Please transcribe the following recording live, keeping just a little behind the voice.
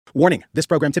Warning, this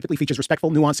program typically features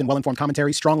respectful, nuanced, and well-informed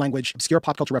commentary, strong language, obscure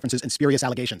pop culture references, and spurious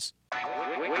allegations.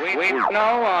 We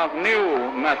know of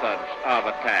new methods of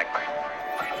attack.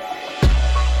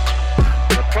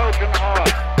 The Trojan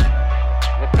horse,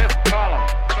 the fifth column.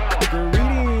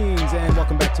 Greetings, and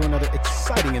welcome back to another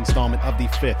exciting installment of the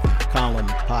Fifth Column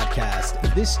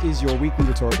Podcast. This is your weekly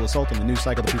rhetorical assault on the news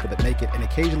cycle, the people that make it, and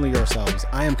occasionally yourselves.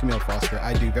 I am Camille Foster.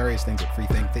 I do various things at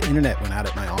Freethink. The internet went out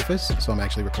at my office, so I'm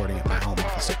actually recording at my home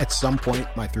office. So at some point,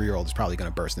 my 3-year-old is probably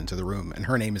going to burst into the room, and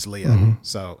her name is Leah.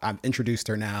 So I've introduced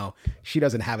her now. She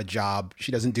doesn't have a job.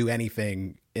 She doesn't do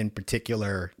anything in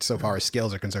particular so far as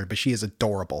skills are concerned, but she is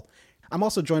adorable. I'm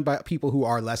also joined by people who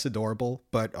are less adorable,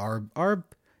 but are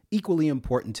equally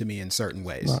important to me in certain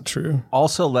ways. Not true.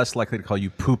 Also less likely to call you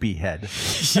poopy head.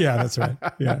 Yeah, that's right.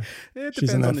 Yeah. It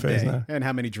She's in depends that on the phase day now. and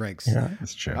how many drinks. Yeah.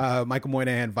 That's true. Michael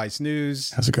Moynihan, Vice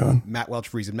News. How's it going? Matt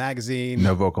Welch, Reason Magazine.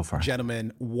 No vocal fry.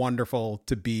 Gentlemen, wonderful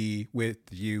to be with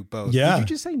you both. Yeah. Did you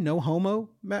just say no homo,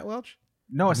 Matt Welch?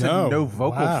 No, I said no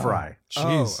vocal Wow. fry.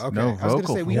 Jeez. Oh, okay. No I was going to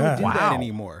vocal say, we fry. don't do that Wow.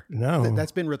 anymore. No.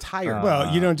 That's been retired.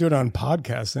 Well, you don't do it on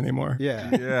podcasts anymore. Yeah.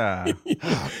 Yeah.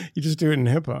 You just do it in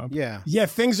hip hop. Yeah. Yeah,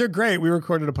 things are great. We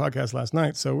recorded a podcast last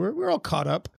night, so we're all caught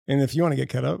up. And if you want to get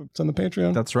caught up, it's on the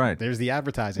Patreon. That's right. There's the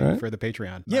advertising Right. for the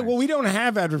Patreon. Yeah, well, we don't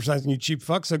have advertising, you cheap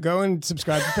fuck, so go and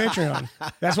subscribe to Patreon.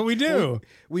 That's what we do.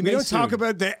 We We may don't talk soon.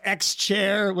 about the X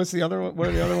chair. What's the other one? What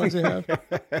are the other ones you have?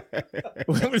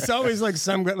 It's always like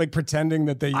some guy like pretending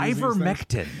that they use these things.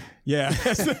 Ivermectin. Yeah.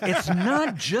 It's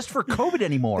not just for COVID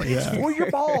anymore. It's for your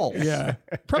balls. Yeah.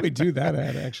 Probably do that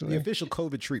ad, The actually. official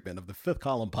COVID treatment of the Fifth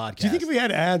Column Podcast. Do you think if we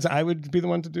had ads, I would be the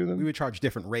one to do them? we would charge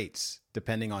different rates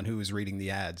depending on who is reading the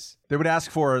ads? They would ask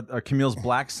for Camille's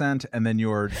black scent and then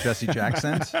your Jesse Jack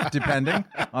scent, depending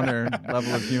on their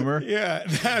level of humor. Yeah,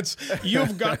 that's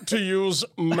you've got to use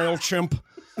MailChimp.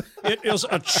 It is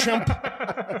a chimp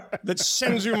that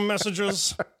sends you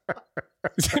messages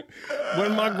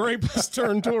when my grape has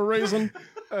turned to a raisin.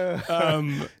 What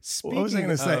was I going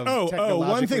to say? Oh,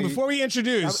 one thing before we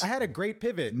introduce. I had a great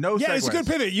pivot. No Yeah, it's a segues. good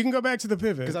pivot. You can go back to the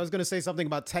pivot. Because I was going to say something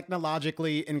about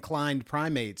technologically inclined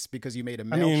primates because you made a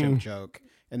MailChimp mean- joke.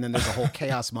 And then there's a whole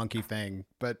chaos monkey thing.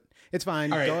 But it's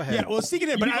fine. right. Go ahead. Yeah, well, speaking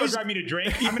of, You but people I was are driving me to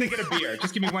drink. I'm going to get a beer.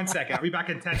 Just give me 1 second. I'll be back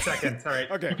in 10 seconds. All right.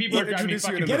 Okay. You people Yeah, are driving me introduce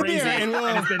you in fucking a Get a crazy. beer and we'll-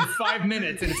 And it's been 5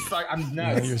 minutes and it's I'm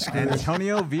nuts. you're screwed.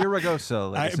 Antonio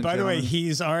Villaraigosa. ladies and By the way,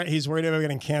 gentlemen. he's worried about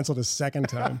getting canceled a second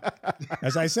time.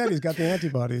 As I said, he's got the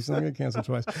antibodies. He's not going to get canceled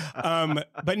twice.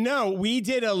 But no, we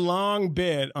did a long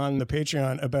bit on the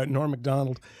Patreon about Norm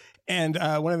Macdonald. And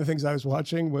one of the things I was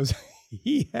watching was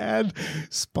he had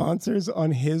sponsors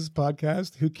on his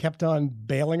podcast who kept on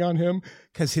bailing on him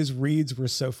because his reads were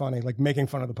so funny, like making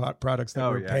fun of the products that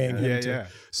we're paying him to. yeah.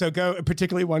 So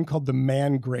particularly one called the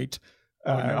Man Grate.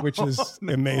 Which is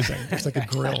amazing. It's like a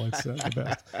grill. It's the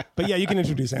best. But yeah, you can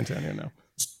introduce Antonio now.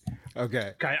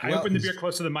 Okay. Okay, I opened the beer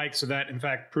close to the mic so that, in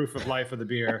fact, proof of life of the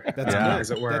beer, That's Yeah. good.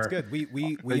 as it were. That's good. We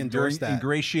You're endorse that.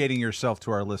 ingratiating yourself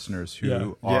to our listeners who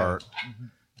Yeah. are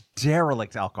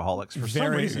derelict alcoholics for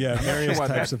some reason. I'm not sure Various why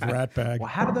types that- of rat bag. Well,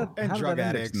 how did that? And how did drug that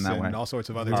index addicts in that way? and all sorts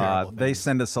of other terrible They things.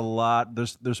 send us a lot.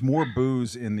 There's more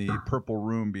booze in the purple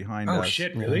room behind Oh, us.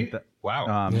 shit, really? That-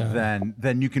 Wow.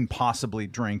 than you can possibly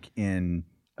drink in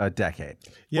a decade.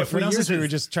 Yeah, What- for what else years is we were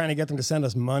this? just trying to get them to send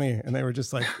us money, and they were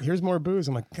just like, "Here's more booze."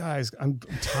 I'm like, "Guys, I'm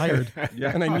tired,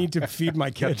 and I need to feed my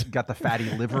kid." Got the fatty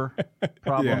liver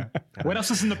problem. What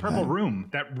else is in the purple room?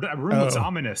 That room looks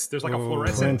ominous. There's like a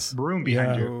fluorescent Prince. room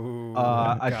behind Yeah. you.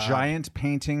 A giant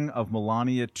painting of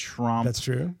Melania Trump. That's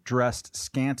true. Dressed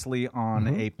scantily on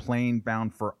a plane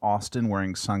bound for Austin,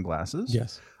 wearing sunglasses.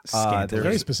 Yes, Scantily.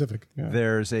 very specific. Yeah.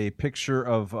 There's a picture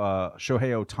of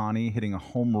Shohei Ohtani hitting a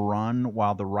home run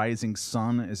while the rising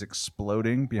sun is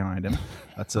exploding behind him.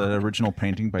 That's an original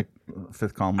painting by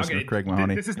fifth column listener Okay, Craig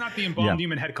Mahoney. this is not the embalmed Yeah.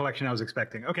 human head collection I was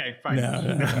expecting. Okay, fine.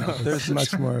 No. There's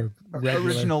much more regular.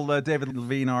 Original David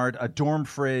Levine art, a dorm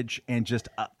fridge, and just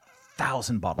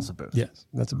 1,000 bottles of booze. Yes,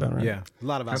 that's about right. Yeah. A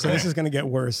lot of So alcohol. this is going to get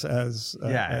worse as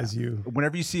you.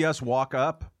 Whenever you see us walk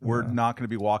up, we're not going to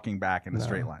be walking back in a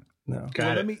straight line. No. Got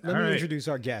Well, it. let me All right. introduce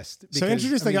our guest. So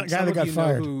introduce the guy some that of got you know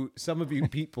fired. some of you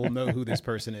people know who this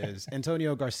person is.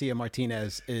 Antonio Garcia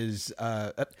Martínez is.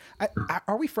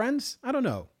 Are we friends? I don't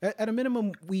know. At a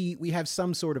minimum, we have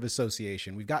some sort of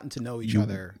association. We've gotten to know each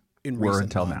other in were recent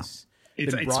until now. months.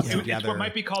 It's Been brought it's together. what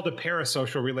might be called a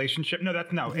parasocial relationship. No,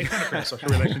 it's not a parasocial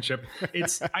relationship.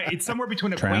 It's somewhere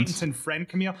between acquaintance and friend,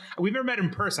 Camille. We've never met in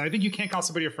person. I think you can't call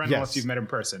somebody a friend Yes. unless you've met in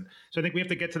person. So I think we have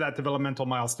to get to that developmental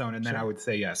milestone, and then I would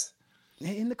say yes.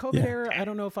 In the COVID era, I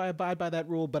don't know if I abide by that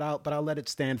rule, but I'll let it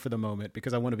stand for the moment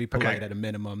because I want to be polite at a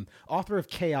minimum. Author of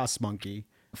Chaos Monkey,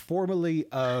 formerly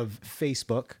of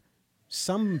Facebook,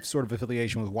 some sort of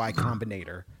affiliation with Y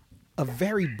Combinator, a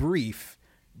very brief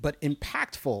but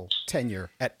impactful tenure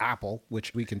at Apple,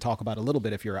 which we can talk about a little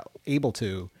bit if you're able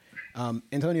to.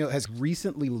 Antonio has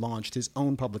recently launched his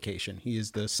own publication. He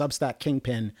is the Substack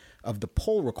kingpin of the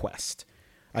Pull Request.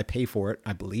 I pay for it,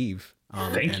 I believe.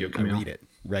 Thank you, I read it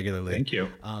regularly. Thank you.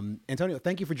 Antonio,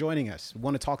 thank you for joining us. I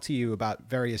want to talk to you about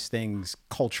various things,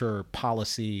 culture,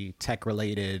 policy, tech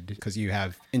related, because you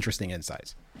have interesting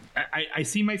insights. I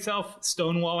see myself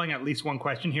stonewalling at least one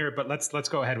question here, but let's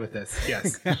go ahead with this.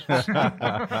 Yes.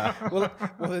 well,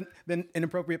 then an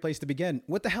appropriate place to begin.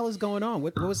 What the hell is going on?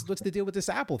 What's the deal with this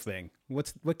Apple thing?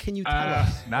 What can you tell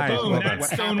us? Nice. Boom, that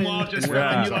stonewall just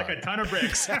rubbing you like a ton of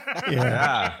bricks.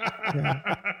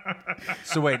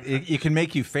 So wait, it can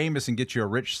make you famous and get you a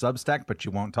rich Substack, but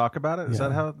you won't talk about it? Is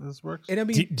that how this works? And I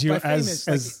mean, by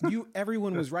famous,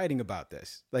 everyone was writing about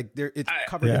this. Like it's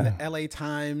covered in the LA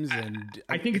Times, and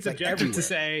I think it's objective to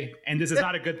say, and this is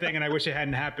not a good thing, and I wish it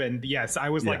hadn't happened. Yes, I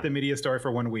was like the media story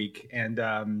for 1 week, and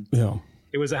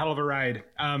it was a hell of a ride.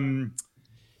 I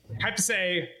have to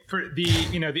say, for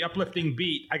the uplifting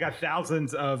beat, I got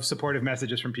thousands of supportive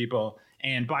messages from people,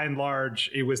 and by and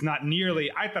large, it was not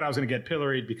nearly. I thought I was going to get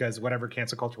pilloried because whatever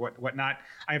cancel culture, whatnot.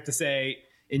 I have to say,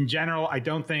 in general, I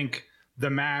don't think the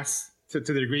mass, to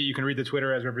the degree you can read the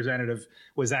Twitter as representative,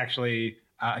 was actually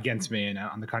against me. And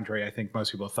on the contrary, I think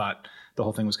most people thought the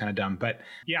whole thing was kind of dumb. But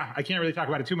yeah, I can't really talk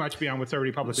about it too much beyond what's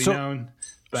already publicly known.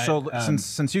 But,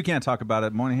 since you can't talk about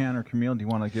it, Moynihan or Camille, do you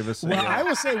want to give us? I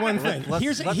will say one thing.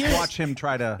 Let's watch him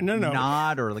try to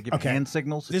nod or give hand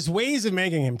signals. There's ways of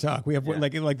making him talk. We have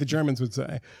like the Germans would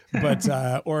say, but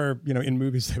or in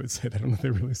movies they would say that. I don't know if they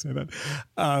really say that.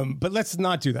 But let's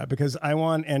not do that because I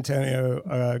want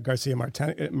Antonio Garcia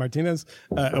Martínez,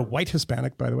 a white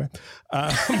Hispanic, by the way,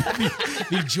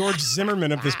 the George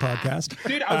Zimmerman of this podcast.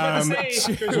 Dude, I was going to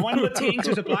say there's one Latinx,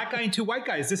 there's a black guy and two white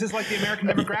guys. This is like the American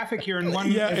demographic here in one.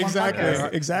 Yeah,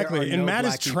 exactly. And Matt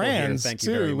is trans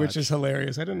too, which much. Is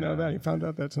hilarious. I didn't know that. He found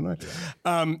out that tonight.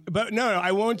 But no,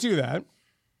 I won't do that.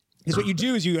 Because what you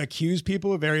do is you accuse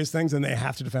people of various things and they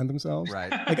have to defend themselves.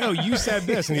 Right. Like, oh, you said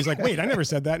this. And he's like, wait, I never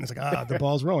said that. And it's like, the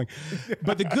ball's rolling.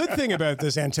 But the good thing about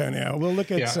this, Antonio, we'll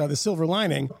look at the silver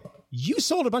lining. You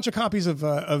sold a bunch of copies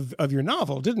of your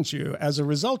novel, didn't you? As a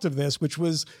result of this, which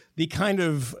was the kind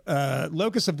of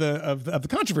locus of the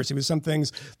controversy, with some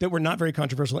things that were not very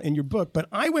controversial in your book. But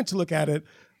I went to look at it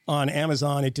on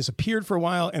Amazon. It disappeared for a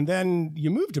while, and then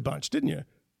you moved a bunch, didn't you?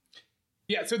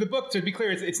 Yeah. So the book, to be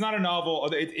clear, it's not a novel.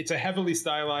 It's a heavily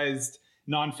stylized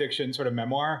nonfiction sort of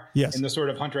memoir in the sort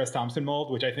of Hunter S. Thompson mold,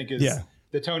 which I think is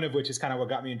the tone of which is kind of what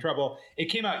got me in trouble. It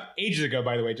came out ages ago,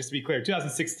 by the way, just to be clear.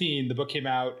 2016, the book came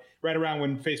out right around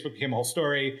when Facebook became a whole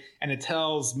story. And it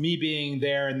tells me being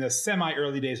there in the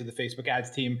semi-early days of the Facebook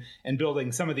ads team and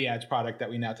building some of the ads product that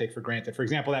we now take for granted. For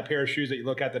example, that pair of shoes that you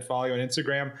look at that follow you on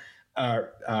Instagram,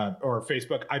 or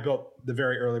Facebook, I built the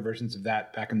very early versions of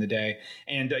that back in the day.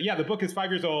 And the book is 5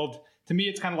 years old. To me,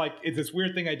 it's kind of like, it's this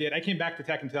weird thing I did. I came back to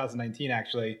tech in 2019,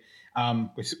 actually,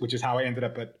 which is how I ended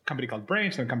up at a company called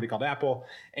Branch and a company called Apple.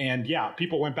 And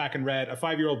people went back and read a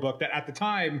 5-year-old book that at the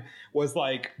time was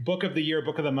like book of the year,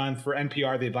 book of the month for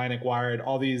NPR, The Atlantic, Wired,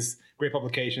 all these great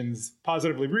publications,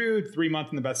 positively reviewed, 3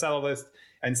 months in the bestseller list.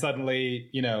 And suddenly,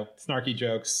 snarky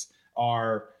jokes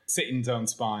are Satan's own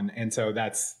spawn. And so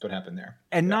that's what happened there.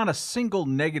 And not a single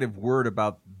negative word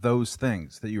about those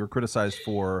things that you were criticized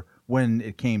for when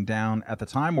it came down at the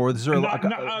time, or is there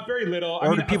very little?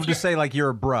 Or did people just say like you're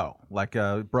a bro, like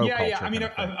a bro culture? Yeah. I mean,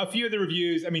 a few of the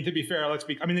reviews. I mean, to be fair,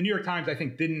 the New York Times I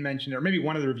think didn't mention it, or maybe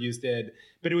one of the reviews did,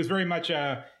 but it was very much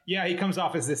he comes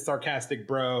off as this sarcastic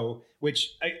bro,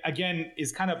 which again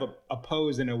is kind of a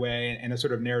pose in a way and a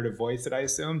sort of narrative voice that I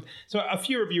assumed. So a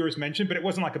few reviewers mentioned, but it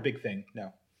wasn't like a big thing.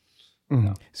 No.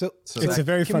 Mm-hmm. So it's a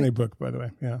very funny book, by the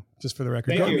way. Yeah, just for the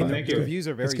record. Thank you. The reviews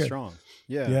are very strong.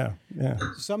 Yeah.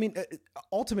 So I mean,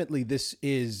 ultimately, this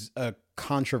is a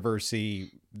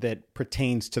controversy that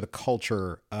pertains to the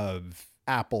culture of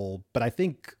Apple, but I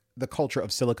think the culture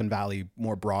of Silicon Valley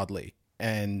more broadly,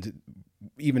 and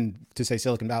even to say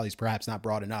Silicon Valley is perhaps not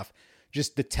broad enough,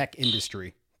 just the tech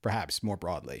industry perhaps more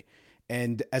broadly.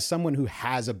 And as someone who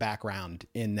has a background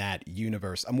in that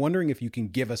universe, I'm wondering if you can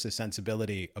give us a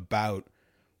sensibility about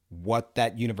what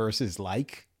that universe is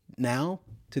like now,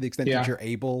 to the extent that you're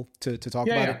able to talk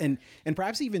about it, and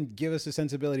perhaps even give us a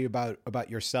sensibility about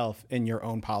yourself and your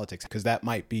own politics, because that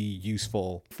might be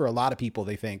useful for a lot of people.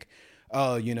 They think,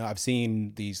 oh, I've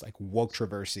seen these like woke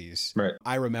traverses. Right.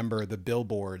 I remember the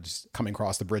billboards coming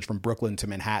across the bridge from Brooklyn to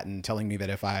Manhattan telling me that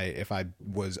if I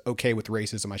was okay with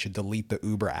racism, I should delete the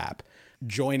Uber app.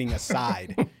 joining a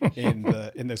side in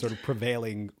the sort of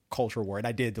prevailing culture war. And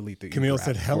I did delete the Camille Uber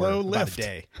said, app "Hello, for about Lyft." a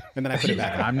day, and then I put it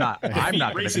back. I'm not going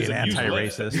to be an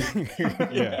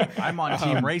anti-racist. Yeah, I'm on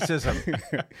team racism.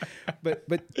 but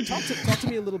talk to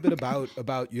me a little bit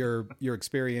about your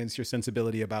experience, your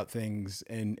sensibility about things,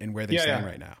 and where they stand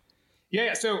right now.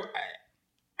 Yeah. So,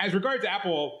 as regards to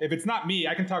Apple, if it's not me,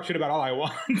 I can talk shit about all I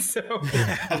want. So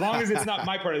as long as it's not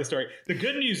my part of the story. The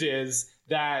good news is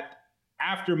that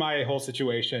after my whole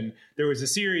situation, there was a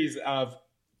series of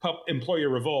employer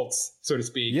revolts, so to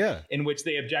speak, in which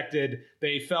they objected.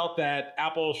 They felt that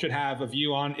Apple should have a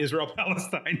view on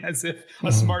Israel-Palestine, as if a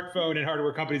smartphone and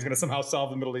hardware company is going to somehow solve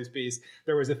the Middle East peace.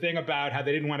 There was a thing about how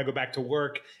they didn't want to go back to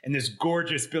work in this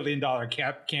gorgeous billion-dollar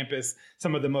campus,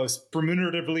 some of the most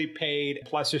remuneratively paid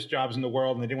plushish jobs in the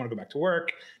world, and they didn't want to go back to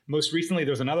work. Most recently,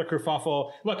 there was another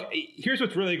kerfuffle. Look, here's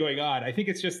what's really going on. I think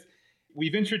it's just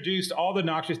we've introduced all the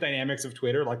noxious dynamics of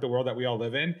Twitter, like the world that we all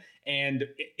live in, and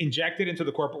injected into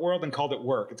the corporate world and called it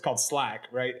work. It's called Slack,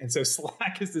 right? And so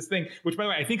Slack is this thing, which, by the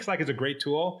way, I think Slack is a great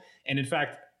tool. And in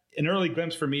fact, an early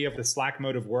glimpse for me of the Slack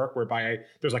mode of work, whereby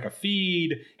there's like a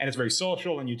feed and it's very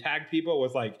social and you tag people,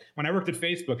 was like when I worked at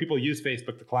Facebook, people use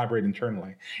Facebook to collaborate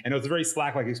internally. And it was a very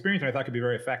Slack-like experience, and I thought could be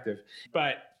very effective.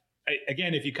 But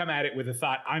again, if you come at it with the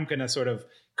thought, I'm going to sort of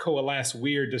coalesce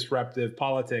weird disruptive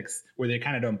politics where they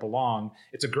kind of don't belong,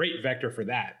 it's a great vector for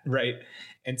that, right?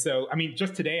 And so, I mean,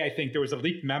 just today, I think there was a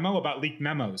leaked memo about leaked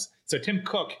memos. So Tim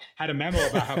Cook had a memo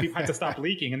about how people had to stop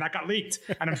leaking, and that got leaked.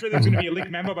 And I'm sure there's going to be a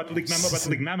leaked memo about the leaked memo about the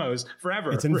leaked memos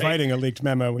forever. It's inviting a leaked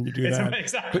memo when you do that.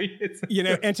 Exactly. But, you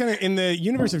know, Antonio, in the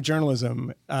universe of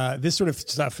journalism, this sort of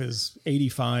stuff is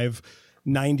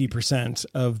 90%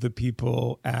 of the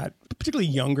people at particularly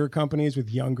younger companies with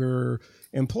younger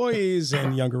employees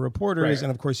and younger reporters. Right.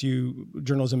 And of course,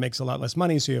 journalism makes a lot less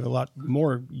money. So you have a lot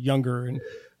more younger and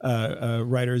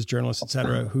writers, journalists, et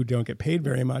cetera, who don't get paid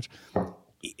very much.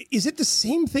 Is it the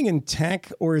same thing in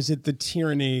tech, or is it the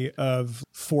tyranny of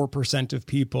 4% of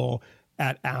people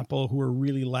at Apple who are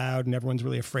really loud and everyone's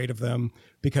really afraid of them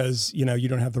because, you know, you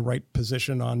don't have the right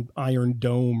position on Iron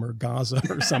Dome or Gaza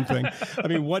or something? I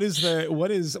mean, what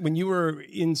is when you were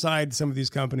inside some of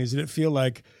these companies, did it feel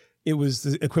like it was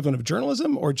the equivalent of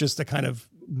journalism or just a kind of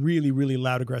really, really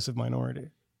loud, aggressive minority?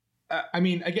 I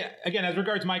mean, again, as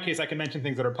regards my case, I can mention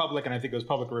things that are public, and I think it was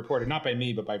publicly reported, not by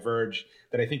me, but by Verge,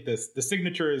 that I think the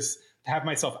signatures to have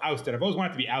myself ousted. I've always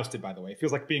wanted to be ousted, by the way. It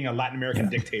feels like being a Latin American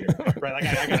dictator, right? Like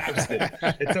I got ousted.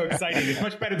 It's so exciting. It's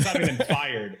much better than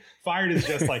fired. Fired is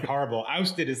just like horrible.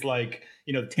 Ousted is like,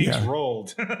 you know, the tapes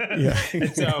rolled.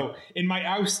 And so in my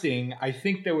ousting, I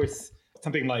think there was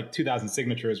something like 2,000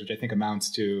 signatures, which I think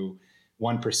amounts to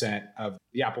 1% of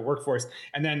the Apple workforce.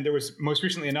 And then there was most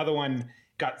recently another one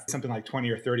got something like 20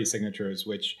 or 30 signatures,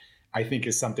 which I think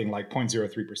is something like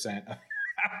 0.03% of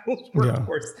Apple's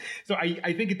workforce. So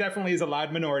I think it definitely is a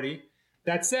loud minority.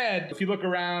 That said, if you look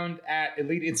around at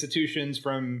elite institutions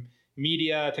from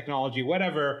media, technology,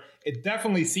 whatever, it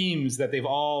definitely seems that they've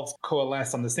all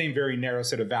coalesced on the same very narrow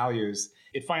set of values.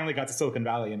 It finally got to Silicon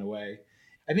Valley in a way.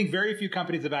 I think very few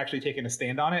companies have actually taken a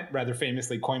stand on it, rather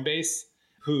famously Coinbase,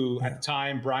 who at the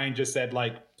time, Brian just said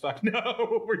like, fuck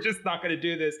no, we're just not going to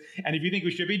do this. And if you think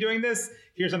we should be doing this,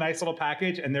 here's a nice little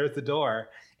package and there's the door.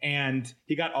 And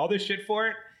he got all this shit for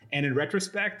it. And in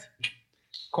retrospect,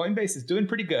 Coinbase is doing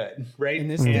pretty good, right? And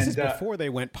this is before they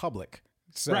went public.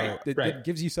 So it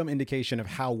gives you some indication of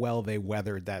how well they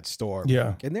weathered that storm.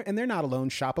 Yeah. And they're not alone.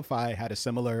 Shopify had a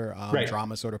similar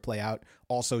drama sort of play out,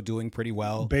 also doing pretty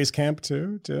well. Basecamp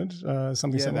too did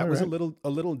something similar. Yeah, that was a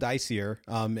little dicier.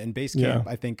 And Basecamp,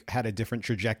 I think, had a different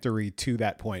trajectory to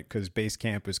that point because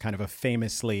Basecamp was kind of a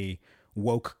famously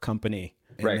woke company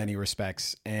in many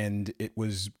respects. And it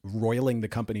was roiling the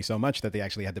company so much that they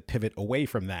actually had to pivot away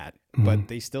from that. Mm-hmm. But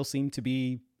they still seem to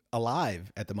be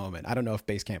alive at the moment. I don't know if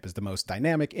Basecamp is the most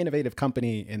dynamic, innovative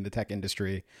company in the tech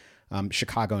industry.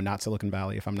 Chicago, not Silicon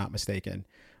Valley, if I'm not mistaken.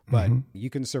 But you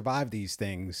can survive these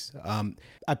things.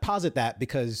 I posit that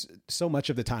because so much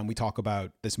of the time we talk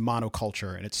about this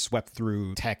monoculture and it's swept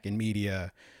through tech and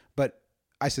media. But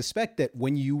I suspect that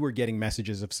when you were getting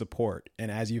messages of support, and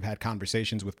as you've had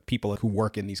conversations with people who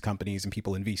work in these companies and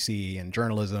people in VC and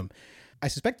journalism, I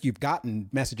suspect you've gotten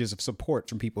messages of support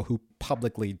from people who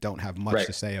publicly don't have much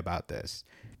to say about this.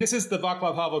 This is the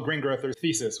Václav Havel green growth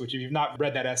thesis, which if you've not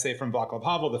read that essay from Václav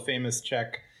Havel, the famous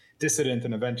Czech dissident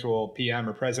and eventual PM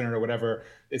or president or whatever,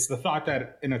 it's the thought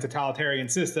that in a totalitarian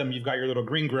system, you've got your little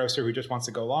greengrocer who just wants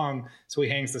to go along. So he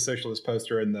hangs the socialist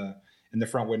poster in the in the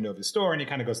front window of his store, and he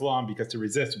kind of goes along because to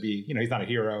resist would be, he's not a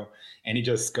hero, and he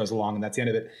just goes along, and that's the end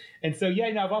of it. And so,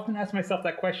 I've often asked myself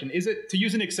that question: is it, to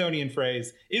use an Nixonian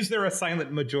phrase, is there a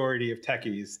silent majority of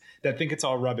techies that think it's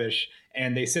all rubbish,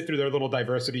 and they sit through their little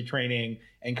diversity training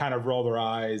and kind of roll their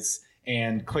eyes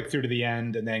and click through to the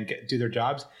end and then do their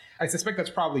jobs? I suspect that's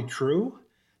probably true.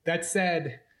 That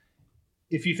said,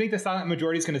 if you think the silent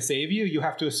majority is going to save you, you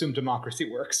have to assume democracy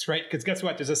works, right? Because guess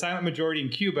what? There's a silent majority in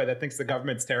Cuba that thinks the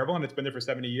government's terrible, and it's been there for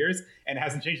 70 years and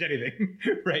hasn't changed anything,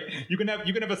 right? You can have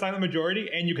a silent majority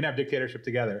and you can have dictatorship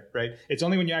together, right? It's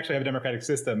only when you actually have a democratic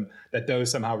system that those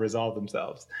somehow resolve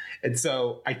themselves. And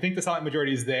so I think the silent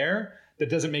majority is there. That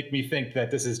doesn't make me think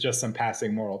that this is just some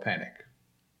passing moral panic.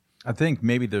 I think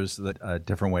maybe there's a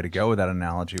different way to go with that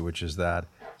analogy, which is that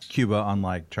Cuba,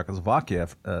 unlike Czechoslovakia,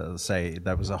 say,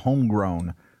 that was a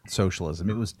homegrown socialism.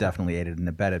 It was definitely aided and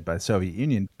abetted by the Soviet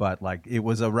Union, but it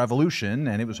was a revolution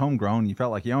and it was homegrown. You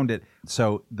felt like you owned it.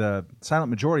 So the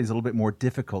silent majority is a little bit more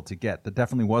difficult to get. There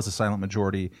definitely was a silent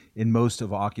majority in most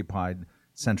of occupied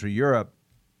Central Europe.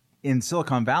 In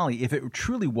Silicon Valley, if it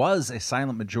truly was a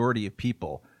silent majority of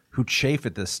people who chafe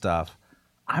at this stuff,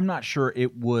 I'm not sure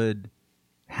it would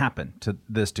happen to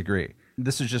this degree.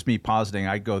 This is just me positing.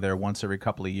 I go there once every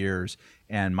couple of years,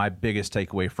 and my biggest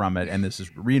takeaway from it, and this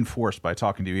is reinforced by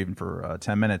talking to you even for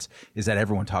 10 minutes, is that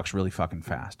everyone talks really fucking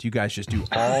fast. You guys just do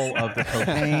all of the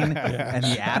cocaine and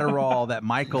the Adderall that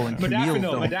Michael and Camille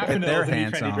don't get their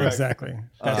hands on. Exactly.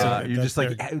 You're just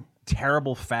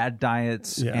terrible fad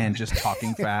diets and just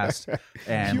talking fast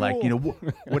and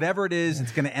whatever it is,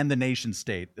 it's going to end the nation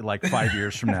state 5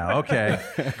 years from now. Okay,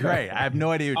 great. I have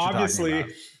no idea what you're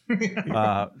talking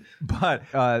about.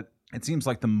 But it seems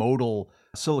like the modal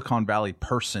Silicon Valley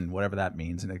person, whatever that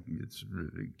means, and it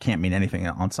can't mean anything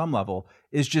on some level,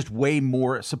 is just way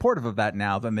more supportive of that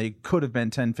now than they could have been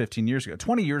 10, 15 years ago.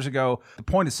 20 years ago, the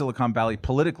point of Silicon Valley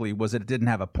politically was that it didn't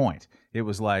have a point. It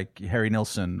was like Harry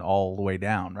Nilsson all the way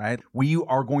down, right? We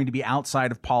are going to be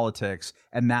outside of politics,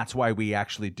 and that's why we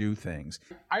actually do things.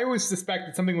 I always suspect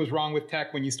that something was wrong with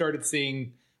tech when you started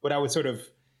seeing what I would sort of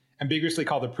ambiguously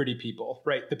call the pretty people,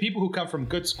 right? The people who come from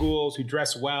good schools, who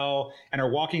dress well and are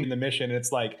walking the mission. And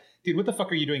it's like, dude, what the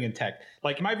fuck are you doing in tech?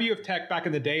 My view of tech back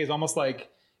in the day is almost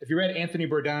like if you read Anthony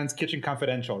Bourdain's Kitchen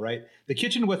Confidential, right? The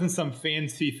kitchen wasn't some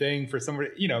fancy thing for somebody,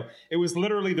 it was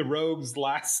literally the rogue's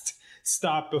last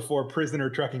stop before prisoner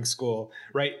trucking school,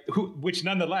 right? Which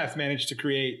nonetheless managed to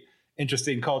create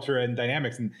interesting culture and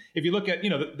dynamics. And if you look at,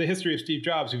 the history of Steve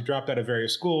Jobs, who dropped out of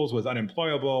various schools, was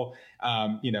unemployable,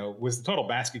 was a total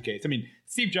basket case. I mean,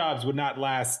 Steve Jobs would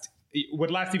last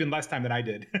even less time than I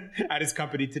did at his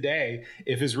company today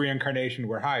if his reincarnation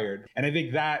were hired. And I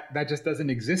think that just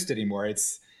doesn't exist anymore.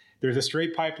 There's a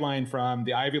straight pipeline from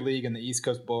the Ivy League and the East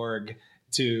Coast Borg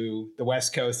to the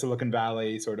West Coast Silicon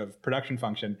Valley sort of production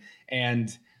function.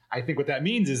 And I think what that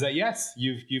means is that, yes,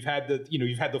 you've had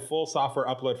the full software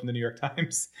upload from the New York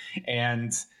Times,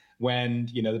 and when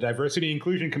the diversity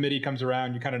inclusion committee comes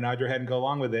around, you kind of nod your head and go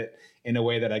along with it in a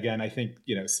way that, again, I think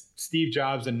Steve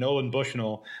Jobs and Nolan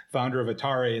Bushnell, founder of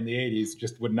Atari in the 80s,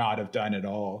 just would not have done at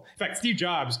all. In fact, Steve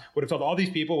Jobs would have told all these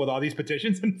people with all these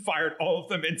petitions and fired all of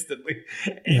them instantly.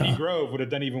 Andy Grove would have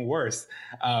done even worse.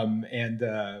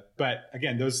 But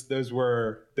again, those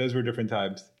were different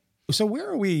times. So where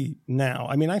are we now?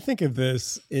 I mean, I think of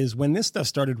this is when this stuff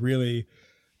started really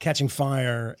catching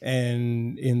fire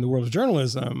and in the world of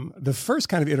journalism, the first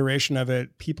kind of iteration of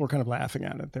it, people were kind of laughing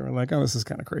at it. They were like, oh, this is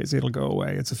kind of crazy. It'll go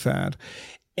away. It's a fad.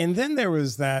 And then there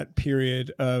was that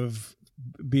period of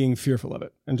being fearful of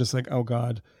it and just like, oh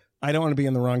God, I don't want to be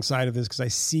on the wrong side of this because I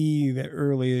see the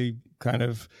early kind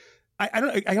of, I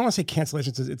don't want to say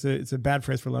cancellation. It's a bad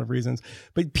phrase for a lot of reasons,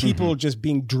 but people just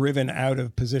being driven out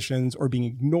of positions or being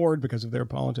ignored because of their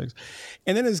politics.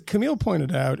 And then as Camille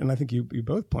pointed out, and I think you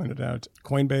both pointed out,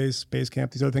 Coinbase,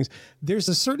 Basecamp, these other things, there's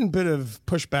a certain bit of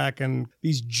pushback and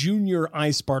these junior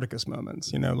I Spartacus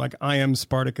moments, like I am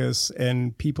Spartacus,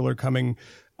 and people are coming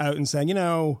out and saying,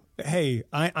 hey,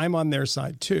 I'm on their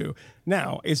side too.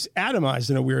 Now, it's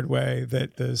atomized in a weird way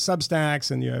that the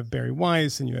Substacks, and you have Barry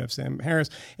Weiss and you have Sam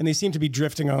Harris, and they seem to be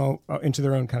drifting all into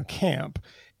their own kind of camp.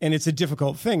 And it's a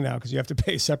difficult thing now because you have to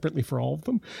pay separately for all of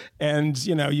them. And,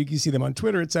 you see them on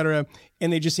Twitter, et cetera,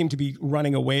 and they just seem to be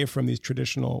running away from these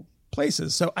traditional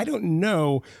places. So I don't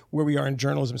know where we are in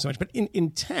journalism so much, but in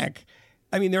tech,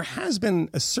 I mean, there has been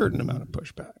a certain amount of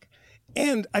pushback.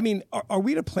 And I mean, are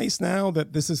we at a place now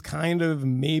that this is kind of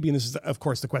maybe, and this is, of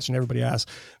course, the question everybody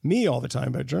asks me all the time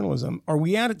about journalism, are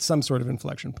we at some sort of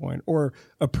inflection point or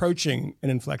approaching an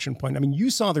inflection point? I mean, you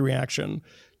saw the reaction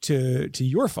to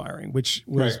your firing, which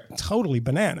was totally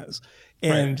bananas.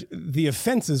 And the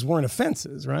offenses weren't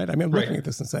offenses, right? I mean, I'm looking at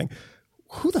this and saying,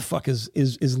 who the fuck is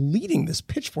leading this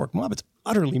pitchfork mob? It's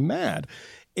utterly mad.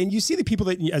 And you see the people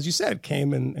that, as you said,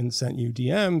 came and sent you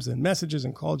DMs and messages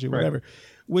and called you, whatever.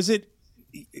 Was it,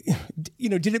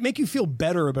 did it make you feel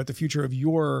better about the future of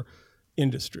your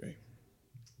industry?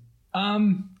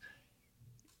 On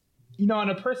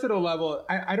a personal level,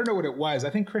 I don't know what it was. I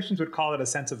think Christians would call it a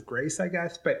sense of grace, I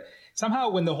guess. But somehow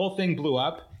when the whole thing blew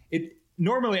up,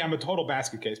 normally I'm a total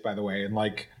basket case, by the way. And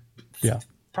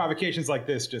provocations like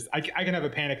this, I can have a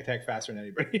panic attack faster than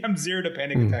anybody. I'm zero to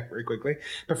panic attack very quickly.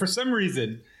 But for some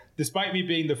reason, despite me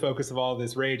being the focus of all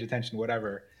this rage, attention,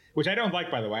 whatever, which I don't like,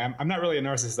 by the way, I'm not really a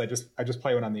narcissist. I just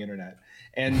play one on the internet.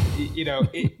 And,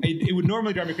 it would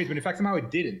normally drive me crazy, but in fact, somehow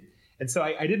it didn't. And so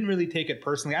I didn't really take it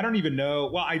personally. I don't even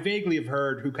know. Well, I vaguely have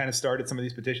heard who kind of started some of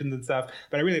these petitions and stuff,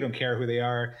 but I really don't care who they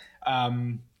are.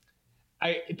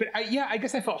 I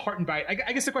guess I felt heartened by it.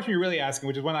 I guess the question you're really asking,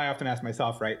 which is one I often ask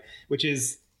myself, right? Which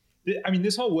is,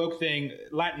 this whole woke thing,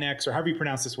 Latinx, or however you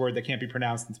pronounce this word that can't be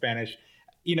pronounced in Spanish,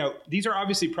 these are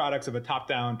obviously products of a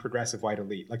top-down progressive white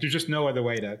elite. Like, there's just no other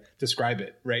way to describe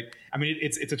it, right? I mean,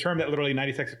 it's a term that literally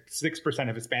 96%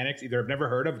 of Hispanics either have never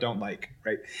heard of, don't like,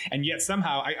 right? And yet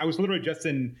somehow, I was literally just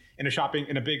in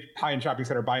a big high-end shopping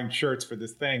center buying shirts for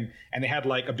this thing, and they had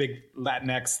like a big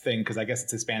Latinx thing because I guess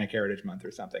it's Hispanic Heritage Month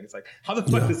or something. It's like, how the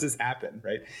fuck does this happen,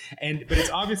 right? But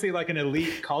it's obviously like an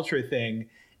elite culture thing,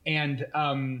 and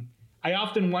I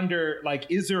often wonder, like,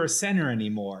 is there a center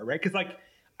anymore, right? Because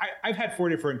I've had 4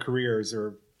 different careers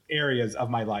or areas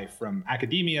of my life, from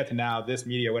academia to now this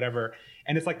media, whatever.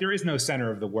 And it's like, there is no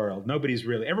center of the world. Nobody's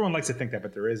really, everyone likes to think that,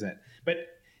 but there isn't. But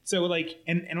so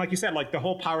and like you said, like the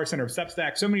whole power center of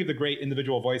Substack, so many of the great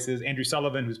individual voices, Andrew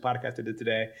Sullivan, whose podcast I did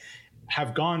today,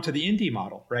 have gone to the indie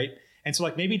model, right? And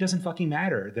so maybe it doesn't fucking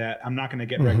matter that I'm not going to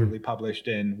get regularly published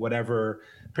in whatever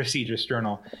prestigious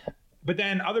journal. But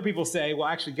then other people say, well,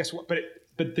 actually, guess what? But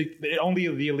only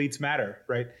the elites matter,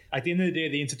 right? At the end of the day,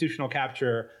 the institutional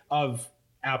capture of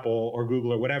Apple or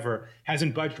Google or whatever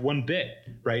hasn't budged one bit,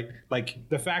 right? Like,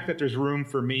 the fact that there's room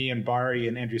for me and Bari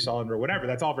and Andrew Sullivan or whatever,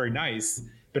 that's all very nice,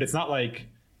 but it's not like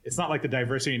the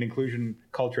diversity and inclusion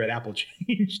culture at Apple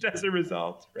changed as a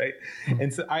result, right?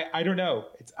 And so I don't know.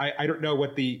 I don't know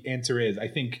what the answer is. I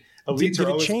think elites did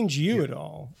it change you at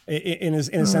all in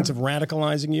a sense of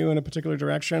radicalizing you in a particular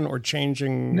direction, or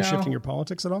shifting your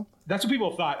politics at all? That's what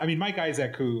people thought. I mean, Mike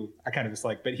Isaac, who I kind of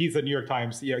dislike, but he's the New York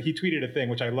Times. He tweeted a thing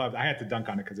which I loved. I had to dunk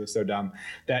on it because it was so dumb,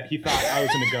 that he thought I was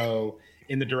going to go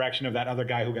in the direction of that other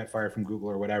guy who got fired from Google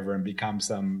or whatever and become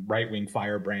some right-wing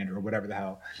firebrand or whatever the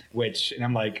hell. And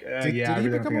I'm like, I really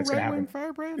don't think that's going to happen.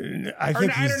 Firebrand? I don't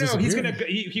know. He's going to.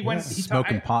 He went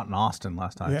smoking pot in Austin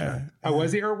last time. Yeah. Oh,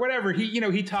 was he or whatever?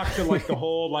 He talked to the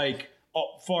whole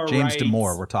far James right.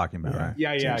 Damore we're talking about, right?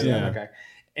 Yeah. Okay.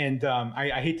 And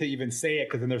I hate to even say it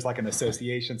because then there's an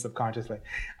association subconsciously.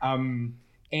 I don't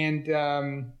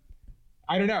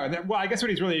know. And I guess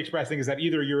what he's really expressing is that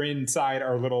either you're inside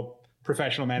our little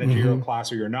professional managerial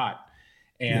class or you're not.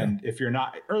 And if you're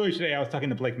not, earlier today I was talking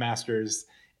to Blake Masters,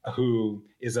 who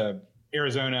is a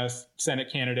Arizona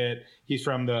Senate candidate. He's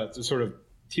from the sort of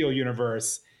teal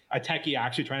universe, a techie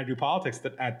actually trying to do politics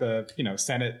at the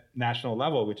Senate national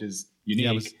level, which is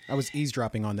unique. Yeah, I was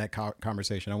eavesdropping on that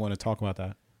conversation. I want to talk about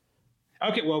that.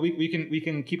 Okay, well we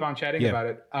can keep on chatting about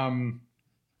it.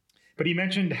 But he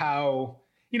mentioned how,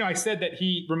 I said that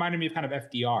he reminded me of kind of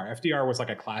FDR. FDR was like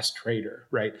a class traitor,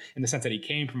 right? In the sense that he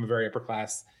came from a very upper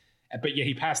class, but yet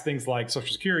he passed things like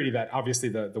Social Security that obviously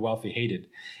the wealthy hated.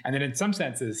 And then in some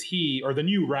senses, he, or the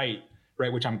new right,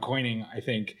 which I'm coining, I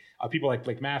think, people like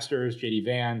Blake Masters, J.D.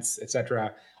 Vance, et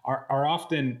cetera, are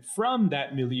often from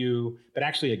that milieu, but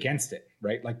actually against it,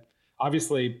 right? Like,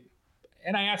 obviously,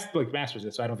 and I asked Blake Masters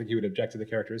this, so I don't think he would object to the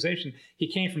characterization. He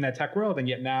came from that tech world, and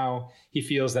yet now he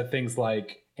feels that things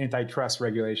like antitrust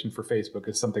regulation for Facebook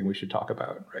is something we should talk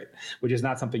about, right? Which is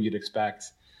not something you'd expect.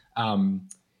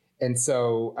 And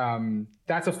so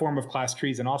that's a form of class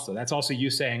treason also. That's also you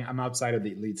saying, I'm outside of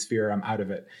the elite sphere, I'm out of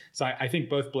it. So I think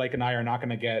both Blake and I are not going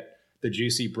to get the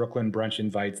juicy Brooklyn brunch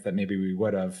invites that maybe we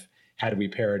would have had we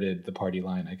parroted the party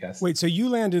line, I guess. Wait, so you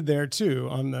landed there too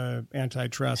on the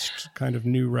antitrust kind of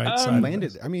new right side?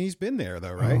 Landed. I mean, he's been there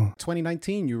though, right?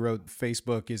 2019, you wrote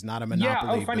Facebook is not a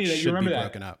monopoly, funny but that you should be remember that.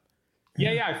 broken up.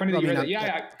 Yeah, funny that you read that.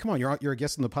 Yeah. Come on, you're a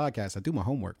guest on the podcast. I do my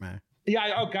homework, man.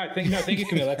 Yeah. Oh God. Thank you,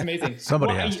 Camille. That's amazing.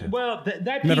 Somebody has to. Well,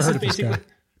 that Never piece heard is of this basically. guy.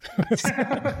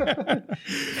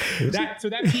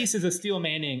 that piece is a steel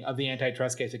manning of the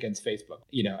antitrust case against Facebook.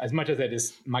 As much as I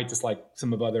might dislike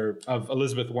some of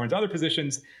Elizabeth Warren's other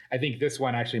positions, I think this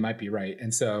one actually might be right.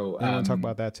 And so I want to talk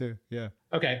about that too. Yeah.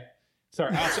 Okay.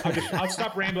 Sorry, I'll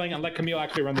stop rambling and let Camille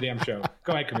actually run the damn show.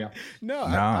 Go ahead, Camille.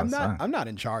 I'm not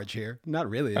in charge here. Not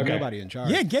really. There's nobody in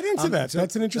charge. Yeah, get into that. So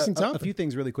that's an interesting topic. A few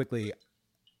things really quickly.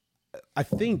 I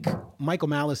think Michael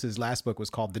Malice's last book was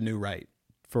called The New Right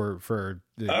for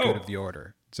the good of the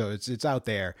order. So it's out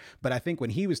there. But I think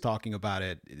when he was talking about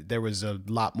it, there was a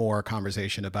lot more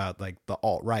conversation about like the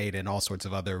alt-right and all sorts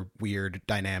of other weird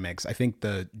dynamics. I think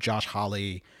the Josh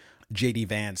Hawley, J.D.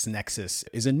 Vance nexus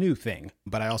is a new thing,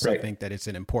 but I also think that it's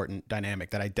an important dynamic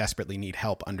that I desperately need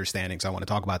help understanding. So I want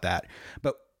to talk about that.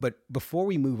 But before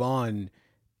we move on,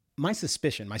 my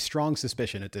strong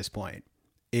suspicion at this point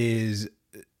is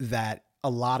that a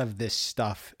lot of this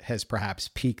stuff has perhaps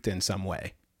peaked in some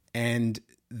way. And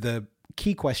the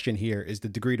key question here is the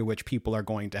degree to which people are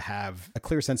going to have a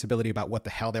clear sensibility about what the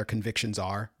hell their convictions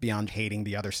are beyond hating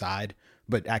the other side,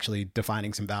 but actually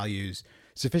defining some values,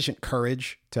 sufficient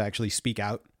courage to actually speak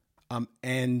out,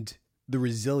 and the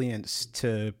resilience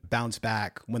to bounce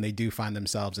back when they do find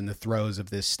themselves in the throes of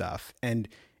this stuff. And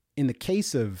in the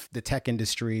case of the tech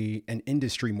industry and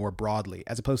industry more broadly,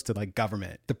 as opposed to like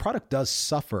government, the product does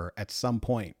suffer at some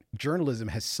point. Journalism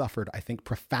has suffered, I think,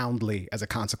 profoundly as a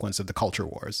consequence of the culture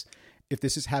wars. If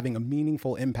this is having a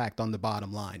meaningful impact on the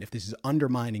bottom line, if this is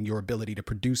undermining your ability to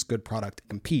produce good product,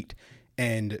 compete,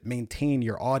 and maintain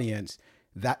your audience,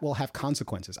 that will have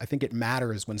consequences. I think it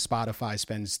matters when Spotify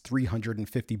spends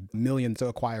 $350 million to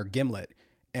acquire Gimlet,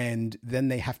 and then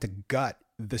they have to gut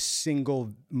the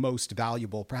single most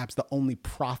valuable, perhaps the only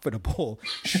profitable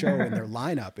show in their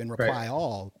lineup in Reply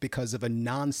All because of a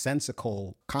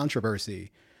nonsensical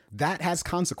controversy. That has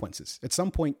consequences. At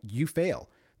some point, you fail.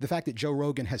 The fact that Joe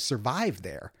Rogan has survived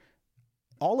there,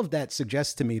 all of that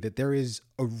suggests to me that there is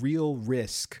a real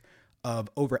risk of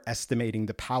overestimating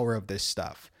the power of this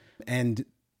stuff. And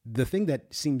the thing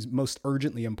that seems most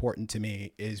urgently important to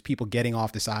me is people getting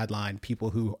off the sideline,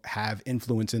 people who have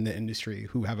influence in the industry,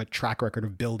 who have a track record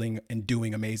of building and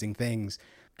doing amazing things,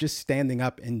 just standing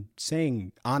up and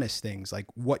saying honest things like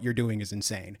what you're doing is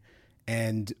insane,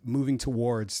 and moving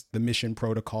towards the mission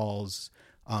protocols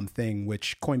thing,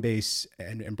 which Coinbase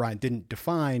and Brian didn't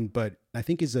define, but I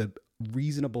think is a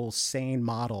reasonable, sane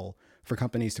model for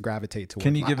companies to gravitate towards.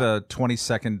 Can you give a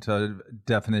 20-second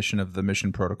definition of the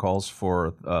mission protocols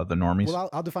for the normies? Well,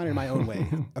 I'll define it in my own way.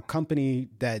 A company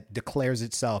that declares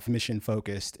itself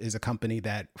mission-focused is a company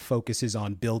that focuses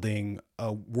on building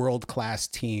a world-class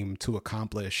team to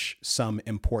accomplish some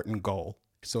important goal.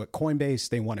 So at Coinbase,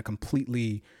 they want to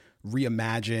completely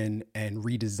reimagine and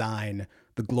redesign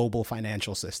the global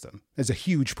financial system. It's a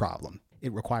huge problem.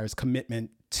 It requires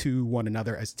commitment to one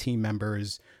another as team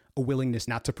members, a willingness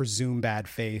not to presume bad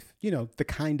faith, the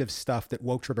kind of stuff that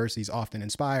woke traverses often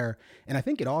inspire. And I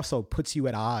think it also puts you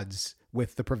at odds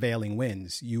with the prevailing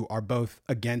winds. You are both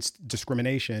against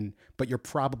discrimination, but you're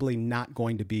probably not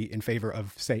going to be in favor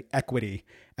of, say, equity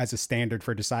as a standard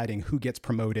for deciding who gets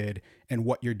promoted and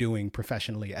what you're doing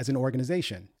professionally as an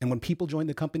organization. And when people join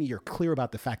the company, you're clear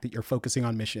about the fact that you're focusing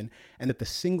on mission and that the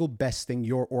single best thing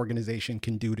your organization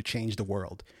can do to change the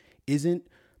world isn't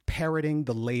parroting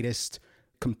the latest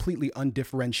completely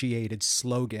undifferentiated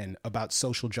slogan about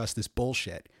social justice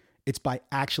bullshit. It's by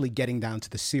actually getting down to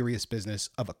the serious business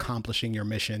of accomplishing your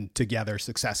mission together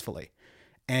successfully.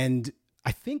 And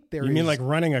I think there You mean like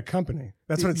running a company?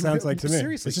 That's what it sounds like to me.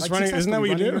 Seriously. It's just running, isn't that what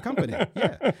you do? A company.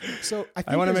 Yeah. So I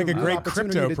think I want to make a great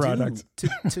opportunity crypto product.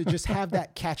 to just have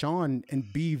that catch on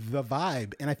and be the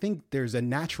vibe. And I think there's a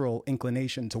natural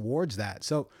inclination towards that.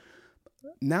 So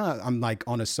now I'm like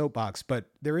on a soapbox, but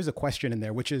there is a question in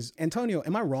there, which is, Antonio,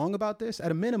 am I wrong about this? At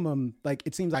a minimum, like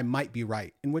it seems I might be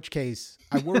right, in which case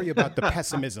I worry about the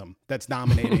pessimism that's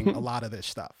dominating a lot of this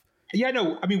stuff. Yeah,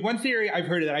 no, I mean, one theory I've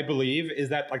heard that I believe is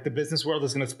that like the business world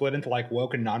is going to split into like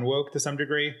woke and non-woke to some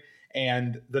degree.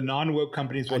 And the non-woke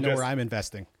companies will where I'm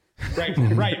investing.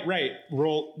 Right.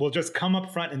 We'll just come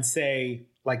up front and say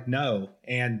like, no,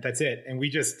 and that's it. And we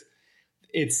just,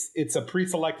 it's a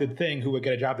pre-selected thing who would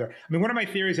get a job there. I mean, one of my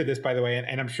theories of this, by the way,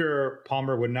 and I'm sure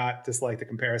Palmer would not dislike the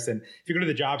comparison. If you go to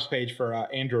the jobs page for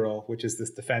Anduril, which is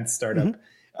this defense startup,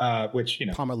 which,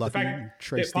 Palmer Luckey,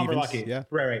 Trey Stevens. Palmer Luckey. Yeah.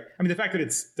 Right. I mean, the fact that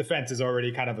it's defense is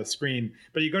already kind of a screen,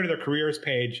 but you go to their careers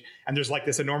page and there's like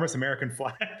this enormous American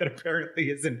flag that apparently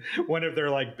is in one of their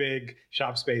like big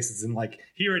shop spaces. And like,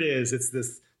 here it is. It's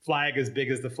this flag as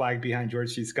big as the flag behind George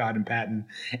C. Scott and Patton.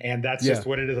 And that's just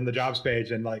what it is on the jobs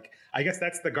page. And like, I guess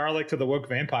that's the garlic to the woke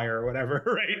vampire or whatever,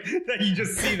 right? That you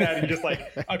just see that and you're just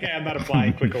like, okay, I'm not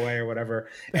applying, click away or whatever.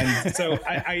 And so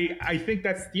I think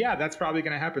that's probably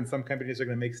going to happen. Some companies are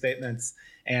going to make statements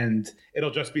and it'll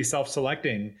just be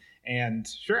self-selecting. And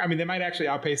sure, I mean, they might actually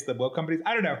outpace the woke companies.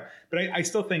 I don't know. But I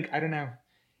still think, I don't know.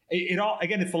 it all,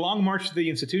 again, it's the long march to the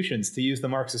institutions, to use the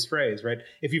Marxist phrase, right?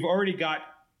 If you've already got,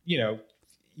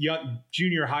 young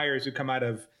junior hires who come out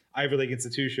of Ivy League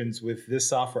institutions with this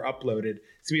software uploaded,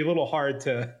 it's gonna be a little hard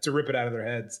to rip it out of their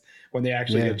heads when they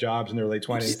actually get jobs in their late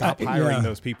 20s. Stop hiring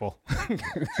those people.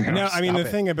 No, I mean, the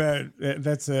thing about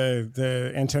that's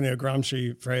the Antonio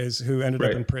Gramsci phrase, who ended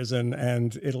up in prison,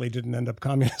 and Italy didn't end up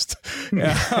communist,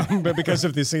 but because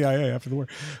of the CIA after the war.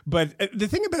 But the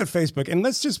thing about Facebook, and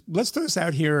let's throw this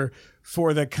out here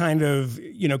for the kind of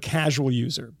casual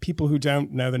user, people who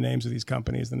don't know the names of these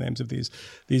companies, the names of these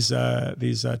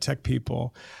tech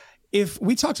people. If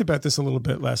we talked about this a little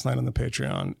bit last night on the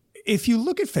Patreon, if you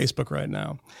look at Facebook right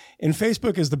now, and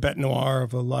Facebook is the bête noire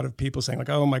of a lot of people saying like,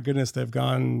 oh my goodness, they've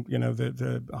gone,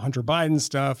 the Hunter Biden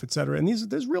stuff, et cetera. And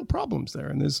there's real problems there.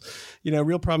 And there's,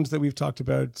 real problems that we've talked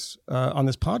about on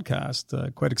this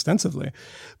podcast quite extensively.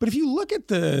 But if you look at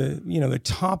the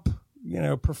top,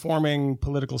 performing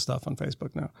political stuff on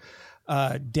Facebook now,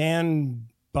 Dan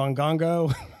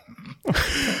Bongongo,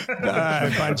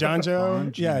 Bonjonjo,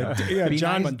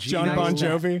 John Bon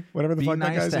Jovi, whatever the fuck that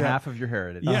guy's. Be nice to half of your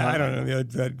heritage. Yeah, I don't know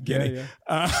that Guinea.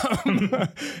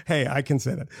 Hey, I can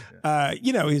say that.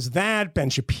 Is that Ben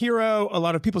Shapiro? A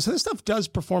lot of people. So this stuff does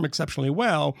perform exceptionally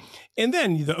well. And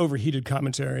then the overheated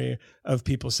commentary of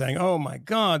people saying, "Oh my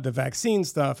God, the vaccine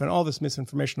stuff and all this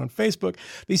misinformation on Facebook."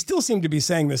 They still seem to be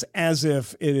saying this as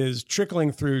if it is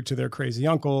trickling through to their crazy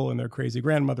uncle and their crazy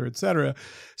grandmother, et cetera.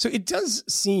 So it does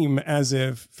seem as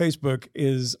if Facebook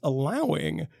is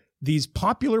allowing these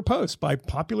popular posts by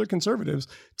popular conservatives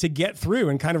to get through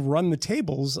and kind of run the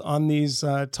tables on these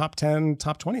top 10,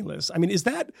 top 20 lists. I mean,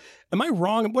 am I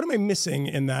wrong? What am I missing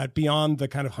in that beyond the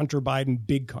kind of Hunter Biden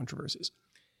big controversies?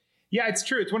 Yeah, it's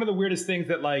true. It's one of the weirdest things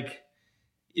that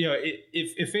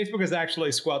if Facebook is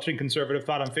actually squelching conservative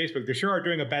thought on Facebook, they sure are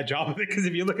doing a bad job of it. Because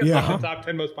if you look at the top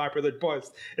 10 most popular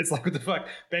posts, it's like, what the fuck?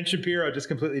 Ben Shapiro just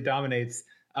completely dominates.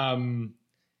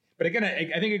 But again,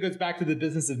 I think it goes back to the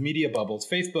business of media bubbles.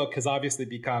 Facebook has obviously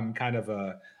become kind of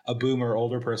a boomer,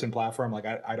 older person platform. Like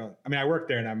I work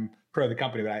there and I'm pro the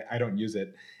company, but I don't use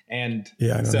it. And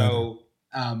there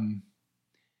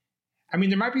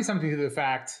might be something to the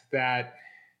fact that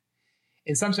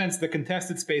in some sense, the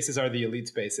contested spaces are the elite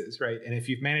spaces, right? And if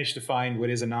you've managed to find what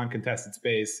is a non-contested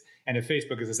space, and if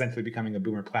Facebook is essentially becoming a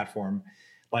boomer platform,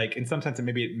 like in some sense,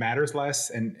 maybe it matters less.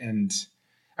 And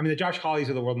I mean, the Josh Hawleys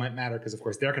of the world might matter because, of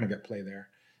course, they're going to get play there.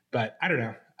 But I don't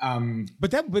know. But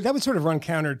that would sort of run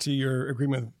counter to your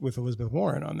agreement with Elizabeth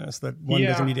Warren on this, that one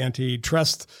doesn't need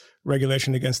antitrust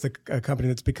regulation against a company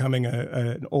that's becoming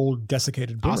an old,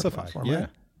 desiccated boomer platform. Yeah.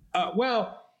 Right?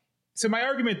 So my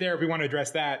argument there, if we want to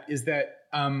address that, is that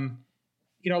a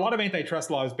lot of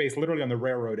antitrust law is based literally on the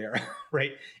railroad era,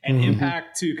 right? And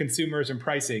impact to consumers and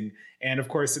pricing. And of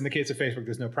course, in the case of Facebook,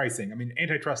 there's no pricing. I mean,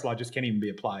 antitrust law just can't even be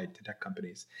applied to tech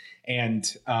companies. And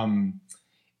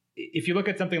if you look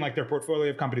at something like their portfolio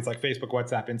of companies like Facebook,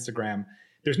 WhatsApp, Instagram,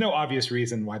 there's no obvious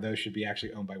reason why those should be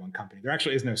actually owned by one company. There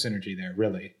actually is no synergy there,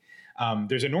 really.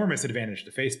 There's enormous advantage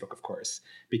to Facebook, of course,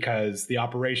 because the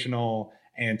operational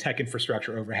and tech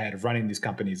infrastructure overhead of running these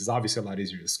companies is obviously a lot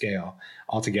easier to scale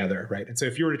altogether, right? And so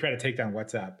if you were to try to take down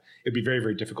WhatsApp, it'd be very,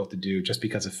 very difficult to do just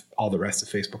because of all the rest of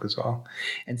Facebook as well.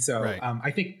 And so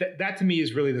I think that to me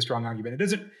is really the strong argument. It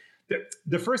doesn't,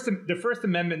 the First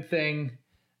Amendment thing,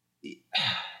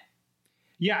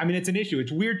 yeah, I mean, it's an issue.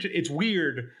 It's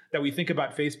weird that we think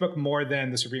about Facebook more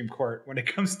than the Supreme Court when it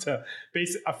comes to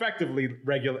effectively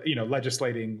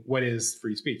legislating what is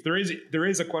free speech. There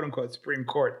is a quote unquote Supreme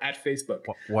Court at Facebook.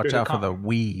 Watch out for the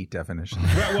 "we" definition.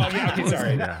 Okay,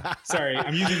 sorry. Sorry,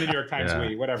 I'm using the New York Times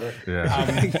 "we," whatever.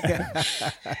 Yeah.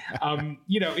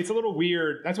 It's a little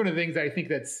weird. That's one of the things I think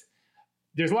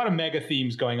there's a lot of mega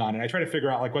themes going on, and I try to figure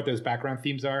out like what those background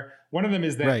themes are. One of them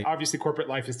is that obviously corporate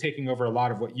life is taking over a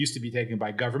lot of what used to be taken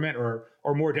by government or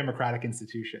more democratic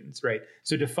institutions, right?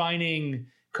 So defining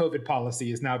COVID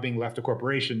policy is now being left to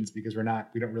corporations because we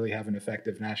don't really have an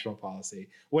effective national policy.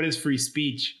 What is free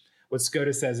speech? What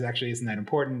SCOTUS says actually isn't that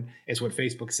important. It's what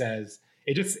Facebook says.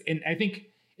 And I think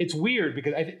it's weird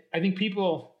because I think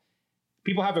people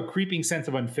have a creeping sense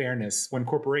of unfairness when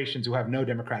corporations who have no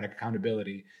democratic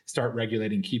accountability start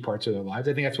regulating key parts of their lives.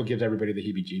 I think that's what gives everybody the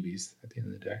heebie-jeebies at the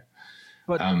end of the day.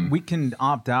 But we can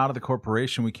opt out of the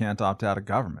corporation. We can't opt out of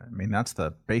government. I mean, that's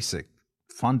the basic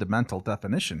fundamental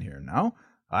definition here. No,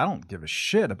 I don't give a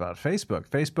shit about Facebook.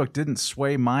 Facebook didn't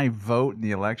sway my vote in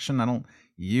the election. I don't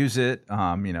use it.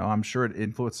 I'm sure it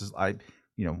influences.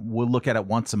 We'll look at it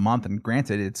once a month. And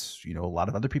granted, it's, a lot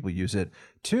of other people use it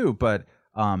too. But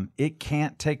it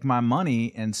can't take my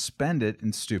money and spend it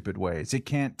in stupid ways. It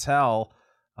can't tell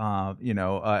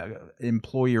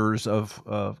employers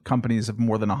of companies of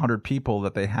more than 100 people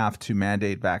that they have to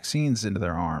mandate vaccines into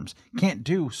their arms. Can't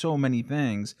do so many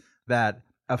things that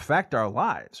affect our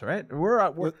lives, right? We're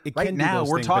right now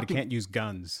we're talking. But it can't use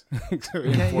guns.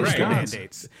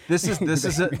 Mandates.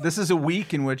 This is a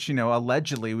week in which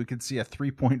allegedly we could see a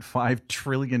 $3.5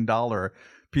 trillion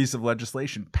piece of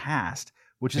legislation passed,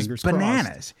 which is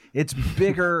bananas. Crossed. It's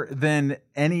bigger than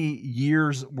any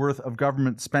year's worth of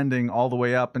government spending all the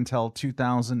way up until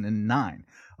 2009.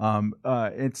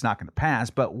 It's not going to pass,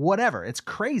 but whatever. It's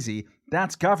crazy.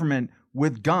 That's government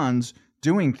with guns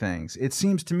doing things. It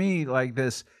seems to me like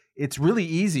this. It's really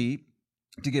easy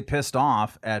to get pissed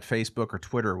off at Facebook or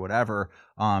Twitter or whatever,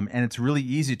 and it's really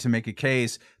easy to make a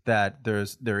case that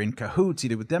they're in cahoots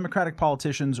either with Democratic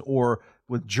politicians or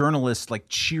with journalists like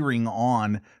cheering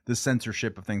on the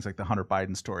censorship of things like the Hunter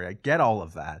Biden story. I get all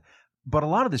of that, but a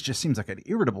lot of this just seems like an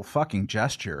irritable fucking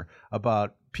gesture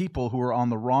about people who are on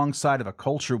the wrong side of a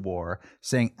culture war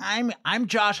saying, "I'm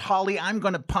Josh Hawley. I'm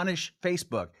going to punish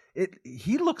Facebook."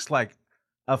 He looks like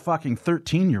a fucking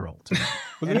 13-year-old.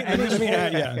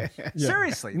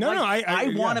 Seriously.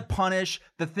 I want to punish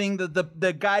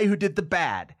the guy who did the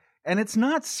bad. And it's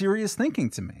not serious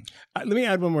thinking to me. Let me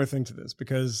add one more thing to this,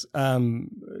 because to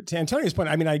Antonio's point,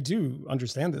 I do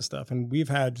understand this stuff. And we've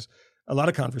had a lot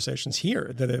of conversations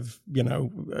here that have,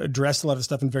 addressed a lot of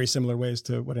stuff in very similar ways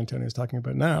to what Antonio is talking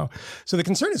about now. So the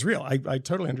concern is real. I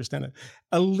totally understand it.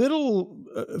 A little,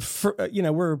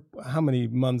 we're how many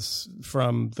months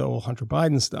from the whole Hunter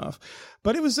Biden stuff,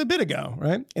 but it was a bit ago,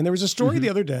 right? And there was a story the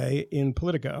other day in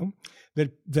Politico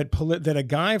that a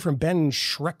guy from Ben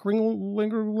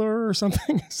Schrecklinger or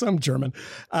something, some German,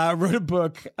 wrote a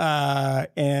book,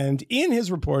 and in his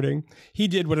reporting, he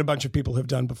did what a bunch of people have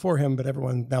done before him, but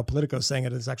everyone now Politico is saying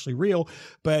it is actually real,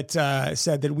 but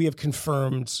said that we have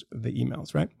confirmed the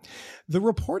emails, right? The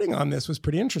reporting on this was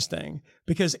pretty interesting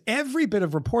because every bit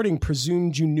of reporting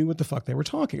presumed you knew what the fuck they were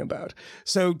talking about.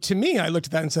 So to me, I looked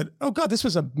at that and said, oh God, this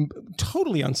was a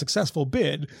totally unsuccessful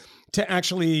bid to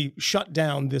actually shut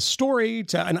down this story.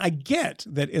 And I get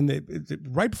that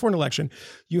right before an election,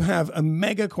 you have a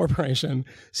mega corporation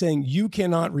saying you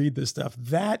cannot read this stuff.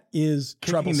 That is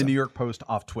troublesome. Taking the New York Post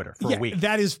off Twitter for a week.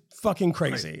 That is fucking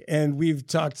crazy. Right. And we've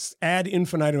talked ad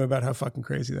infinitum about how fucking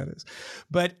crazy that is.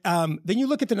 But then you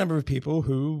look at the number of people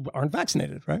who aren't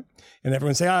vaccinated, right? And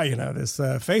everyone say, this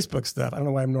Facebook stuff. I don't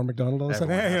know why I'm Norm Macdonald all of a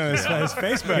sudden. Hey, this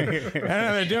Facebook. I don't know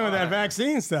what they're doing with that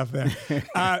vaccine stuff there.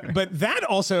 But that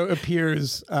also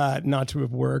appears not to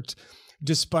have worked,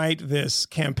 despite this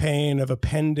campaign of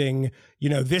appending,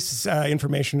 this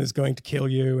information is going to kill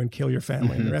you and kill your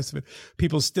family and the rest of it.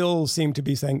 People still seem to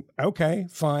be saying, okay,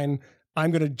 fine, I'm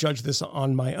going to judge this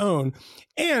on my own.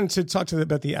 And to talk to them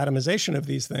about the atomization of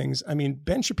these things,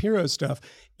 Ben Shapiro's stuff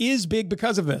is big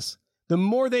because of this. The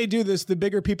more they do this, the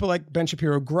bigger people like Ben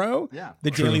Shapiro grow. Yeah,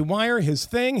 the Daily Wire, his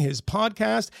thing, his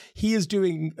podcast. He is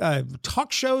doing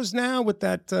talk shows now with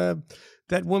that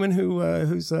woman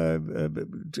who's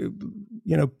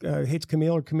hates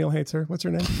Camille, or Camille hates her. What's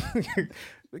her name?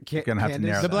 Gonna have to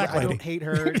narrow the that. black lady. I don't hate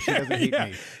her. She doesn't hate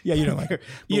me. Yeah, you don't like her.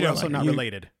 You're also not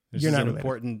related. This is an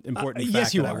important fact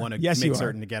yes, you that are. I want to yes, make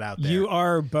certain to get out there. You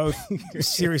are both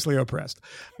seriously oppressed.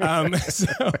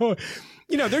 So,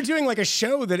 they're doing like a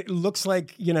show that it looks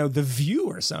like, The View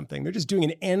or something. They're just doing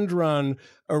an end run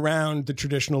around the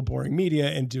traditional boring media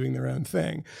and doing their own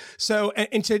thing. So,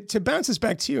 and to bounce this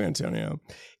back to you, Antonio,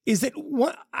 is that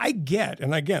what I get,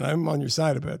 and again, I'm on your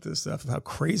side about this stuff, of how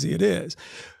crazy it is.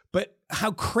 But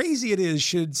how crazy it is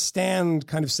should stand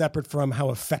kind of separate from how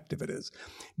effective it is.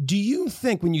 Do you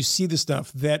think when you see this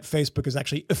stuff that Facebook is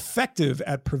actually effective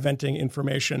at preventing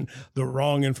information, the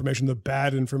wrong information, the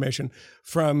bad information,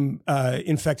 from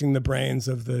infecting the brains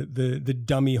of the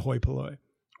dummy hoi polloi?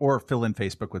 Or fill in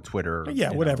Facebook with Twitter.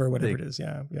 Yeah, whatever it is.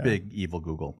 Yeah. Big evil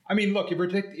Google. Look,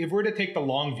 if we're to take the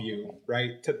long view,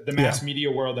 right, to the mass media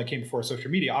world that came before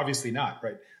social media, obviously not,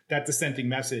 right? That dissenting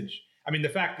message. The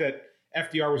fact that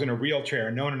FDR was in a wheelchair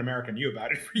and no one in America knew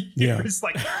about it for years.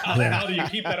 Like, how the hell do you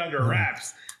keep that under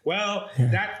wraps? Well,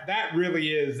 that really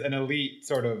is an elite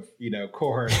sort of,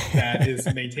 cohort that is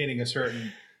maintaining a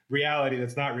certain reality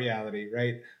that's not reality,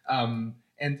 right?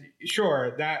 And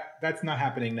sure, that's not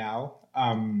happening now.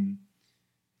 I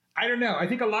don't know. I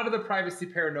think a lot of the privacy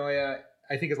paranoia,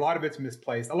 a lot of it's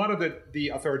misplaced. A lot of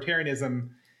the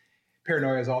authoritarianism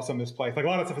paranoia is also misplaced. Like a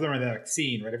lot of stuff around the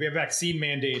vaccine, right? If you have a vaccine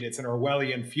mandate, it's an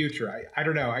Orwellian future. I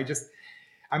don't know. I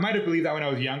might have believed that when I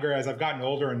was younger. As I've gotten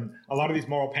older, and a lot of these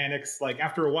moral panics, like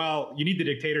after a while, you need the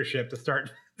dictatorship to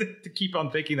start to keep on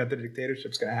thinking that the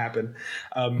dictatorship's going to happen.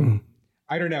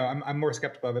 I don't know. I'm more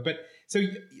skeptical of it. But so,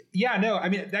 yeah, no, I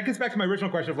mean, that gets back to my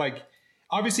original question of like,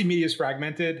 obviously media is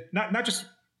fragmented, not just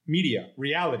media,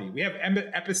 reality. We have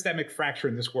epistemic fracture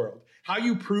in this world. How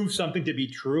you prove something to be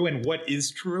true and what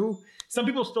is true. Some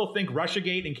people still think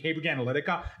Russiagate and Cambridge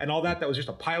Analytica and all that was just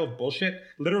a pile of bullshit,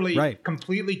 literally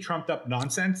completely trumped up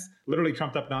nonsense,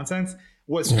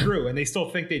 was true. And they still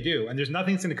think they do. And there's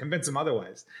nothing that's going to convince them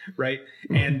otherwise. Right.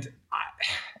 And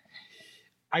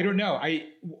I don't know.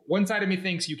 One side of me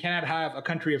thinks you cannot have a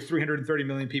country of 330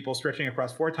 million people stretching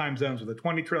across 4 time zones with a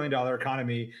 $20 trillion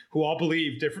economy who all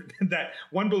believe different, that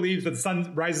one believes that the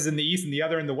sun rises in the east and the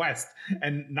other in the west,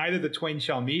 and neither the twain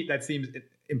shall meet. That seems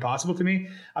impossible to me.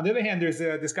 On the other hand, there's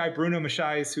this guy, Bruno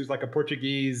Machais, who's like a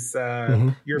Portuguese,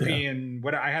 European,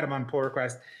 I had him on pull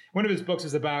request. One of his books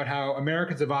is about how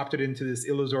Americans have opted into this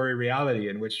illusory reality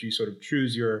in which you sort of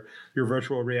choose your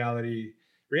virtual reality.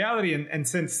 And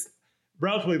since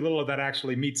relatively little of that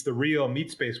actually meets the real meat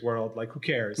space world, like who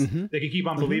cares? They can keep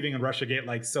on believing in Russiagate,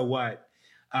 like, so what?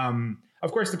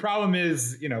 Of course, the problem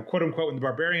is, quote unquote, when the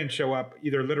barbarians show up,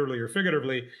 either literally or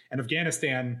figuratively, and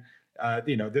Afghanistan,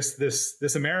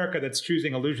 this America that's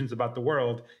choosing illusions about the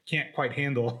world can't quite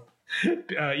handle,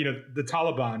 the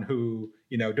Taliban, who,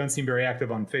 don't seem very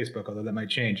active on Facebook, although that might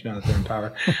change now that they're in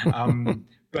power.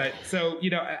 But so,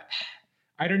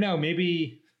 I don't know,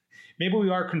 maybe we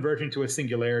are converging to a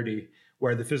singularity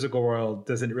where the physical world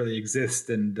doesn't really exist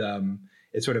and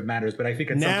it sort of matters. But I think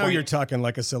at some point, you're talking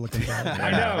like a Silicon Valley. I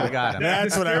know. We got him.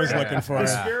 That's what I was looking for. The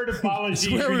spirit of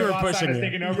biology has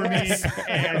taken over me.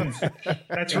 And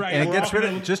that's right. And it gets rid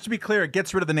of, just to be clear, it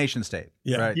gets rid of the nation state.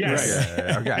 Yeah. Right. Yes.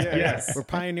 Right. Okay. Yes. We're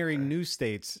pioneering new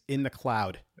states in the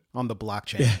cloud on the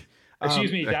blockchain. Yeah.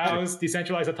 Excuse me, DAOs,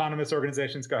 decentralized autonomous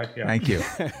organizations. Go ahead. Yeah.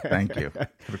 Thank you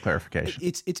for the clarification.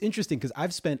 It's interesting because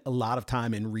I've spent a lot of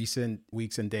time in recent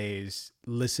weeks and days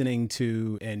listening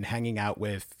to and hanging out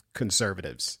with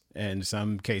conservatives, in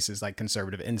some cases like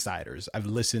conservative insiders. I've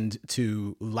listened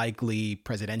to likely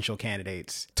presidential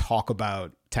candidates talk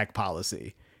about tech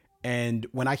policy. And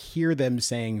when I hear them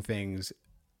saying things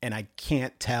and I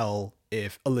can't tell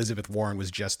if Elizabeth Warren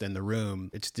was just in the room,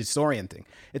 it's disorienting.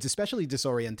 It's especially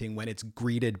disorienting when it's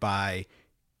greeted by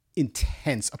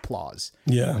intense applause.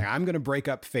 Yeah. Like, I'm going to break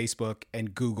up Facebook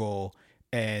and Google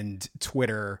and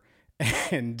Twitter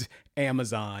and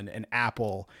Amazon and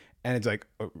Apple. And it's like,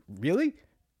 really?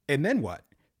 And then what?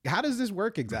 How does this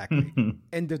work exactly?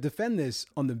 And to defend this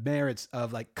on the merits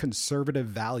of like conservative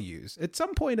values. At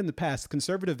some point in the past,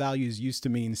 conservative values used to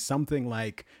mean something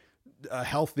like a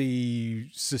healthy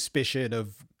suspicion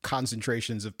of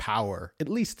concentrations of power, at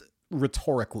least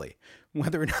rhetorically.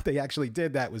 Whether or not they actually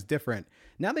did that was different.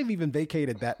 Now they've even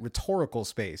vacated that rhetorical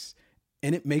space,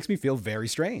 and it makes me feel very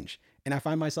strange. And I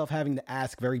find myself having to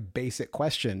ask very basic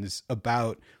questions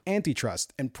about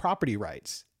antitrust and property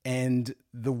rights and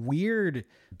the weird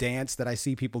dance that I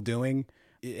see people doing.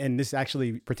 And this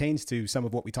actually pertains to some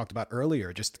of what we talked about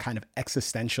earlier, just kind of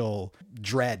existential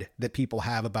dread that people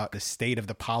have about the state of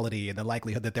the polity and the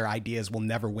likelihood that their ideas will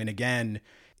never win again.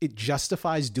 It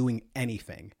justifies doing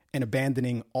anything and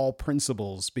abandoning all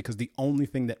principles because the only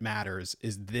thing that matters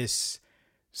is this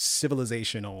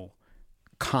civilizational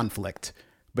conflict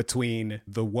between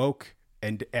the woke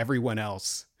and everyone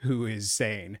else who is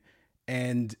sane.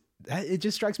 And it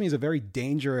just strikes me as a very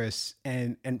dangerous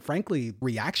and frankly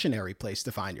reactionary place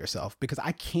to find yourself, because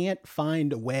I can't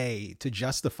find a way to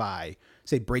justify,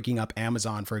 say, breaking up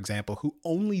Amazon, for example, who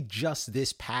only just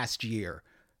this past year,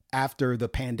 after the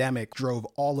pandemic drove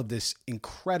all of this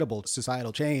incredible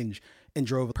societal change and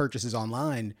drove purchases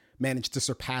online, managed to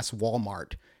surpass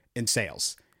Walmart in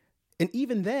sales. And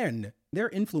even then, they're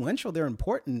influential, they're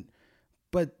important,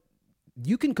 but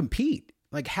you can compete.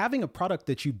 Like having a product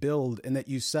that you build and that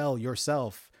you sell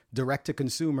yourself direct to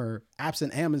consumer,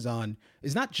 absent Amazon,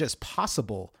 is not just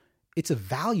possible. It's a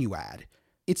value add.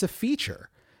 It's a feature.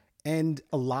 And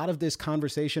a lot of this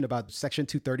conversation about Section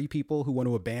 230 people who want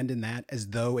to abandon that as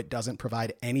though it doesn't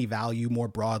provide any value more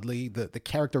broadly, the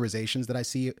characterizations that I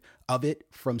see of it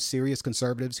from serious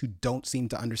conservatives who don't seem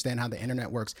to understand how the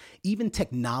internet works, even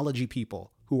technology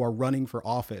people who are running for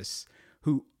office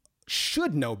who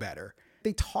should know better.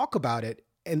 They talk about it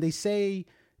and they say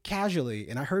casually,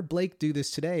 and I heard Blake do this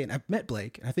today, and I've met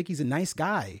Blake, and I think he's a nice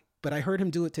guy, but I heard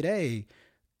him do it today.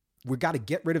 We've got to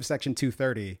get rid of Section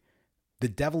 230. The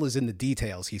devil is in the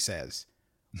details, he says.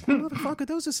 Well, motherfucker,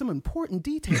 those are some important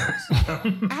details.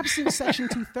 Absent Section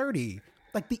 230,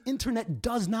 like the internet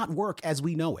does not work as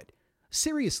we know it.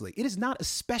 Seriously, it is not a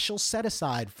special set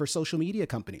aside for social media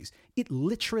companies. It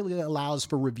literally allows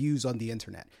for reviews on the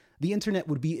internet. The internet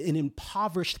would be an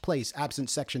impoverished place absent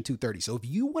Section 230. So if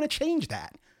you want to change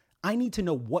that, I need to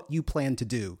know what you plan to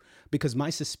do, because my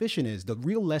suspicion is the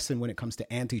real lesson when it comes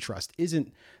to antitrust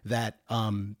isn't that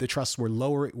the trusts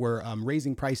were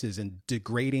raising prices and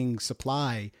degrading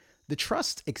supply. The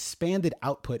trust expanded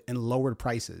output and lowered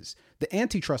prices. The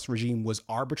antitrust regime was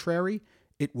arbitrary.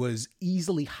 It was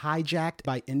easily hijacked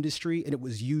by industry, and it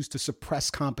was used to suppress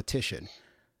competition.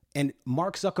 And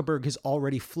Mark Zuckerberg has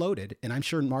already floated, and I'm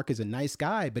sure Mark is a nice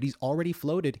guy, but he's already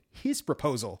floated his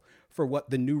proposal for what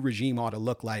the new regime ought to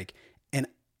look like. And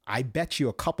I bet you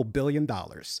a couple $1 billion,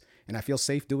 and I feel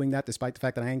safe doing that despite the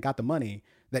fact that I ain't got the money,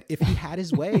 that if he had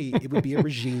his way, it would be a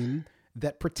regime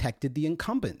that protected the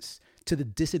incumbents to the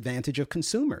disadvantage of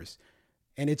consumers.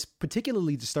 And it's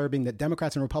particularly disturbing that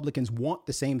Democrats and Republicans want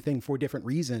the same thing for different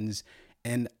reasons.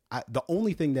 And the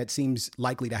only thing that seems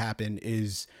likely to happen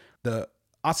is the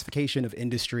ossification of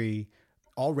industry.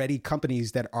 Already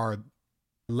companies that are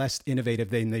less innovative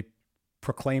than they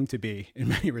proclaim to be in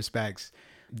many respects,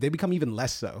 they become even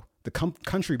less so. The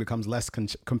country becomes less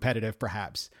competitive,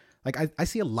 perhaps. Like I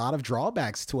see a lot of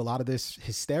drawbacks to a lot of this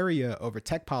hysteria over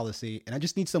tech policy, and I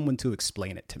just need someone to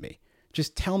explain it to me.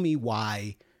 Just tell me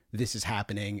why this is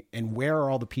happening, and where are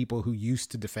all the people who used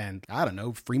to defend, I don't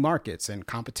know, free markets and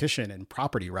competition and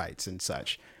property rights and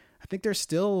such. I think there's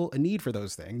still a need for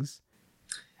those things.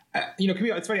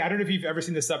 Camille, it's funny. I don't know if you've ever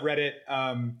seen the subreddit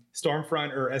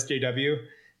Stormfront or SJW,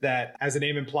 that, as the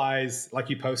name implies, like,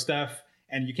 you post stuff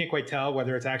and you can't quite tell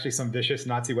whether it's actually some vicious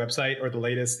Nazi website or the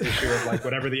latest issue of like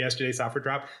whatever the SJ software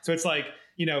drop. So it's like,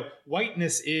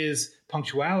 whiteness is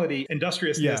punctuality,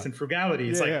 industriousness, and frugality.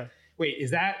 It's wait,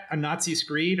 is that a Nazi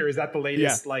screed, or is that the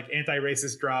latest like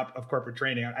anti-racist drop of corporate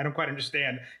training? I don't quite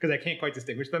understand, because I can't quite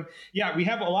distinguish them. Yeah, we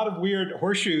have a lot of weird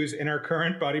horseshoes in our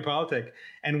current body politic.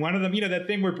 And one of them, that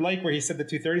thing where Blake, where he said the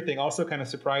 230 thing, also kind of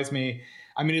surprised me.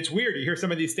 I mean, it's weird. You hear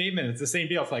some of these statements. It's the same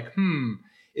deal. It's like,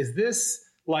 is this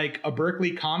like a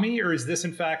Berkeley commie, or is this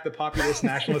in fact the populist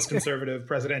nationalist conservative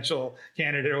presidential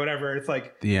candidate or whatever? It's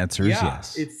like, the answer is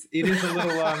yes. It is a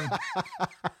little,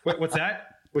 what's that?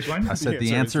 Which one? I said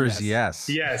the answer is yes.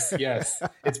 Yes.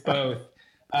 It's both.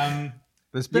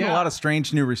 There's been a lot of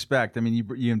strange new respect. I mean,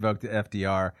 you invoked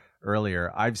FDR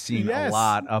earlier. I've seen a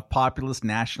lot of populist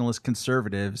nationalist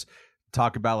conservatives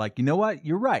talk about, like, you know what?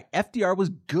 You're right. FDR was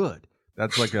good.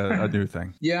 That's like a new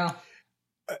thing. Yeah.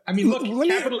 I mean, look,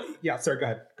 sorry, go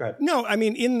ahead. No, I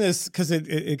mean, in this, because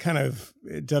it kind of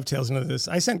dovetails into this,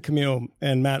 I sent Camille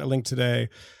and Matt a link today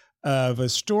of a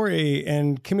story,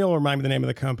 and Camille will remind me the name of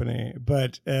the company,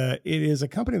 but it is a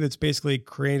company that's basically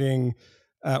creating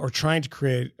or trying to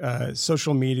create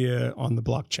social media on the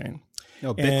blockchain.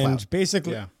 No, BitCloud. And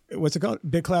basically, what's it called?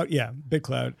 BitCloud? Yeah,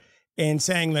 BitCloud. And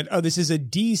saying that, this is a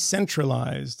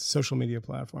decentralized social media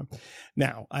platform.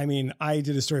 Now, I mean, I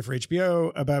did a story for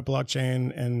HBO about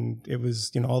blockchain, and it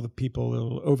was, all the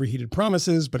people, overheated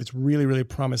promises, but it's really, really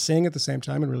promising at the same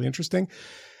time and really interesting.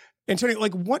 And Tony,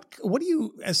 like, what do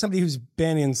you, as somebody who's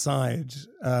been inside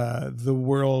the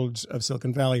world of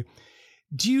Silicon Valley,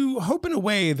 do you hope in a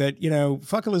way that,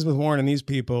 fuck Elizabeth Warren and these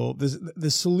people,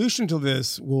 the solution to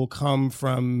this will come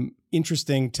from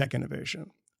interesting tech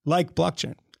innovation, like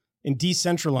blockchain, and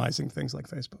decentralizing things like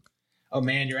Facebook? Oh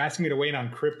man, you're asking me to weigh in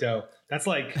on crypto. That's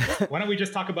like, why don't we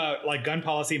just talk about like gun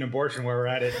policy and abortion where we're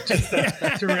at it, just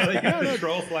to really get the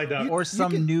troll slide up, or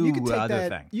some new other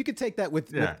thing. You could take that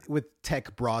with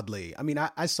tech broadly. I mean,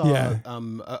 I saw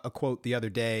a quote the other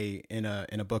day in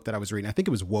a book that I was reading. I think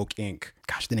it was Woke Inc.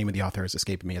 Gosh, the name of the author is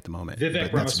escaping me at the moment.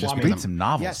 Vivek Ramaswamy. Read some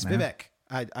novels. Yes, man. Vivek.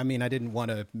 I mean, I didn't want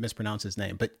to mispronounce his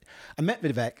name, but I met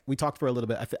Vivek. We talked for a little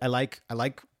bit. I like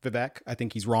Vivek. I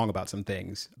think he's wrong about some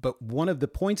things, but one of the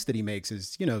points that he makes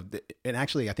is, and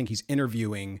actually I think he's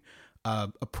interviewing a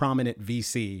prominent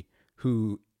VC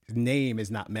whose name is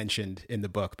not mentioned in the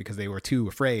book because they were too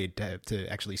afraid to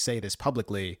actually say this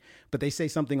publicly. But they say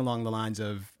something along the lines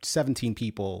of 17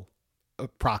 people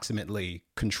approximately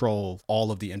control all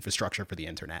of the infrastructure for the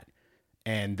internet.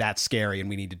 And that's scary, and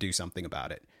we need to do something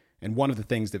about it. And one of the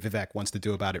things that Vivek wants to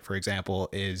do about it, for example,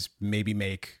 is maybe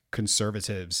make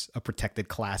conservatives a protected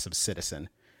class of citizen.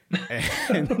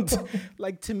 And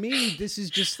like, to me, this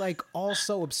is just like all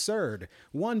so absurd.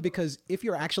 One, because if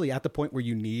you're actually at the point where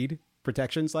you need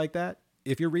protections like that,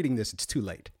 if you're reading this, it's too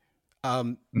late.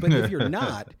 But if you're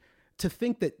not, to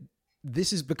think that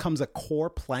this becomes a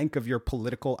core plank of your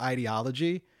political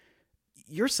ideology,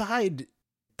 your side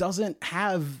doesn't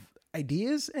have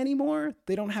ideas anymore.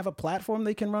 They don't have a platform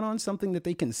they can run on, something that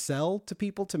they can sell to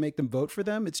people to make them vote for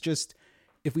them. It's just,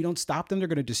 if we don't stop them, they're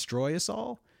going to destroy us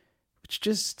all. It's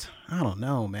just, I don't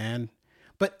know, man.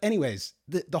 But anyways,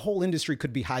 the whole industry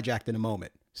could be hijacked in a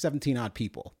moment 17 odd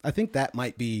people. I think that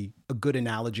might be a good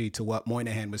analogy to what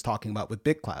Moynihan was talking about with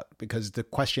BitClout, because the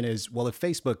question is, well, if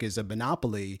Facebook is a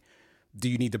monopoly, do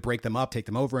you need to break them up, take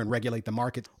them over and regulate the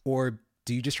market? Or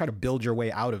do you just try to build your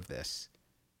way out of this?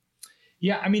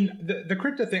 Yeah, I mean, the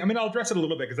crypto thing, I mean, I'll address it a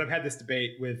little bit because I've had this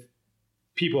debate with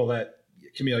people that,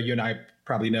 Camille, you and I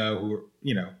probably know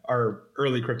who, are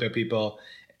early crypto people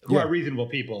who are reasonable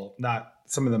people. Not,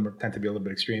 some of them tend to be a little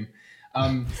bit extreme.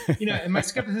 And my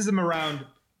skepticism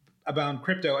about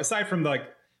crypto, aside from like,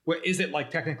 what is it like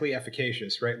technically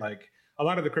efficacious, right? Like a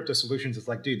lot of the crypto solutions is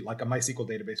like, dude, like a MySQL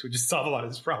database would just solve a lot of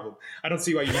this problem. I don't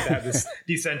see why you need to have this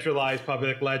decentralized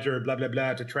public ledger, blah, blah,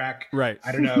 blah, to track, I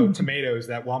don't know, tomatoes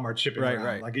that Walmart's shipping around.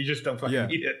 Right. Like you just don't fucking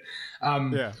need it.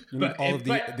 You need all of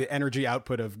the energy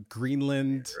output of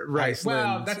Greenland, Iceland.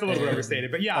 Well, that's a little bit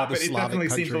overstated, but yeah, but it definitely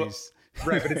seems a little...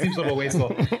 Right, but it seems a little wasteful.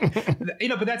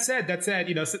 But that said,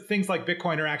 things like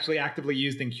Bitcoin are actually actively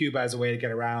used in Cuba as a way to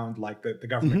get around like the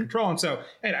government control. And so,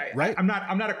 I'm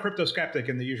not a crypto skeptic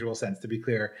in the usual sense, to be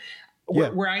clear.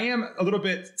 Where I am a little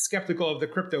bit skeptical of the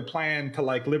crypto plan to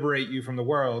like liberate you from the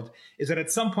world is that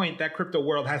at some point that crypto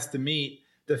world has to meet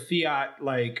the fiat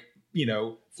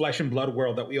flesh and blood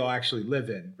world that we all actually live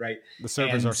in, right? The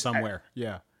servers are somewhere.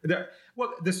 The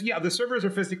servers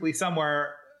are physically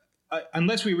somewhere.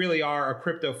 Unless we really are a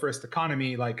crypto first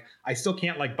economy, like I still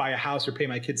can't like buy a house or pay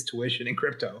my kids' tuition in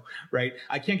crypto, right?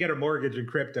 I can't get a mortgage in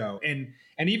crypto, and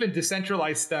even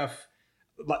decentralized stuff,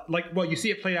 you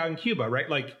see it play out in Cuba, right?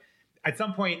 Like at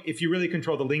some point, if you really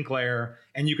control the link layer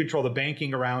and you control the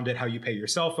banking around it, how you pay your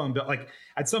cell phone bill, like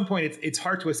at some point it's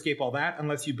hard to escape all that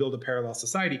unless you build a parallel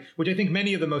society, which I think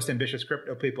many of the most ambitious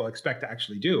crypto people expect to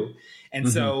actually do. And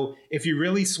so if you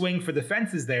really swing for the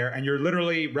fences there and you're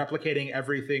literally replicating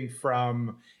everything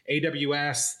from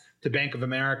AWS to Bank of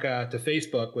America to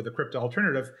Facebook with a crypto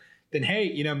alternative, then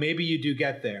hey, maybe you do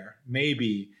get there.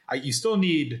 Maybe you still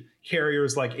need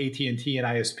carriers like AT&T and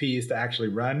ISPs to actually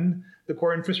run the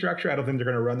core infrastructure. I don't think they're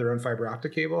going to run their own fiber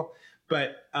optic cable,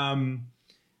 but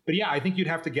yeah, I think you'd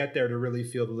have to get there to really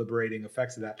feel the liberating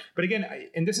effects of that. But again,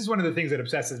 and this is one of the things that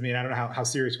obsesses me, and I don't know how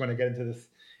serious we want to get into this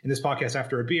in this podcast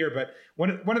after a beer, but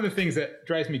one of the things that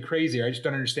drives me crazy, I just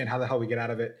don't understand how the hell we get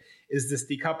out of it, is this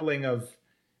decoupling of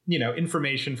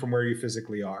information from where you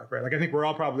physically are, right? Like I think we're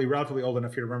all probably relatively old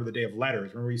enough here to remember the day of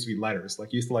letters. Remember, we used to be letters.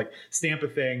 Like you used to like stamp a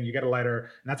thing, you get a letter,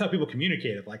 and that's how people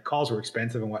communicated. Like calls were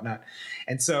expensive and whatnot.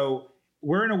 And so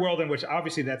we're in a world in which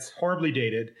obviously that's horribly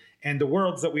dated, and the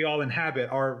worlds that we all inhabit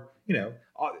are,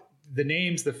 the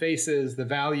names, the faces, the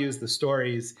values, the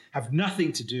stories have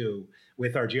nothing to do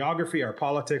with our geography, our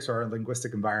politics, or our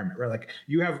linguistic environment, right? Like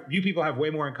you people have way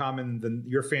more in common than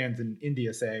your fans in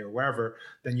India, say, or wherever,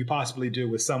 than you possibly do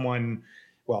with someone.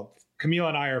 Well, Camille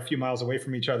and I are a few miles away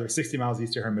from each other, 60 miles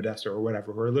east of her in Modesto or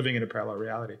whatever. We're living in a parallel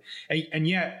reality. And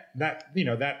yet that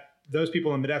those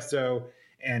people in Modesto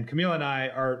and Camille and I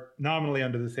are nominally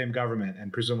under the same government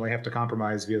and presumably have to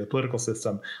compromise via the political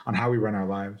system on how we run our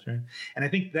lives, right? And I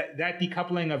think that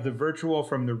decoupling of the virtual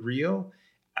from the real,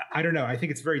 I don't know. I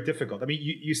think it's very difficult. I mean,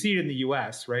 you see it in the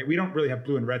U.S., right? We don't really have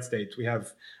blue and red states. We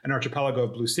have an archipelago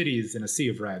of blue cities and a sea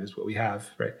of red is what we have,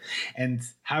 right? And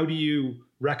how do you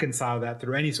reconcile that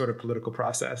through any sort of political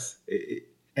process?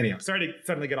 Anyhow, sorry to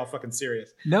suddenly get all fucking serious.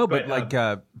 No, but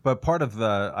part of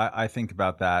I think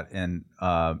about that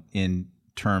in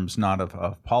terms not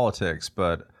of politics,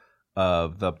 but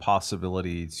of the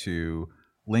possibility to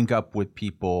link up with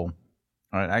people.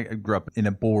 I grew up in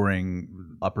a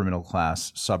boring upper middle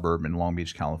class suburb in Long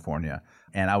Beach, California,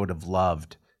 and I would have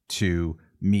loved to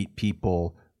meet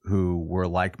people who were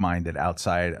like-minded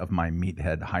outside of my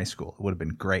meathead high school. It would have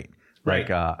been great. Right.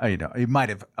 Like, it might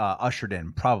have ushered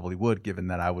in, probably would, given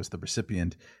that I was the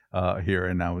recipient here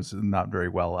and I was not very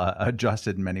well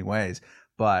adjusted in many ways.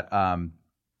 But,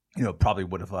 probably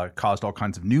would have caused all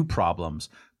kinds of new problems.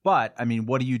 But, I mean,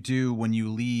 what do you do when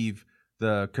you leave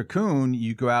the cocoon?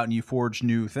 You go out and you forge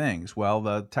new things. Well,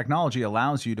 the technology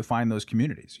allows you to find those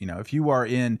communities. If you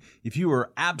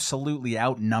are absolutely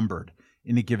outnumbered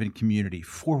in a given community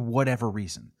for whatever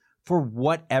reason,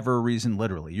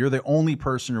 literally, you're the only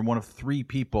person or one of three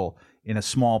people in a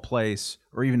small place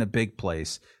or even a big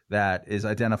place that is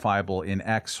identifiable in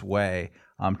X way.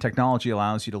 Technology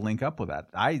allows you to link up with that.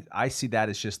 I see that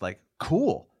as just like,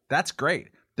 cool. That's great.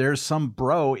 There's some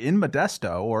bro in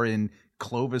Modesto or in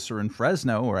Clovis or in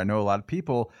Fresno, or I know a lot of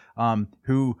people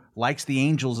who likes the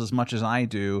Angels as much as I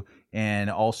do, and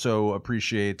also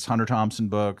appreciates Hunter Thompson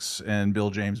books and Bill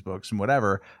James books and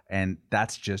whatever. And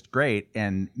that's just great.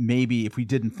 And maybe if we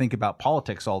didn't think about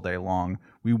politics all day long,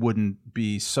 we wouldn't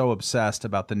be so obsessed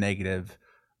about the negative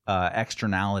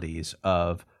externalities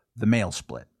of the mail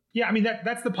split. Yeah, I mean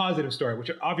that's the positive story,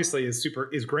 which obviously is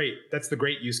great. That's the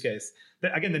great use case.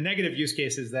 Again, the negative use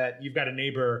case is that you've got a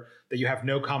neighbor that you have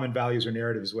no common values or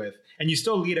narratives with, and you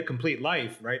still lead a complete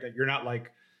life, right? You're not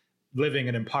like living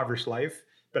an impoverished life.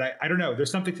 But I don't know.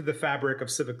 There's something to the fabric of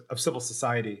civil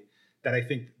society that I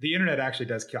think the internet actually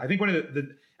does kill. I think one of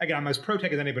again, I'm as pro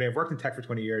tech as anybody. I've worked in tech for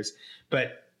 20 years,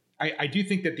 but I do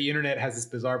think that the internet has this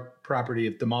bizarre property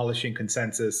of demolishing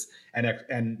consensus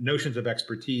and notions of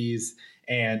expertise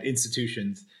and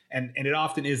institutions. And it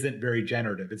often isn't very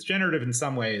generative. It's generative in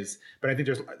some ways, but I think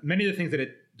there's many of the things that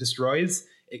it destroys,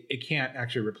 it can't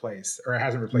actually replace, or it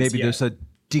hasn't replaced Maybe yet. There's a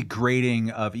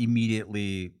degrading of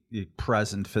immediately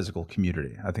present physical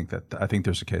community. I think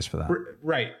there's a case for that.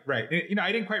 Right. You know,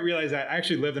 I didn't quite realize that. I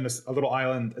actually lived in a little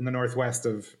island in the northwest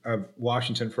of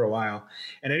Washington for a while,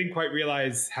 and I didn't quite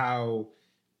realize how,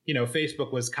 you know,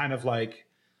 Facebook was kind of like,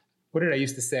 what did I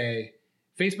used to say?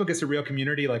 Facebook is to real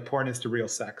community like porn is to real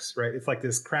sex, right? It's like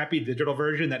this crappy digital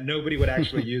version that nobody would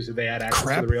actually use if they had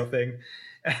access to the real thing.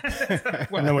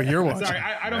 Well, I know what you're watching. Sorry,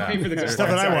 I don't pay for the stuff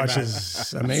that I watch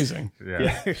is amazing.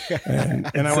 Yeah.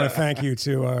 And I want to thank you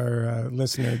to our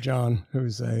listener, John,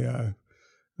 who's a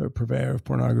purveyor of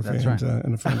pornography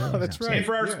and a friend of ours. That's right. And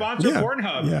for our sponsor,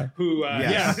 Pornhub, who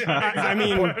I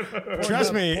mean,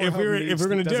 trust me, if we're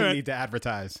going to do it, need to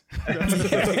advertise.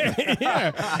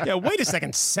 yeah. Wait a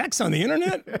second, sex on the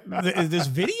internet? There's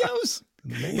videos?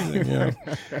 Amazing.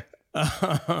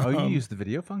 Yeah. You use the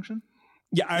video function?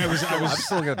 Yeah, I'm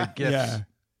still got the gifts.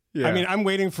 Yeah. I mean, I'm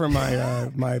waiting for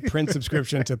my my print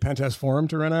subscription to Pentest Forum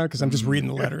to run out because I'm just reading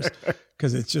the letters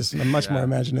because it's just much more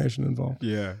imagination involved.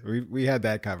 Yeah, we had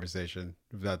that conversation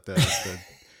about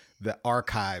the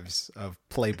archives of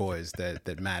Playboys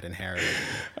that Matt inherited.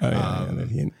 You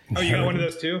got one of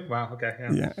those too? Wow. Okay.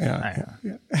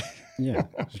 Yeah.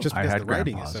 It's just because the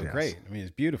writing is so great. I mean,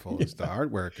 it's beautiful. It's the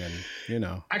artwork, and you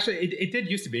know. Actually, it did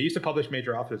used to be. It used to publish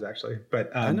major authors, actually.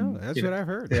 But I know that's what I've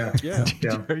heard. Yeah.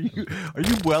 Are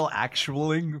you well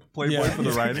actualing Playboy for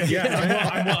the writing? Yeah,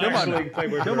 I'm well actualing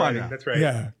Playboy for the writing. That's right.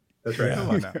 Yeah, that's right. Come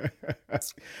on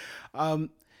now.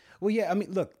 Well, yeah. I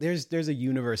mean, look, there's a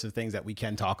universe of things that we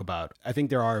can talk about. I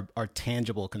think there are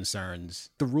tangible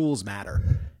concerns. The rules matter.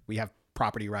 We have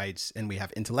property rights and we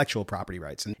have intellectual property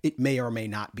rights, and it may or may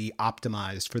not be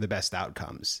optimized for the best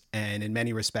outcomes. And in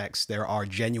many respects, there are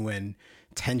genuine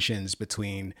tensions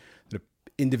between the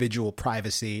individual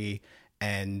privacy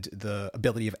and the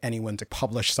ability of anyone to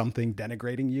publish something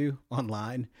denigrating you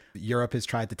online. Europe has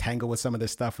tried to tangle with some of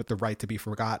this stuff with the right to be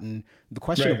forgotten. The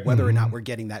question of whether or not we're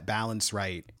getting that balance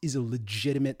right is a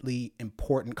legitimately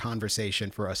important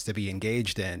conversation for us to be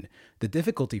engaged in. The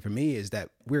difficulty for me is that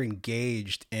we're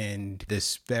engaged in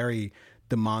this very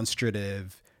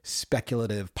demonstrative,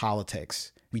 speculative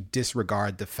politics. We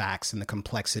disregard the facts and the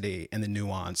complexity and the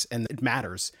nuance, and it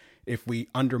matters if we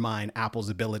undermine Apple's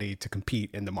ability to compete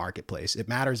in the marketplace. It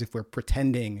matters if we're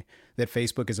pretending that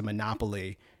Facebook is a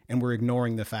monopoly and we're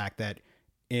ignoring the fact that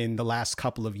in the last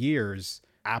couple of years,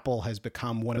 Apple has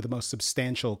become one of the most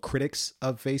substantial critics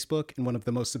of Facebook and one of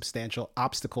the most substantial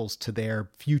obstacles to their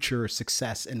future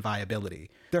success and viability.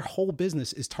 Their whole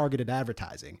business is targeted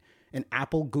advertising, and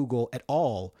Apple, Google, et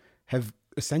al. Have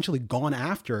essentially gone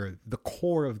after the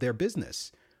core of their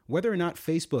business. Whether or not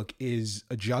Facebook is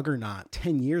a juggernaut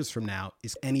 10 years from now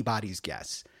is anybody's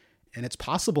guess. And it's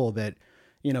possible that,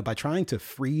 you know, by trying to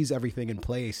freeze everything in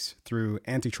place through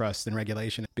antitrust and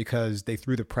regulation because they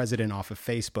threw the president off of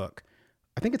Facebook,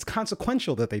 I think it's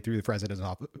consequential that they threw the president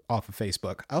off of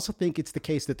Facebook. I also think it's the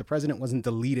case that the president wasn't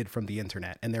deleted from the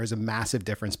internet, and there's a massive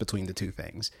difference between the two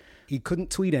things. He couldn't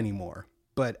tweet anymore,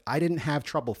 but I didn't have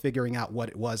trouble figuring out what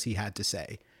it was he had to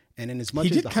say. And in as much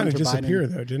he as did kind of disappear,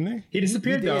 though, didn't he? He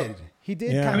disappeared, though. He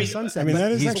did kind of sunset. I mean,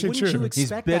 that is actually true.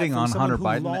 He's bidding on Hunter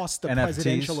Biden lost the NFTs.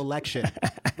 presidential election.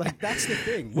 Like, that's the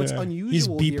thing. What's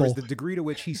unusual here is the degree to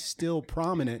which he's still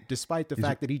prominent, despite the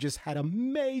fact that he just had a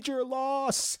major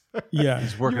loss. Yeah,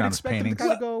 he's working on his paintings. Him to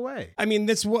kind of go away. I mean,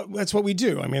 that's what we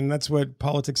do. I mean, that's what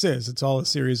politics is. It's all a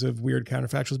series of weird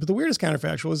counterfactuals. But the weirdest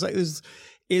counterfactual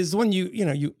is the one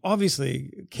you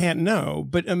obviously can't know,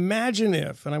 but imagine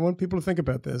if, and I want people to think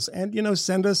about this, and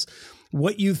send us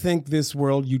what you think this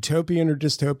world, utopian or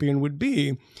dystopian, would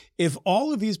be if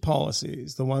all of these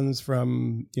policies, the ones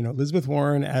from Elizabeth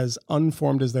Warren, as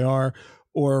unformed as they are,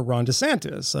 or Ron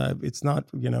DeSantis, it's not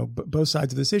both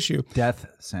sides of this issue. Death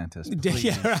Santis,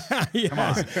 come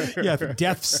on, yeah,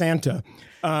 Death Santa,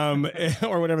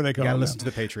 or whatever they call it. Listen to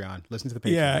the Patreon.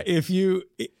 Yeah,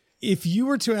 if you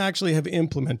were to actually have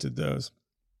implemented those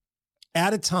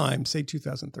at a time, say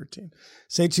 2013,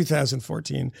 say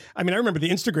 2014. I mean, I remember the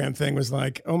Instagram thing was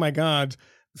like, oh my God,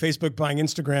 Facebook buying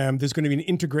Instagram, there's going to be an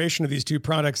integration of these two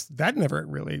products. That never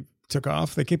really took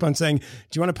off. They keep on saying, do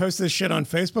you want to post this shit on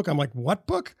Facebook? I'm like, what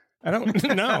book? I don't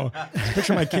know.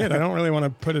 Picture my kid. I don't really want to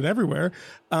put it everywhere.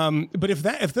 But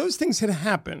if those things had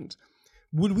happened,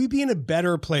 would we be in a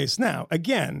better place now?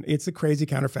 Again, it's a crazy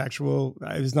counterfactual.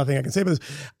 There's nothing I can say about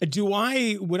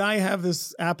this. Would I have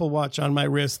this Apple Watch on my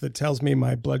wrist that tells me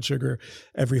my blood sugar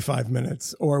every 5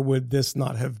 minutes? Or would this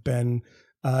not have been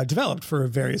developed for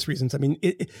various reasons? I mean,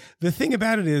 the thing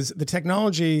about it is the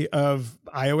technology of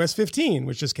iOS 15,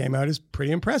 which just came out, is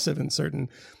pretty impressive in certain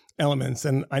elements.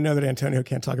 And I know that Antonio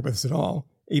can't talk about this at all.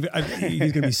 He's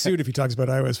going to be sued if he talks about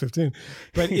iOS 15.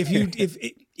 But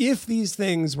if these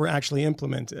things were actually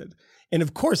implemented, and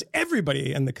of course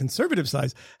everybody on the conservative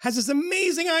side has this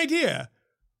amazing idea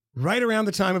right around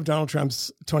the time of Donald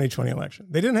Trump's 2020 election.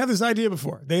 They didn't have this idea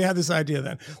before. They had this idea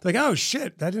then. Like, oh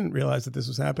shit, I didn't realize that this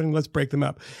was happening. Let's break them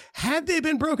up. Had they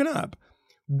been broken up,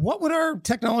 what would our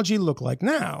technology look like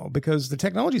now? Because the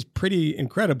technology is pretty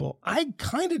incredible. I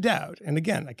kind of doubt, and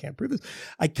again, I can't prove this,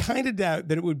 I kind of doubt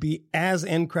that it would be as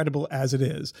incredible as it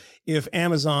is if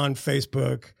Amazon,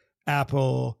 Facebook,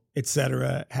 Apple,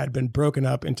 etc., had been broken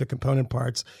up into component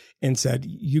parts and said,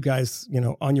 you guys,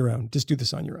 on your own, just do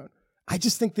this on your own. I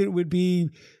just think that it would be,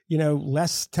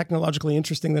 less technologically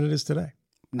interesting than it is today.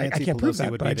 Nancy I can't prove Pelosi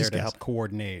that, would but be I there just to guess. help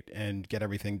coordinate and get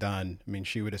everything done. I mean,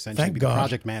 she would essentially Thank be God. the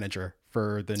project manager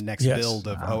for the next build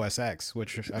of OS X,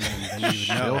 which, I mean, then you would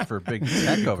know. Bill for big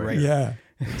tech over here. Yeah,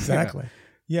 exactly.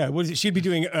 Yeah, what is it? She'd be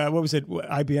doing, what was it,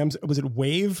 IBM's, was it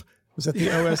Wave? Was that the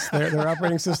OS, their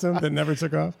operating system that never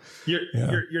took off?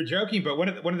 You're joking, but one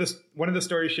of the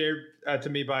stories shared to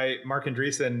me by Mark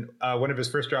Andreessen, one of his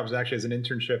first jobs was actually as an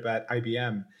internship at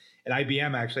IBM. And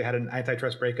IBM actually had an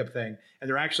antitrust breakup thing. And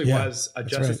there actually was a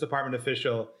Justice Department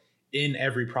official in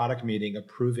every product meeting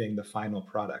approving the final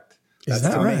product. That's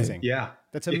amazing. Right? Yeah.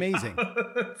 That's amazing.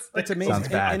 That's amazing. Sounds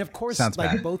bad. And of course, Sounds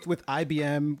bad. both with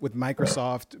IBM, with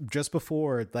Microsoft, just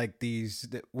before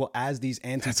as these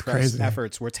antitrust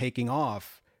efforts were taking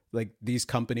off, these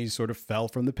companies sort of fell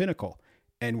from the pinnacle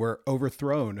and were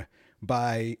overthrown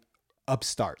by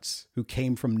upstarts who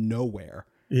came from nowhere.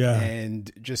 Yeah.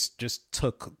 And just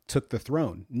took the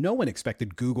throne. No one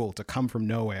expected Google to come from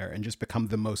nowhere and just become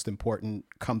the most important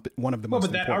one of the most important. Well,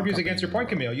 but that argues against your point,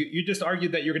 Camille. You just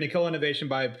argued that you're going to kill innovation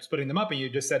by splitting them up, and you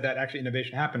just said that actually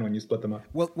innovation happened when you split them up.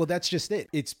 Well, that's just it.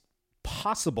 It's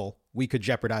possible we could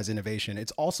jeopardize innovation.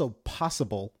 It's also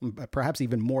possible, perhaps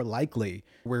even more likely,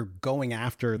 we're going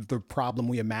after the problem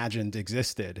we imagined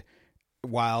existed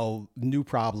while new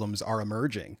problems are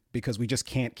emerging because we just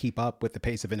can't keep up with the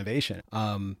pace of innovation.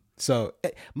 So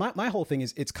my whole thing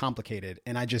is it's complicated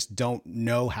and I just don't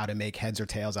know how to make heads or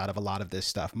tails out of a lot of this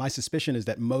stuff. My suspicion is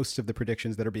that most of the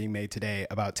predictions that are being made today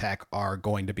about tech are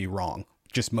going to be wrong.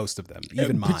 Just most of them,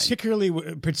 even mine. Particularly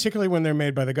when they're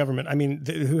made by the government. I mean,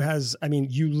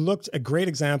 you looked, a great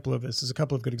example of this. There's a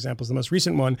couple of good examples. The most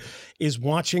recent one is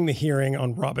watching the hearing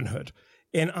on Robinhood.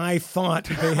 And I thought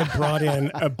they had brought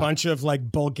in a bunch of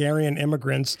Bulgarian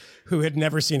immigrants who had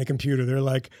never seen a computer. They're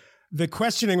like, the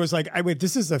questioning was like, wait,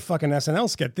 this is a fucking SNL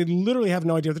skit. They literally have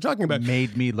no idea what they're talking about.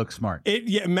 Made me look smart.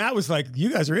 Matt was like,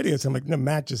 you guys are idiots. I'm like, no,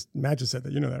 Matt just said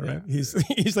that. You know that, right? Yeah.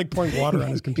 He's like pouring water on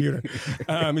his computer. He's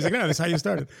like, no, that's how you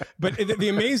started. But the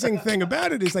amazing thing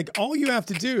about it is all you have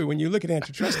to do when you look at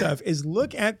antitrust stuff is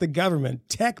look at the government,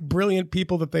 tech brilliant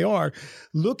people that they are,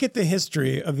 look at the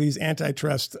history of these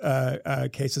antitrust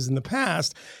cases in the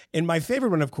past. And my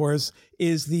favorite one, of course,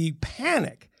 is the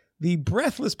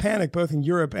breathless panic, both in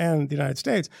Europe and the United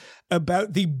States,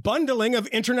 about the bundling of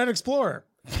Internet Explorer.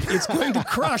 It's going to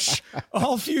crush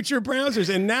all future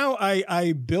browsers. And now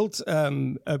I built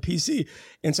a PC.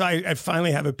 And so I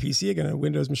finally have a PC again, a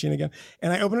Windows machine again.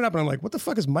 And I open it up and I'm like, what the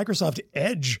fuck is Microsoft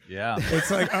Edge? Yeah.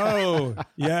 It's like, oh,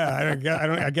 yeah,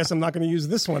 I guess I'm not going to use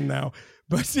this one now.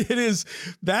 But it is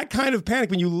that kind of panic.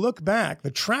 When you look back,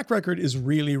 the track record is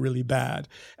really, really bad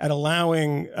at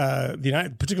allowing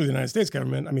particularly the United States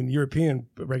government. I mean, European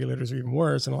regulators are even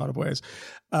worse in a lot of ways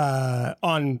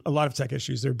on a lot of tech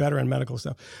issues. They're better on medical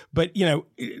stuff. But,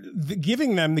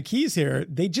 giving them the keys here,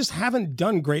 they just haven't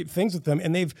done great things with them.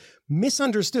 And they've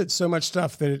misunderstood so much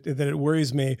stuff that it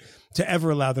worries me to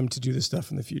ever allow them to do this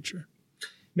stuff in the future.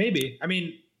 Maybe. I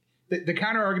mean, the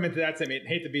counter argument to that, I mean,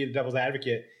 hate to be the devil's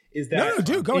advocate, is that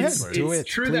go ahead.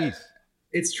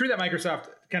 It's true that Microsoft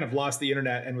kind of lost the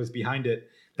internet and was behind it.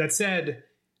 That said,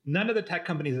 none of the tech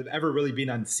companies have ever really been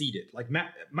unseated. Like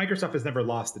Microsoft has never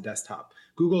lost the desktop.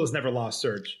 Google has never lost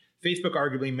search. Facebook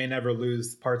arguably may never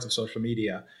lose parts of social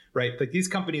media, right? Like these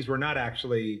companies were not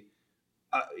actually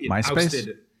MySpace?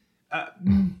 ousted.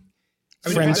 I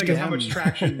mean, depends on how much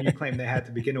traction you claim they had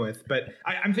to begin with. But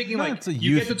I'm thinking it's a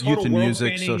youth and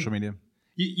music social media.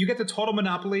 You get the total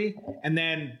monopoly, and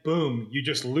then boom, you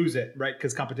just lose it, right?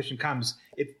 Because competition comes.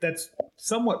 That's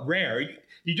somewhat rare.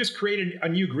 You just create a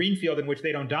new greenfield in which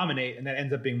they don't dominate, and that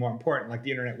ends up being more important, like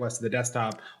the internet was to the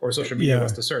desktop or social media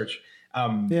was to search.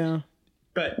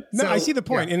 But I see the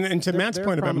point. And to Matt's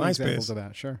point about MySpace, of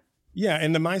that, sure. Yeah,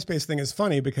 and the MySpace thing is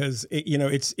funny because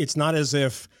it's not as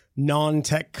if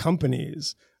non-tech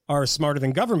companies are smarter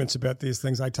than governments about these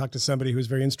things. I talked to somebody who was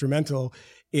very instrumental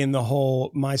in the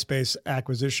whole MySpace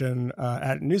acquisition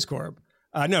at News Corp.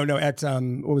 What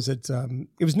was it?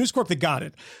 It was News Corp that got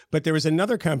it. But there was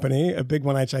another company, a big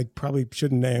one, which I probably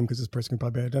shouldn't name because this person can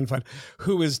probably be identified,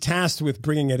 who was tasked with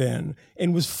bringing it in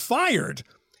and was fired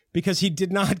because he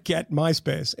did not get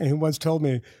MySpace. And he once told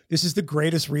me, this is the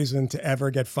greatest reason to ever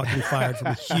get fucking fired from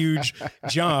a huge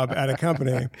job at a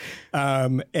company.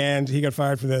 And he got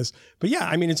fired for this. But yeah,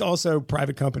 I mean, it's also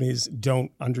private companies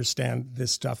don't understand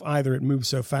this stuff either. It moves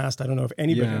so fast. I don't know if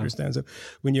anybody understands it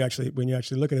when you actually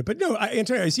look at it. But no,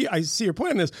 Antonio, I see your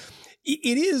point on this.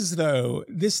 It is, though,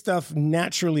 this stuff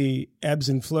naturally ebbs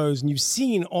and flows, and you've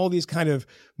seen all these kind of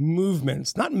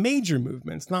movements, not major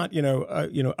movements, not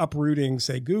uprooting,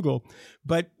 say, Google,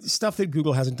 but stuff that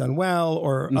Google hasn't done well,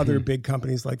 or other big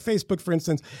companies like Facebook, for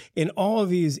instance, and all of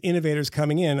these innovators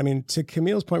coming in. I mean, to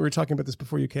Camille's point, we were talking about this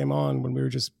before you came on when we were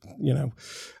just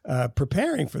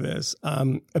preparing for this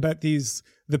about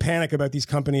the panic about these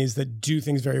companies that do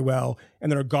things very well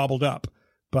and that are gobbled up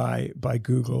by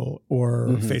Google or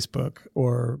Facebook,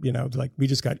 or like we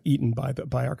just got eaten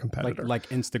by our competitor, like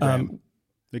Instagram.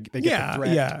 They get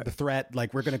the threat,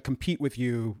 like we're going to compete with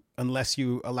you unless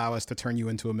you allow us to turn you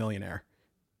into a millionaire.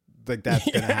 Like that's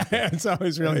going to happen. It's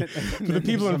always really for the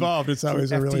people involved. It's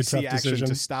always a really tough decision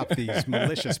to stop these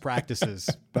malicious practices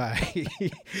by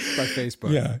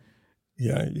Facebook.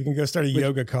 Yeah. You can go start a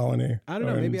yoga colony. I don't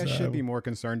know. Maybe I should be more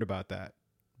concerned about that.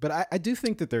 But I do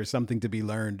think that there's something to be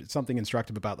learned, something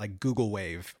instructive about like Google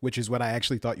Wave, which is what I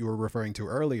actually thought you were referring to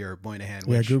earlier, Moynihan.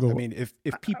 Which, Google. I mean, if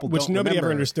people which don't nobody remember,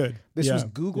 ever understood. This was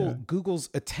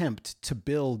Google's attempt to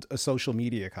build a social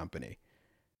media company.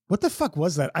 What the fuck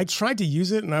was that? I tried to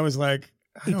use it and I was like,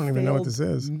 I don't even know what this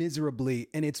is. Miserably,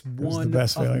 and it's one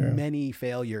of many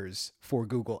failures for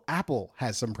Google. Apple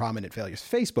has some prominent failures.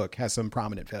 Facebook has some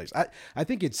prominent failures. I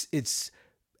think it's.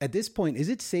 At this point, is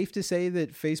it safe to say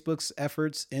that Facebook's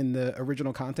efforts in the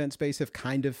original content space have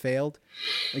kind of failed?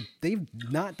 Like they've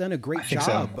not done a great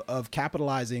job of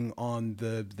capitalizing on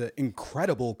the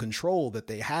incredible control that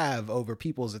they have over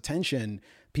people's attention.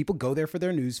 People go there for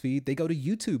their newsfeed. They go to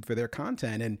YouTube for their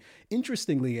content. And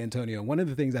interestingly, Antonio, one of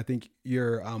the things I think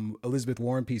your Elizabeth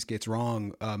Warren piece gets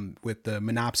wrong with the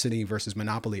monopsony versus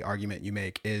monopoly argument you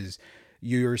make is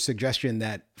your suggestion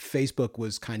that Facebook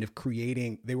was kind of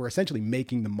they were essentially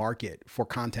making the market for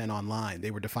content online. They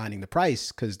were defining the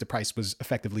price because the price was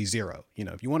effectively zero.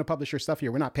 If you want to publish your stuff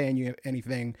here, we're not paying you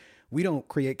anything. We don't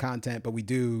create content, but we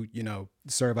do,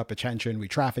 serve up attention. We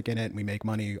traffic in it and we make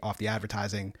money off the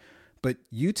advertising. But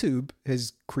YouTube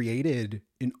has created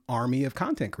an army of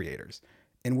content creators,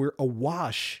 and we're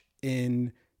awash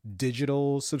in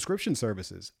digital subscription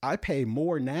services. I pay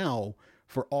more now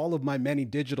for all of my many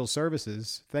digital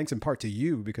services, thanks in part to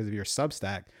you because of your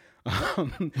Substack,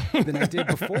 than I did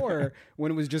before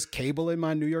when it was just cable in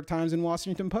my New York Times and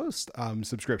Washington Post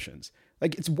subscriptions.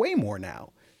 Like it's way more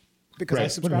now because I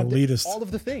subscribe to all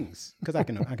of the things because I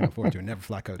can afford to and never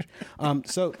fly coach.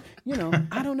 So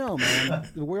I don't know, man.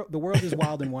 The world is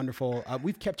wild and wonderful.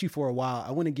 We've kept you for a while.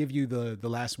 I want to give you the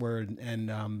last word. And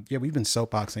we've been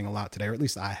soapboxing a lot today, or at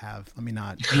least I have. Let me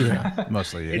not.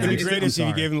 Mostly. Yeah. It'd be great if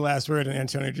you gave him the last word and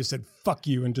Antonio just said "fuck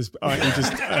you" and just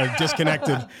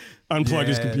disconnected, unplugged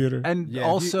his computer. And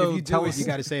also, if you do it, you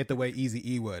got to say it the way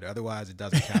Easy E would. Otherwise, it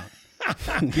doesn't count.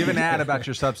 Give an ad about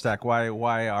your Substack.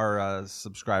 Why our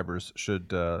subscribers should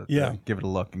give it a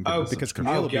look. And because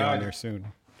Camille will be on there soon.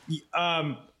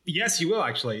 Yes, he will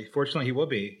actually. Fortunately, he will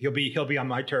be. He'll be on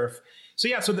my turf. So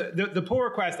yeah. So the pull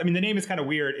request. I mean, the name is kind of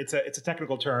weird. It's a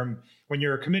technical term when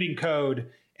you're committing code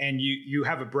and you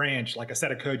have a branch, like a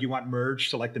set of code you want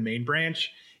merged to like the main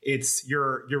branch. It's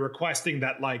you're requesting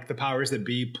that like the powers that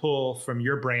be pull from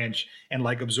your branch and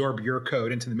like absorb your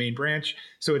code into the main branch.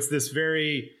 So it's this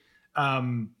very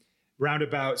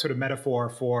roundabout sort of metaphor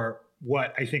for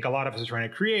what I think a lot of us are trying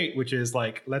to create, which is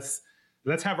like, let's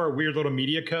have our weird little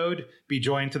media code be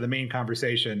joined to the main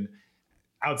conversation,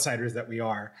 outsiders that we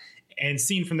are. and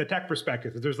seen from the tech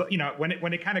perspective. There's, when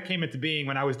it kind of came into being,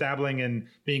 when I was dabbling in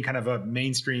being kind of a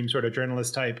mainstream sort of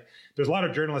journalist type, there's a lot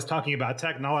of journalists talking about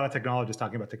tech, not a lot of technologists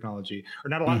talking about technology, or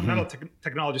not a lot of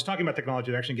technologists talking about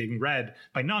technology. They're actually getting read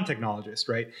by non-technologists,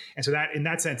 right? And so that, in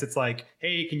that sense, it's like,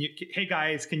 hey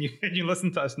guys, can you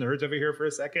listen to us nerds over here for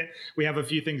a second? We have a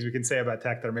few things we can say about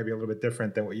tech that are maybe a little bit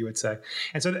different than what you would say.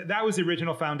 And so that was the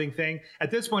original founding thing.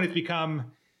 At this point, it's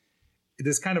become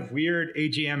this kind of weird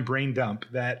AGM brain dump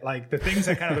that, like, the things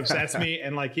that kind of obsess me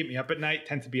and like keep me up at night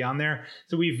tend to be on there.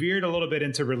 So we veered a little bit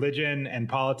into religion and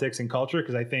politics and culture,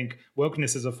 because I think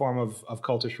wokeness is a form of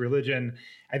cultish religion.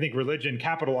 I think religion,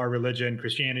 capital R religion,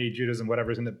 Christianity, Judaism,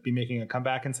 whatever, is going to be making a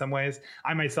comeback in some ways.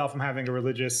 I myself am having a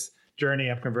religious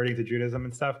journey. I'm converting to Judaism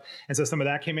and stuff. And so some of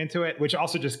that came into it, which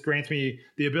also just grants me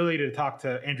the ability to talk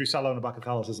to Andrew Sullivan about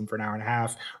Catholicism for an hour and a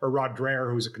half, or Rod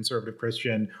Dreher, who's a conservative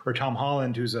Christian, or Tom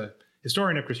Holland, who's a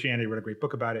historian of Christianity, wrote a great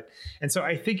book about it. And so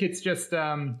I think it's just,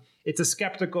 it's a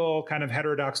skeptical kind of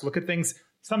heterodox look at things.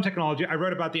 Some technology, I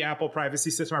wrote about the Apple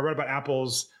privacy system. I wrote about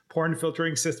Apple's porn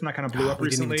filtering system that kind of blew up we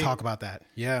recently. We didn't even talk about that.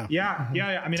 Yeah.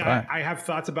 I mean, I have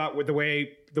thoughts about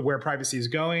where privacy is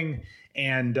going.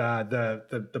 And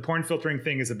the porn filtering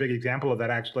thing is a big example of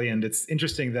that, actually. And it's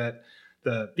interesting that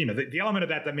the element of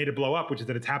that made it blow up, which is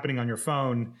that it's happening on your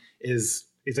phone, is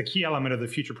a key element of the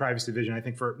future privacy vision, I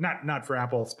think, for not for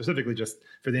Apple specifically, just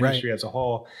for the industry as a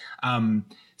whole.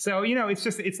 So,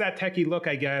 it's that techie look,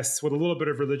 I guess, with a little bit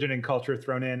of religion and culture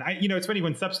thrown in. It's funny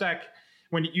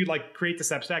when you like create the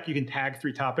Substack, you can tag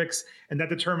 3 topics, and that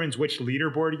determines which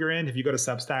leaderboard you're in. If you go to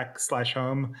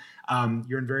Substack/home,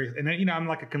 you're in various, and then, I'm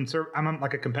like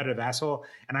a competitive asshole,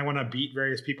 and I want to beat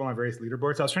various people on various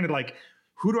leaderboards. So I was trying to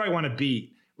who do I want to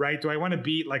beat? Right? Do I want to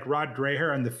beat like Rod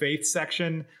Dreher in the faith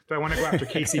section? Do I want to go after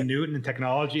Casey Newton in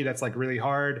technology? That's like really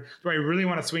hard. Do I really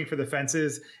want to swing for the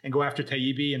fences and go after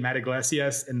Taibbi and Matt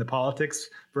Iglesias in the politics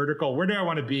vertical? Where do I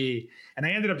want to be? And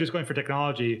I ended up just going for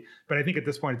technology. But I think at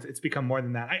this point, it's become more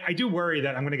than that. I do worry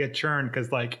that I'm going to get churned, because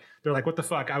they're like, what the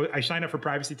fuck? I signed up for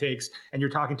Privacy Takes and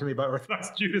you're talking to me about Orthodox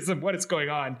Judaism. What is going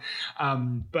on?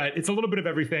 But it's a little bit of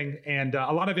everything, and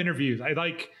a lot of interviews.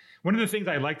 One of the things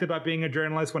I liked about being a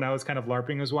journalist when I was kind of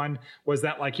LARPing as one was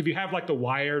that, like, if you have like the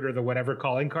Wired or the whatever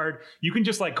calling card, you can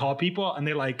just like call people and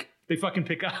they fucking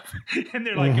pick up and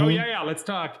they're like, oh yeah, let's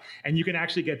talk. And you can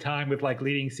actually get time with like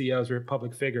leading CEOs or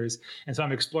public figures. And so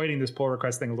I'm exploiting this pull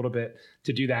request thing a little bit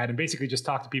to do that, and basically just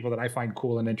talk to people that I find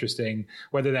cool and interesting,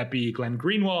 whether that be Glenn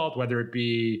Greenwald, whether it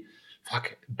be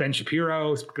Ben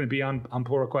Shapiro is going to be on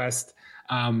pull request.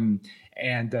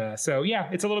 So yeah,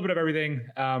 it's a little bit of everything.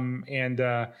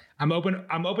 I'm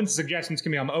open to suggestions,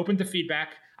 Camille. I'm open to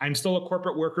feedback. I'm still a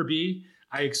corporate worker bee.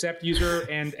 I accept user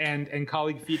and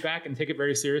colleague feedback and take it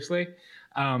very seriously.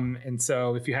 And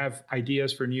so if you have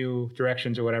ideas for new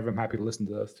directions or whatever, I'm happy to listen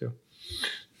to those too.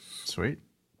 Sweet.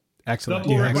 Excellent. The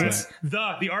pull request.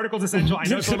 The article's essential. I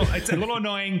know it's a little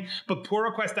annoying, but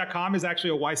pullrequest.com is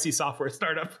actually a YC software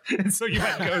startup. And so you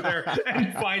might go there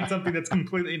and find something that's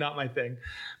completely not my thing.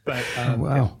 But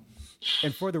wow. Yeah.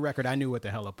 And for the record, I knew what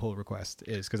the hell a pull request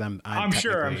is, because I'm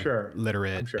sure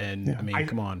literate. I'm sure. And I mean,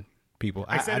 come on, people.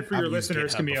 I said it for your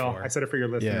listeners, Camille. I said it for your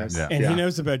listeners. Yeah. And he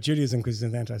knows about Judaism because he's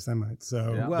an anti-Semite.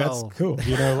 So that's cool.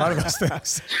 You know a lot of those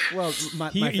things. Well,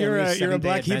 you're a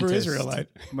black Hebrew Israelite.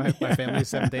 My family is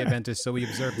Seventh-day Adventist, so we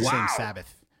observe the same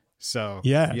Sabbath. So,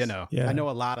 I know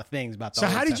a lot of things about the So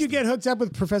Old how did you get hooked up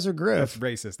with Professor Griff? That's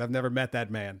racist. I've never met that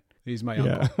man. He's my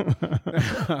uncle.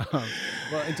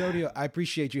 Well, Antonio, I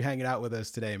appreciate you hanging out with us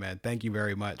today, man. Thank you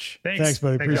very much. Thanks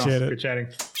buddy. Appreciate it. Good chatting.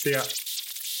 See ya.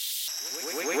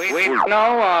 We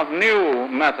know of new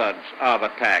methods of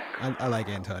attack. I like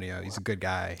Antonio. He's a good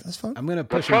guy. That's fun. I'm going to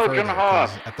push him further, because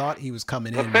I thought he was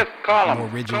coming in with more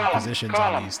rigid positions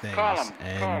on these things.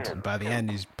 And by the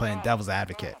end, he's playing devil's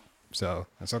advocate. So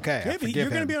that's okay. Yeah, you're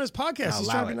going to be on his podcast. He's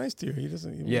trying to be nice to you. He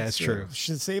doesn't. It's true.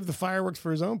 Should save the fireworks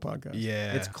for his own podcast.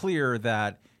 Yeah, it's clear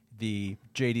that the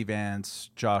JD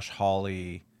Vance, Josh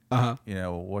Hawley,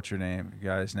 what's your name?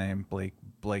 Your guy's name, Blake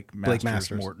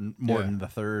Masters. Morton the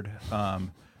third.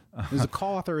 He's a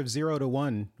co-author of 0 to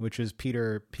 1, which is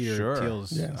Peter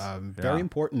Thiel's very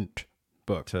important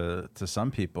book to some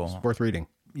people. It's worth reading.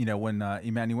 When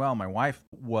Emmanuelle, my wife,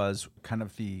 was kind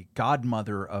of the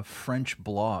godmother of French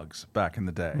blogs back in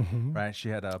the day, right? She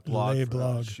had a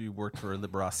blog. She worked for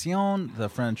Libération, the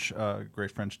French,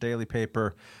 great French daily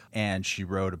paper, and she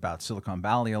wrote about Silicon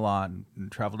Valley a lot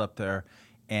and traveled up there.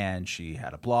 And she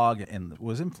had a blog and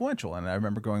was influential. And I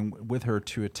remember going with her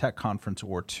to a tech conference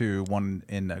or two, one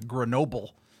in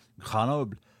Grenoble.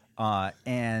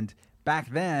 And back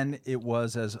then, it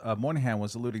was, as Moynihan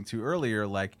was alluding to earlier,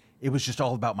 like it was just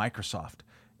all about Microsoft.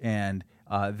 And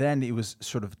Then it was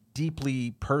sort of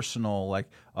deeply personal, like,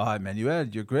 Emmanuel,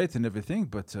 you're great and everything,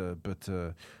 but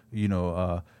you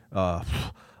know,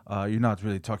 you're not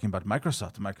really talking about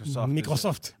Microsoft.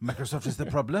 Microsoft is the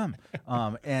problem.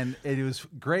 And it was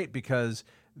great because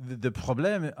the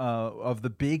problem of the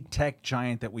big tech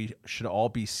giant that we should all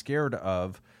be scared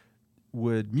of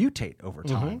would mutate over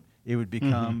time. It would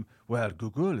become, well,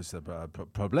 Google is the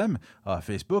problem,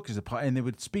 Facebook is the problem, and they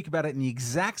would speak about it in the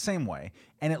exact same way.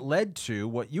 And it led to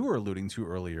what you were alluding to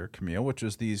earlier, Camille, which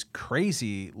was these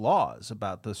crazy laws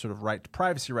about the sort of right to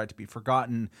privacy, right to be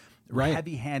forgotten,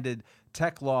 heavy-handed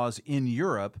tech laws in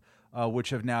Europe,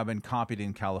 which have now been copied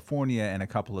in California and a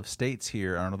couple of states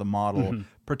here under the model,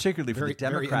 particularly for the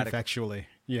Democratic. Very ineffectually.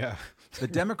 Yeah. The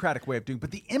Democratic way of doing,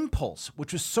 but the impulse,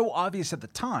 which was so obvious at the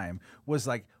time, was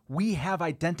like, we have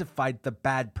identified the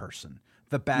bad person,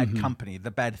 the bad company,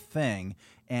 the bad thing,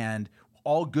 and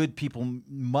all good people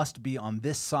must be on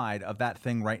this side of that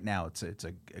thing right now. It's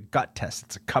a gut test.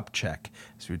 It's a cup check,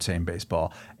 as we would say in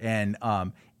baseball, and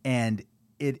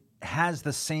it has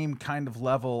the same kind of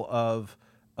level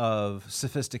of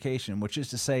sophistication, which is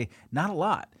to say, not a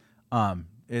lot.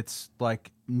 It's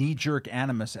like knee-jerk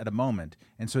animus at a moment.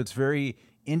 And so it's very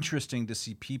interesting to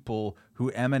see people who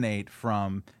emanate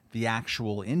from the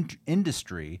actual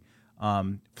industry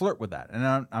flirt with that.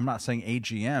 And I'm not saying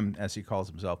AGM, as he calls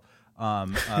himself. Does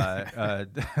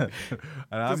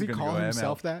he call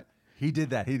himself that? He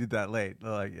did that. He did that late,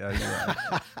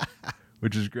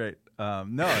 which is great.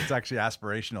 No, it's actually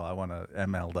aspirational. I want a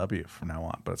MLW from now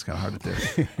on, but it's kind of hard to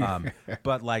do.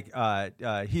 But like,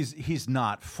 he's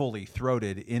not fully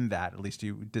throated in that. At least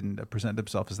he didn't present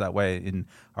himself as that way in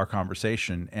our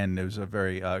conversation, and it was a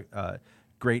very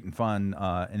great and fun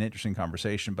and interesting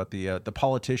conversation. But the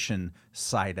politician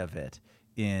side of it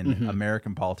in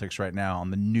American politics right now, on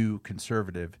the new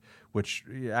conservative, which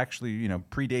actually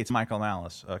predates Michael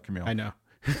Malice, Camille. I know.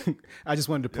 I just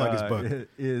wanted to plug his book.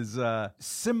 Is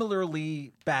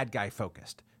similarly bad guy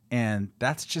focused, and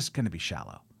that's just going to be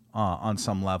shallow on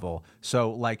some level.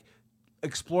 So, like,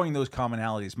 exploring those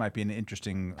commonalities might be an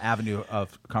interesting avenue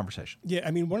of conversation. Yeah,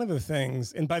 I mean, one of the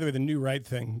things, and by the way, the new right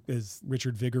thing is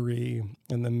Richard Viguerie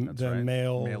and the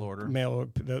mail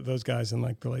order, those guys in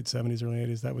like the late 70s, early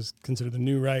 80s. That was considered the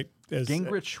new right.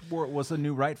 Gingrich was the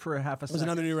new right for a half a second. It was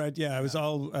another new right, yeah. It was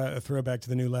all a throwback to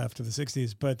the new left of the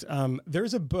 60s. But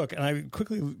there's a book, and I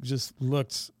quickly just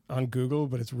looked on Google,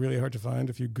 but it's really hard to find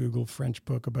if you Google French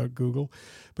book about Google.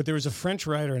 But there was a French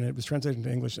writer, and it was translated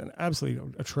into English, an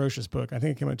absolutely atrocious book. I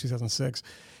think it came out in 2006.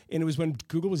 And it was when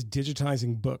Google was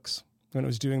digitizing books, when it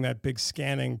was doing that big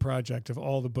scanning project of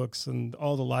all the books and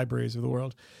all the libraries of the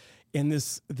world. And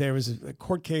there was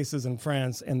court cases in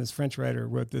France, and this French writer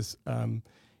wrote this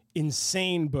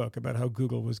insane book about how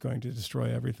Google was going to destroy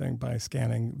everything by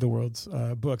scanning the world's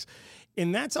books.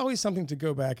 And that's always something to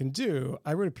go back and do.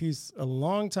 I wrote a piece a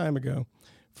long time ago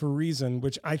for Reason,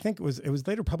 which I think it was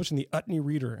later published in the Utne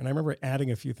Reader. And I remember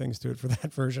adding a few things to it for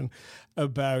that version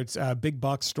about big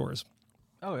box stores.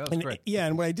 Oh, yeah, that's great. Yeah,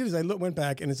 and what I did is I went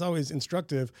back, and it's always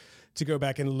instructive to go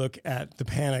back and look at the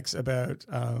panics about,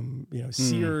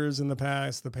 Sears in the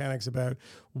past, the panics about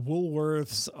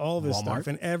Woolworths, all this Walmart. stuff,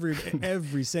 and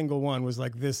every single one was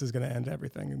like, this is going to end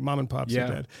everything. Mom and pops are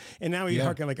dead. And now you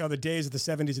harken like, the days of the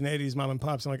 70s and 80s, mom and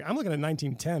pops. I'm like, I'm looking at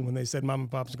 1910 when they said mom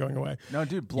and pops are going away. No,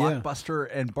 dude, Blockbuster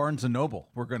and Barnes and Noble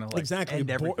were going to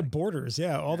end everything. Borders,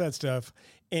 all that stuff.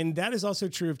 And that is also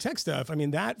true of tech stuff. I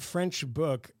mean, that French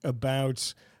book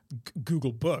about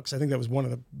Google Books, I think that was one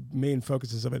of the main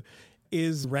focuses of it,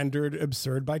 is rendered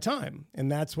absurd by time. And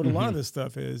that's what a lot of this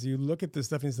stuff is. You look at this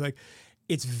stuff and it's like,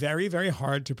 it's very, very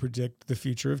hard to predict the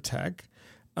future of tech.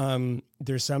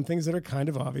 There's some things that are kind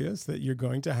of obvious, that you're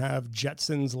going to have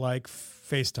Jetsons like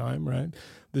FaceTime, right?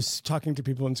 This talking to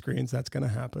people on screens, that's going to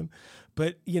happen.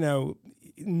 But,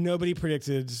 nobody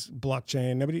predicted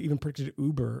blockchain. Nobody even predicted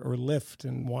Uber or Lyft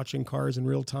and watching cars in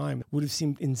real time. Would have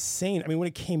seemed insane. I mean, when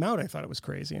it came out, I thought it was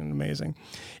crazy and amazing.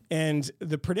 And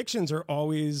the predictions are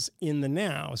always in the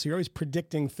now. So you're always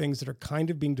predicting things that are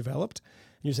kind of being developed.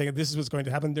 And you're saying, this is what's going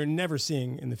to happen. They're never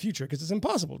seeing in the future because it's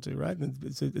impossible to, right?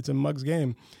 It's a mug's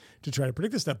game to try to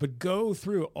predict this stuff. But go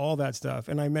through all that stuff.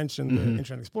 And I mentioned the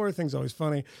Internet Explorer thing's always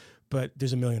funny, but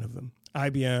there's a million of them.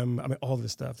 IBM, I mean, all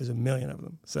this stuff. There's a million of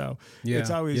them. So it's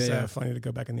always funny to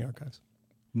go back in the archives.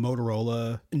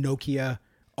 Motorola, Nokia.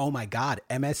 Oh my God,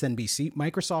 MSNBC.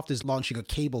 Microsoft is launching a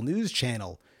cable news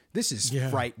channel. This is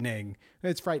frightening.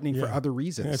 It's frightening for other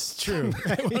reasons. That's true.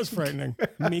 It was frightening.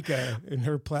 Mika in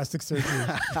her plastic surgery.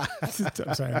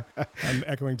 I'm sorry. I'm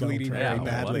echoing Donald Trump. Very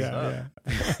badly.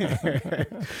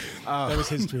 That was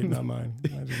his tweet, not mine.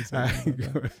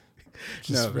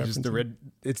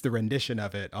 it's the rendition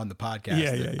of it on the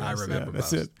podcast that I remember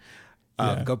most. That's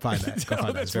it. Go find that. Go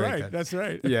find that's that. right. Good. That's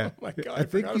right. Yeah. Oh my God, I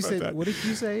think you said, that. what did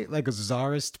you say? Like a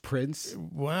czarist prince?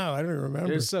 Wow, I don't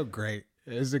remember. It was so great.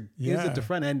 It was at the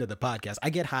front end of the podcast. I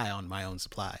get high on my own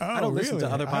supply. Oh, I don't listen to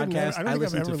other podcasts. I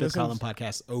listen to Fifth Column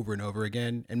podcasts over and over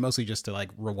again, and mostly just to like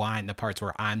rewind the parts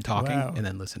where I'm talking and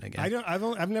then listen again.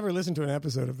 I've never listened to an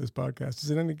episode of this podcast.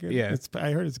 Is it any good? Yeah, I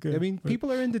heard it's good. I mean,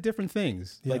 people are into different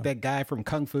things. Yeah. Like that guy from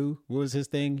Kung Fu. What was his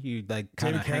thing? He like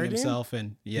kind of hang himself,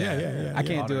 and I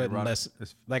can't do it unless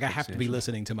like I have to be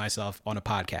listening to myself on a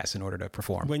podcast in order to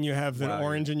perform. When you have the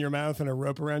orange in your mouth and a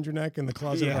rope around your neck in the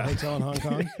closet of a hotel in Hong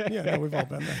Kong. Yeah, no, we've all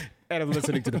done that. And I'm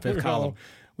listening to the Fifth Column.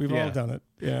 We've all done it.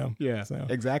 Yeah. Yeah. So,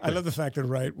 exactly. I love the fact that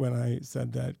right when I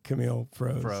said that, Camille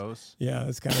froze. Yeah,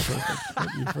 it's kind of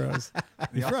perfect. You froze.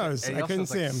 He froze. I couldn't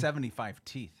see him. 75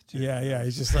 teeth. Too. Yeah.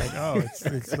 He's just like,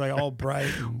 it's like all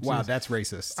bright. Wow, that's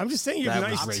racist. I'm just saying you have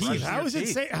nice teeth. How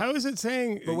is it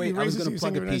saying? But wait, I was going to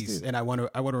plug a piece, and I want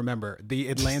to remember the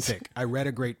Atlantic. I read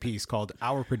a great piece called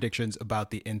 "Our Predictions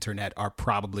About the Internet Are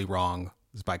Probably Wrong."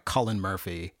 It's by Cullen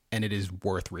Murphy, and it is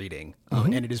worth reading.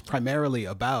 And it is primarily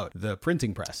about the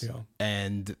printing press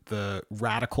and the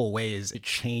radical ways it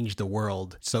changed the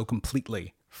world so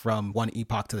completely from one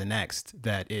epoch to the next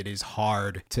that it is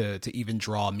hard to even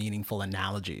draw meaningful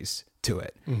analogies to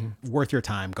it. Worth your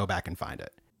time. Go back and find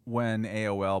it. When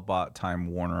AOL bought Time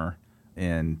Warner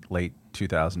in late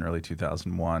 2000, early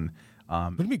 2001,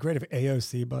 wouldn't it be great if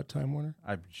AOC bought Time Warner?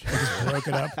 I just broke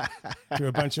it up to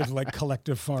a bunch of like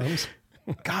collective farms.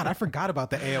 God, I forgot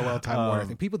about the AOL Time Warner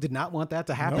thing. People did not want that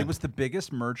to happen. It was the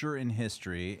biggest merger in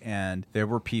history, and there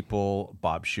were people,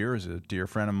 Bob Shears, a dear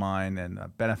friend of mine and a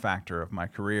benefactor of my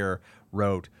career,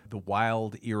 wrote, "The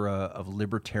wild era of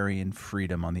libertarian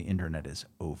freedom on the internet is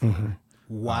over."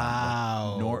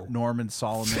 Wow. Norman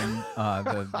Solomon,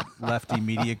 the lefty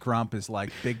media grump, is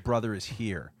like, Big Brother is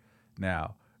here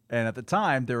now. And at the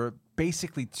time, there were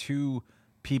basically two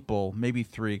people, maybe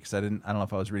three, because I don't know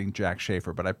if I was reading Jack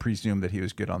Schaefer, but I presume that he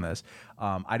was good on this.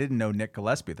 I didn't know Nick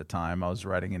Gillespie at the time. I was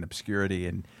writing in obscurity,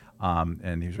 and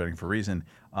he was writing for Reason.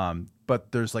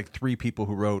 But there's like three people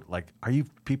who wrote, like, are you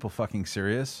people fucking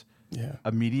serious? Yeah.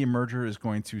 A media merger is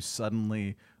going to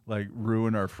suddenly like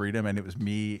ruin our freedom. And it was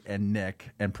me and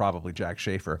Nick and probably Jack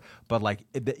Schaefer. But like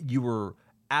you were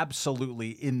absolutely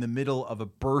in the middle of a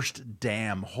burst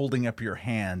dam, holding up your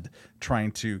hand,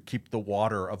 trying to keep the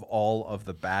water of all of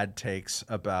the bad takes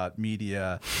about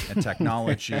media and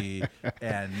technology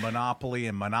and monopoly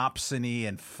and monopsony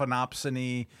and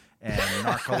phenopsony and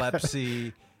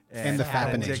narcolepsy and the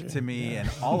appendectomy and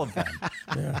all of them.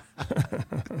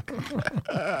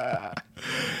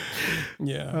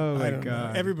 Oh my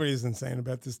God! Everybody's insane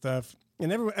about this stuff,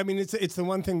 and it's the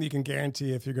one thing that you can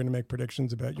guarantee if you're going to make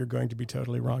predictions about. You're going to be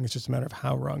totally wrong. It's just a matter of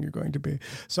how wrong you're going to be.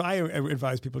 So I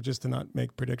advise people just to not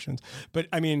make predictions. But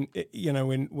I mean,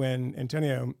 when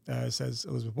Antonio says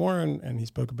Elizabeth Warren, and he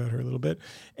spoke about her a little bit,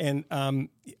 and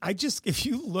if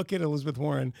you look at Elizabeth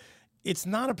Warren, it's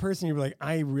not a person you're like,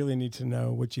 I really need to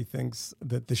know what she thinks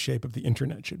that the shape of the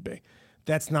internet should be.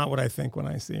 That's not what I think when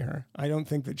I see her. I don't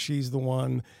think that she's the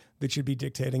one that should be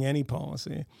dictating any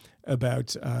policy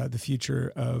about the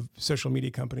future of social media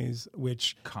companies.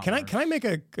 Which can I make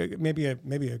maybe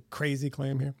a crazy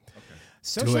claim here? Okay.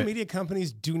 Social media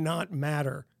companies do not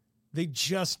matter. They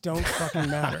just don't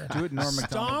fucking matter. Do it, Norm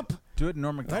Macdonald. Stop. Do it,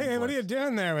 Norm Macdonald. Hey, what are you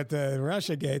doing there with the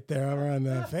Russiagate there over on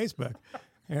Facebook?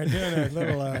 You're doing a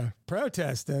little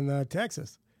protest in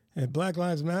Texas. Black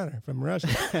Lives Matter from Russia.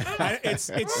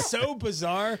 It's so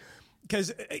bizarre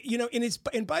because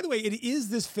and by the way, it is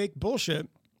this fake bullshit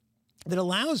that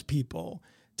allows people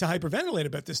to hyperventilate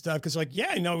about this stuff because I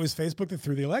know it was Facebook that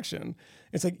threw the election.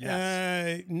 It's like,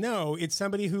 no, it's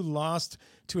somebody who lost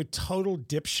to a total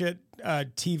dipshit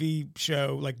TV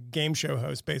show, like game show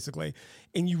host, basically.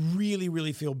 And you really,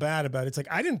 really feel bad about it. It's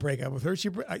like, I didn't break up with her. She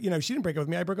didn't break up with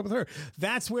me. I broke up with her.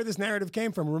 That's where this narrative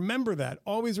came from. Remember that.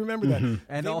 Always remember that.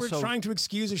 And they were trying to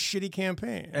excuse a shitty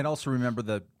campaign. And also remember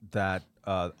that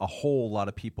a whole lot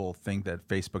of people think that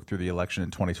Facebook threw the election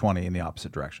in 2020 in the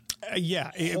opposite direction.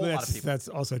 That's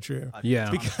also true.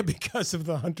 Because of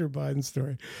the Hunter Biden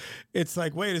story. It's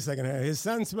like, wait a second, his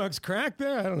son smokes crack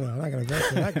there? I don't know. I'm not going to vote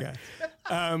for that guy.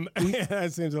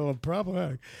 That seems a little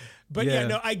problematic. But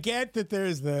I get that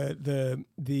there's the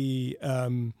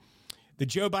the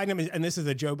Joe Biden, and this is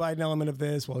the Joe Biden element of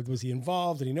this. Well, was he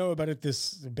involved? Did he know about it?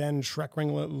 This Ben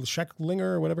Schrecklinger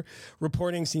or whatever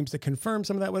reporting seems to confirm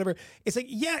some of that, whatever. It's like,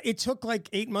 yeah, it took like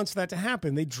 8 months for that to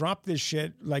happen. They dropped this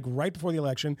shit like right before the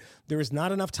election. There was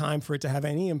not enough time for it to have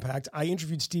any impact. I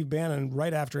interviewed Steve Bannon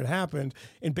right after it happened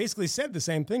and basically said the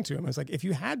same thing to him. I was like, if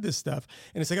you had this stuff,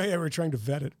 and it's like, oh yeah, we're trying to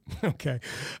vet it. Okay.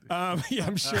 Yeah,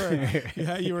 I'm sure.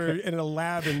 Yeah, you were in a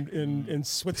lab in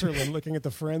Switzerland looking at the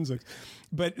forensics.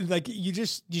 But like you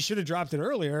should have dropped it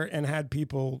earlier and had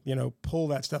people, pull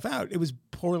that stuff out. It was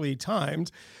poorly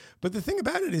timed. But the thing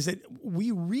about it is that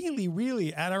we really,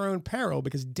 really at our own peril,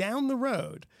 because down the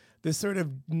road, this sort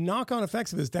of knock-on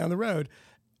effects of this down the road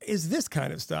is this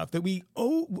kind of stuff that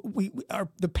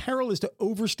the peril is to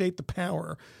overstate the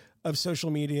power of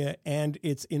social media and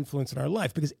its influence in our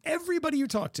life. Because everybody you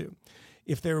talk to,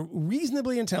 if they're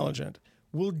reasonably intelligent,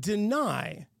 will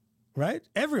deny, right?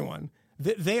 Everyone,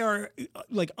 that they are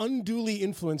like unduly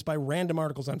influenced by random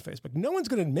articles on Facebook. No one's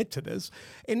going to admit to this.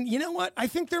 And you know what? I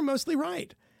think they're mostly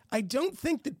right. I don't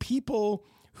think that people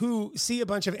who see a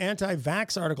bunch of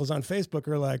anti-vax articles on Facebook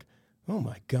are like, oh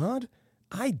my God,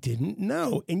 I didn't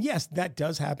know. And yes, that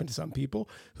does happen to some people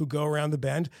who go around the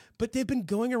bend, but they've been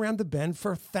going around the bend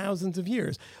for thousands of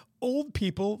years. Old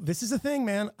people, this is a thing,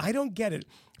 man. I don't get it.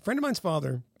 A friend of mine's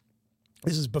father,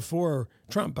 this is before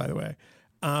Trump, by the way,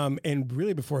 and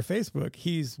really before Facebook.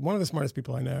 He's one of the smartest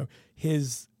people I know.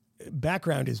 His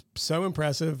background is so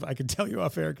impressive. I could tell you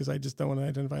off air because I just don't want to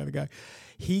identify the guy.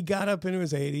 He got up into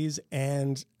his 80s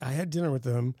and I had dinner with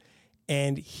him.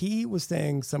 And he was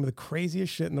saying some of the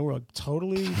craziest shit in the world,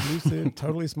 totally lucid,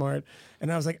 totally smart.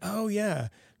 And I was like, oh, yeah,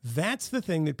 that's the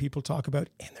thing that people talk about.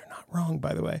 And they're not wrong,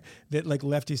 by the way, that like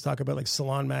lefties talk about, like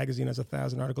Salon Magazine has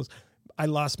 1,000 articles. I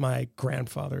lost my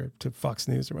grandfather to Fox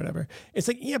News or whatever. It's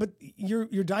like, yeah, but you're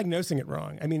diagnosing it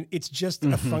wrong. I mean, it's just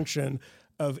a function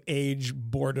of age,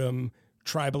 boredom,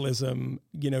 tribalism,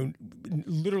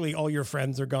 literally all your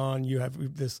friends are gone. You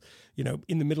have this,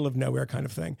 in the middle of nowhere kind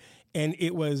of thing. And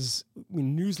it was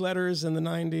newsletters in the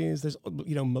 90s. There's,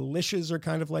 militias are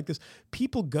kind of like this.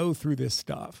 People go through this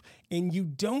stuff and you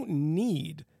don't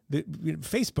need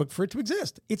Facebook for it to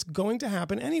exist. It's going to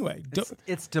happen anyway.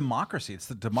 It's democracy. It's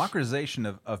the democratization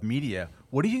of media.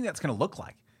 What do you think that's going to look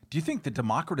like? Do you think the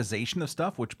democratization of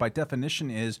stuff, which by definition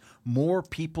is more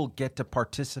people get to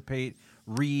participate,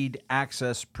 read,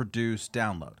 access, produce,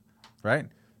 download, right?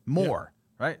 More,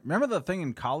 right? Remember the thing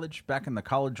in college, back in the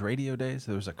college radio days?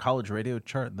 There was a college radio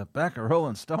chart in the back of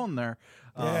Rolling Stone there.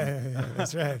 Yeah,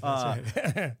 that's right. That's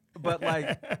right. But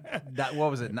like, that,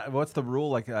 what was it? What's the rule?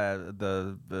 Like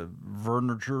the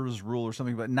Verner's rule or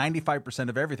something? But 95%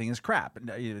 of everything is crap.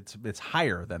 It's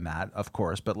higher than that, of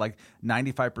course. But like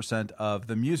 95% of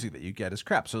the music that you get is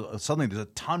crap. So suddenly there's a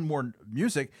ton more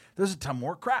music. There's a ton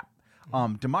more crap.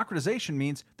 Democratization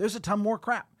means there's a ton more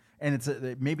crap. And it's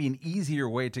maybe an easier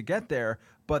way to get there,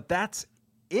 but that's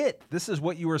it. This is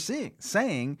what you were seeing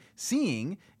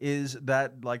is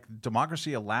that like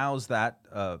democracy allows that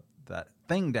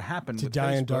thing to happen. To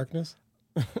die in darkness?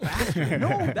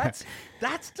 No,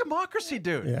 that's democracy,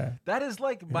 dude. Yeah. That is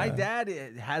like my dad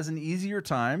has an easier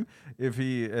time if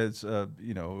he is,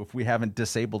 if we haven't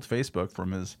disabled Facebook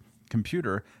from his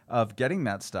computer of getting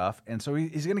that stuff. And so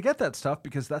he's going to get that stuff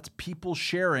because that's people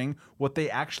sharing what they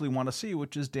actually want to see,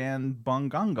 which is Dan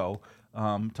Bungongo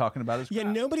talking about his crap. Yeah,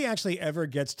 nobody actually ever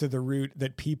gets to the root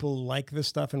that people like this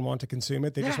stuff and want to consume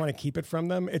it. They just want to keep it from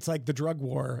them. It's like the drug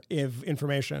war of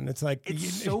information. It's like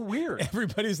so weird.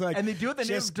 Everybody's like, and they do it in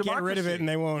the name of democracy. Get rid of it and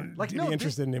they won't be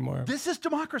interested anymore. This is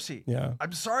democracy. Yeah.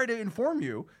 I'm sorry to inform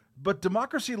you, but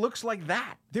democracy looks like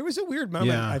that. There was a weird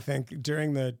moment, I think,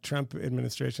 during the Trump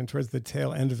administration, towards the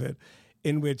tail end of it,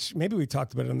 in which maybe we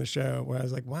talked about it on the show, where I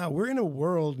was like, wow, we're in a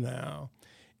world now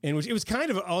in which it was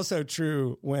kind of also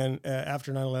true when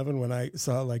after 9/11, when I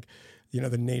saw like,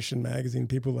 the Nation magazine,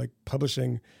 people like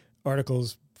publishing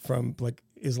articles from like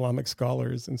Islamic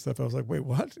scholars and stuff. I was like, wait,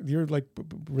 what? You're like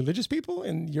religious people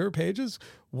in your pages?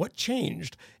 What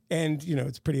changed? And,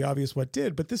 it's pretty obvious what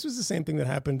did. But this was the same thing that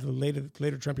happened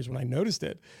later Trump years when I noticed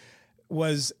it,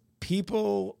 was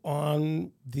people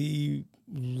on the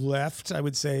left, I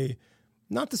would say,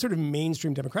 not the sort of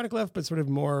mainstream Democratic left, but sort of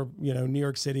more, New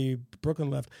York City, Brooklyn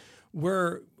left,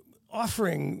 were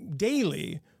offering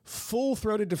daily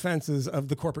full-throated defenses of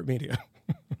the corporate media.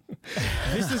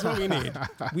 This is what we need.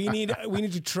 We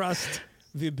need to trust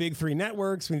the big three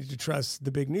networks. We need to trust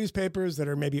the big newspapers that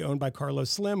are maybe owned by Carlos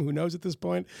Slim. Who knows at this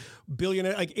point?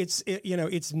 Billionaire. Like it's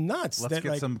nuts. Let's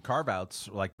get some carve outs,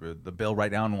 like the bill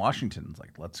right now in Washington. It's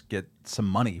like, let's get some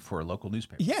money for local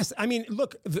newspapers. Yes, I mean,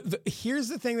 look. Here's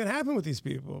the thing that happened with these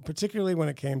people, particularly when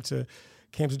it came to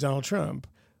Donald Trump.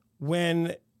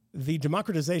 when the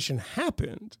democratization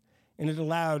happened, and it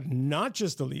allowed not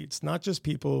just elites, not just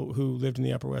people who lived in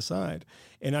the Upper West Side,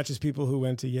 and not just people who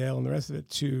went to Yale and the rest of it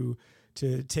to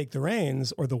take the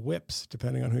reins, or the whips,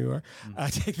 depending on who you are,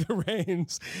 take the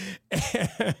reins.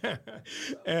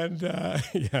 And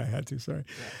yeah, I had to, sorry.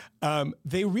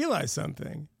 They realized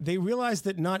something. They realized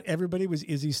that not everybody was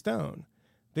Izzy Stone.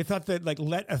 They thought that, like,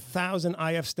 let 1,000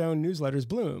 IF Stone newsletters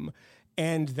bloom.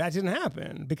 And that didn't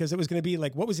happen because it was going to be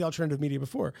like, what was the alternative media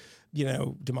before? You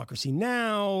know, Democracy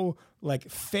Now!, like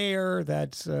FAIR,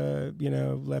 that, you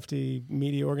know, lefty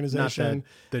media organization. Not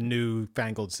the new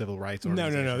fangled civil rights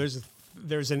organization. No.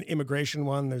 There's an immigration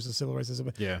one. There's a civil rights.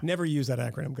 Yeah. Never use that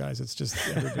acronym, guys. It's just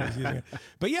everybody's using it.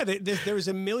 But yeah, there was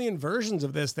a million versions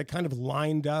of this that kind of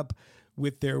lined up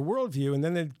with their worldview, and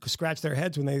then they'd scratch their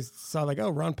heads when they saw, like, oh,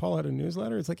 Ron Paul had a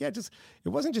newsletter. It's like, yeah, it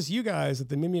wasn't just you guys at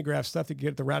the mimeograph stuff that you get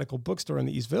at the Radical bookstore in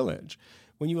the East Village.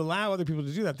 When you allow other people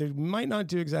to do that, they might not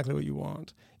do exactly what you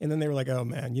want. And then they were like, oh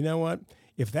man, you know what?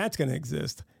 If that's going to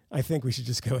exist, I think we should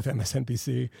just go with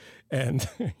MSNBC and,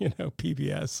 you know,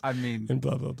 PBS. I mean, and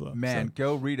blah, blah, blah. Man,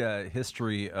 go read a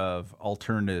history of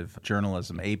alternative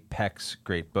journalism. Abe Peck's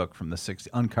great book from the 60s,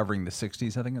 Uncovering the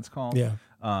 60s, I think it's called. Yeah.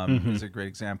 It's a great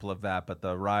example of that. But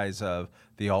the rise of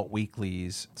the alt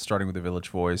weeklies, starting with the Village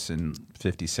Voice in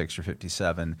 56 or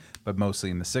 57, but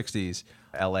mostly in the 60s.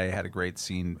 LA had a great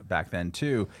scene back then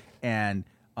too. And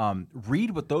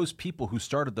read what those people who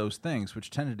started those things, which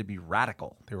tended to be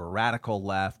radical. They were radical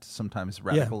left, sometimes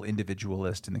radical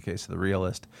individualist in the case of the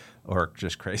realist, or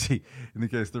just crazy in the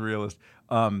case of the realist.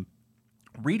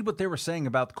 Read what they were saying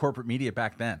about the corporate media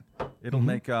back then. It'll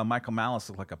make Michael Malice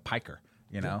look like a piker.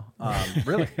 You know,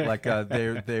 really, like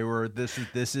they were. This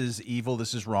is evil.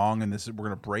 This is wrong, and we're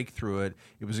going to break through it.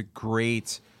 It was a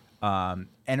great,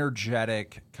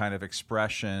 energetic kind of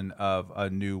expression of a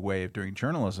new way of doing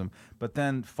journalism. But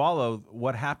then follow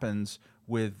what happens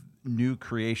with new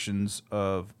creations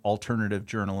of alternative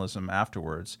journalism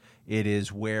afterwards. It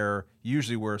is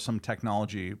usually where some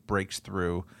technology breaks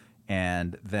through,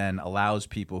 and then allows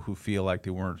people who feel like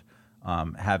they weren't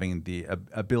having the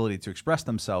ability to express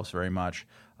themselves very much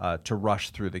to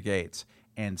rush through the gates.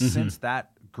 And since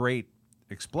that great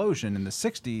explosion in the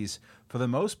 60s, for the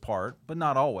most part, but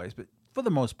not always, but for the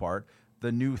most part,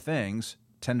 the new things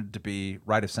tended to be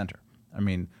right of center. I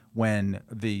mean, when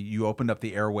you opened up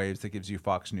the airwaves, that gives you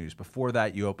Fox News. Before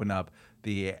that, you open up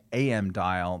the AM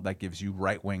dial, that gives you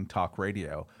right-wing talk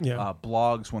radio. Yeah.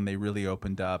 Blogs, when they really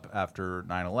opened up after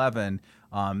 9/11,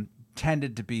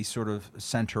 tended to be sort of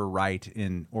center-right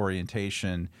in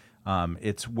orientation.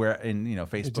 It's where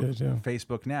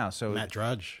Facebook now. So Matt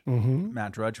Drudge.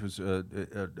 Matt Drudge was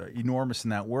enormous in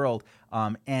that world.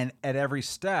 And at every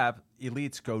step,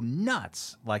 elites go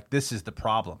nuts. Like, this is the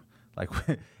problem. Like,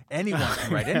 anyone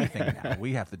can write anything now.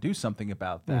 We have to do something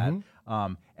about that.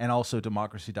 And also,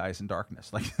 democracy dies in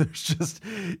darkness. Like,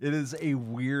 it is a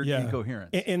weird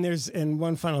incoherence. And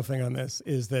one final thing on this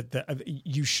is that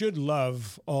you should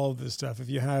love all this stuff if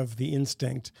you have the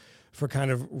instinct for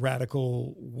kind of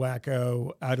radical,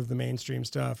 wacko, out of the mainstream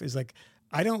stuff. Is like,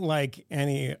 I don't like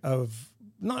there's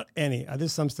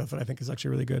some stuff that I think is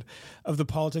actually really good, of the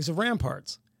politics of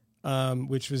ramparts.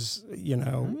 Which was, you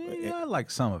know, I like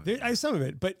some of it. Some of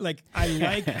it, but like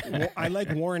I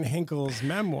like Warren Hinkle's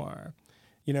memoir.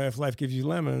 You know, If Life Gives You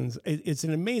Lemons. It's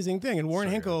an amazing thing, and Warren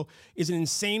Hinkle is an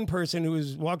insane person who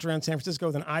has walked around San Francisco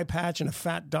with an eye patch and a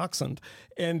fat dachshund,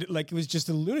 and like, it was just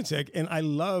a lunatic. And I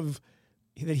love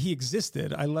that he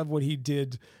existed. I love what he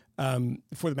did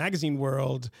for the magazine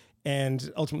world,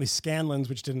 and ultimately Scanlon's,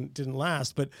 which didn't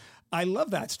last, but I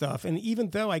love that stuff. And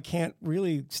even though I can't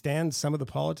really stand some of the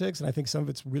politics, and I think some of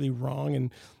it's really wrong and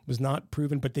was not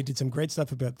proven, but they did some great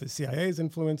stuff about the CIA's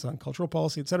influence on cultural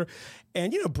policy, et cetera,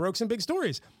 and, you know, broke some big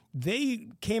stories. They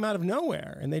came out of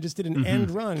nowhere, and they just did an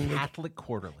end run. Catholic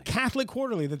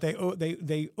Quarterly that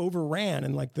they overran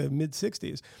in like the mid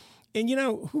 60s. And, you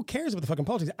know, who cares about the fucking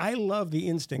politics? I love the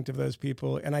instinct of those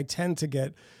people, and I tend to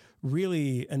get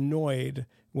really annoyed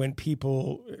when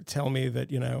people tell me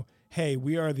that, you know, hey,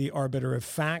 we are the arbiter of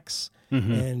facts,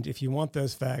 and if you want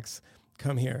those facts,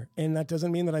 come here. And that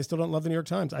doesn't mean that I still don't love the New York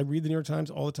Times. I read the New York Times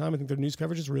all the time. I think their news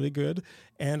coverage is really good,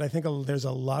 and I think there's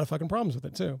a lot of fucking problems with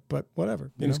it too. But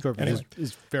whatever. News coverage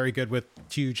is very good with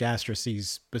huge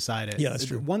asterisks beside it. Yeah, that's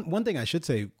true. One thing I should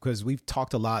say, because we've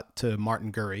talked a lot to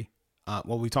Martin Gurry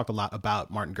well, we talked a lot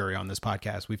about Martin Gurry on this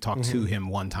podcast. We've talked to him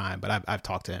one time, but I've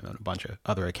talked to him on a bunch of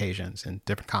other occasions in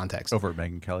different contexts. Over at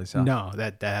Megyn Kelly's house? No,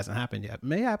 that hasn't happened yet.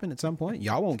 May happen at some point.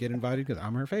 Y'all won't get invited because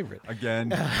I'm her favorite.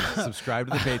 Again, subscribe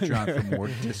to the Patreon for more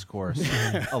discourse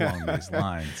along these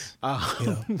lines.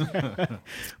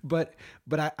 But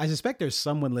I suspect there's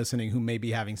someone listening who may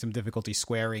be having some difficulty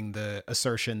squaring the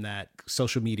assertion that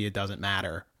social media doesn't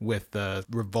matter with the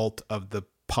revolt of the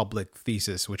public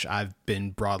thesis, which I've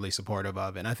been broadly supportive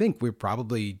of. And I think we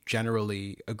probably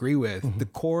generally agree with. The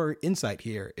core insight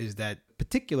here is that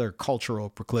particular cultural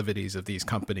proclivities of these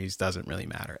companies doesn't really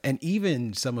matter. And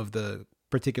even some of the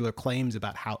particular claims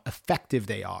about how effective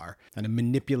they are and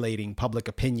manipulating public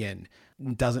opinion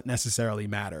doesn't necessarily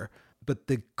matter. But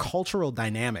the cultural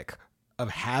dynamic of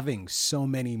having so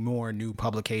many more new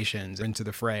publications into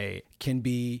the fray can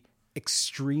be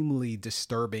extremely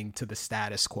disturbing to the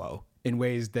status quo in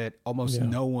ways that almost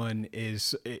no one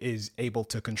is able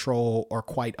to control or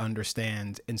quite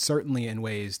understand, and certainly in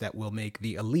ways that will make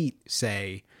the elite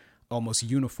say almost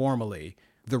uniformly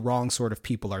the wrong sort of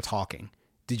people are talking.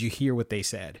 Did you hear what they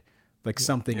said? Like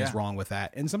something is wrong with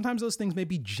that. And sometimes those things may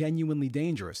be genuinely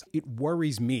dangerous. It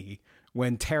worries me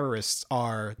when terrorists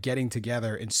are getting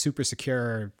together in super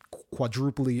secure,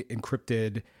 quadruply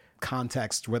encrypted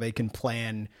context where they can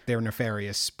plan their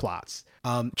nefarious plots.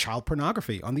 Child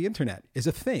pornography on the internet is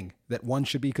a thing that one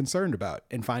should be concerned about,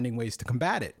 and finding ways to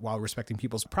combat it while respecting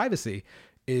people's privacy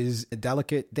is a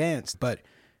delicate dance. But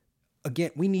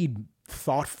again, we need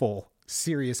thoughtful,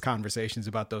 serious conversations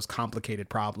about those complicated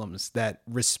problems that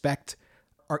respect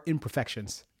our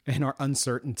imperfections and our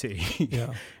uncertainty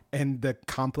and the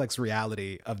complex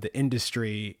reality of the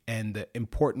industry and the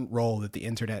important role that the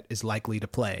internet is likely to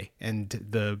play, and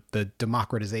the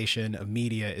democratization of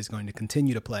media is going to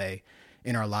continue to play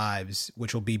in our lives,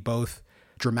 which will be both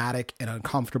dramatic and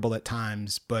uncomfortable at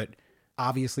times, but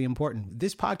obviously important.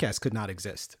 This podcast could not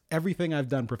exist. Everything I've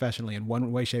done professionally in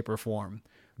one way, shape, or form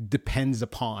depends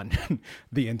upon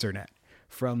the internet.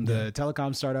 From the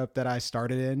telecom startup that I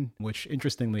started in, which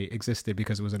interestingly existed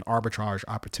because it was an arbitrage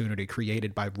opportunity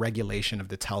created by regulation of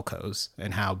the telcos,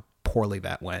 and how poorly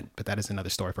that went. But that is another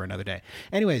story for another day.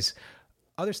 Anyways,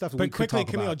 other stuff. But quickly,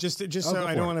 Camille, just so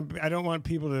I don't want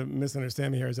people to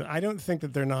misunderstand me here. Is that I don't think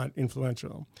that they're not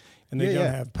influential and they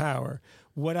don't have power.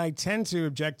 What I tend to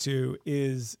object to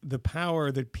is the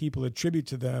power that people attribute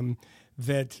to them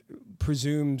that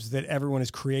presumes that everyone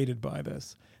is created by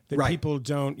this. That people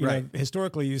don't, you know,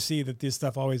 historically you see that this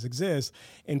stuff always exists,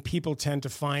 and people tend to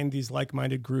find these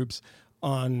like-minded groups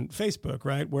on Facebook,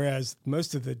 right? Whereas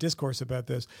most of the discourse about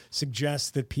this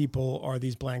suggests that people are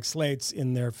these blank slates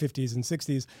in their 50s and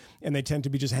 60s, and they tend to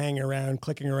be just hanging around,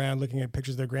 clicking around, looking at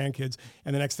pictures of their grandkids,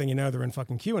 and the next thing you know, they're in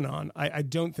fucking QAnon. I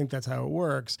don't think that's how it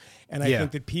works, and I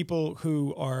think that people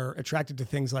who are attracted to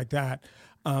things like that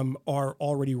are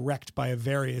already wrecked by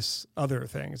various other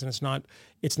things, and it's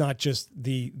not just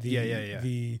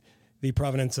the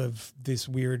provenance of this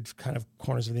weird kind of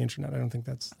corners of the internet. I don't think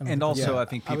that's. I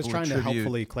think people I was trying to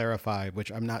helpfully clarify,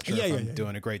 which I'm not sure if I'm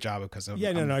doing a great job of, because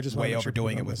I'm I just way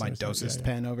overdoing it with my dosist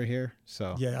pen over here.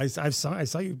 So I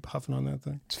saw you huffing on that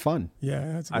thing. It's fun.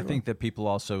 Yeah, that's. I think that people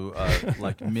also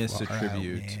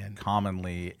misattribute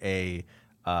commonly a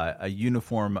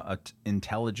uniform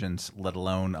intelligence, let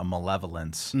alone a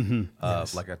malevolence,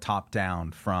 like a top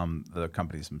down from the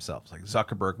companies themselves. Like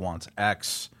Zuckerberg wants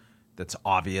X. That's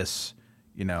obvious.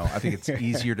 You know, I think it's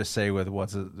easier to say with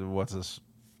what's this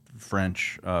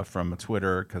French from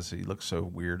Twitter, because he looks so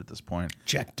weird at this point.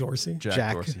 Jack Dorsey.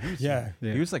 Jack Dorsey.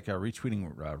 He was like retweeting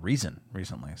Reason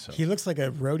recently. So he looks like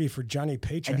a roadie for Johnny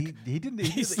Paycheck. And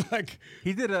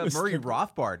he did a Murray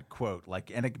Rothbard quote,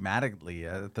 like enigmatically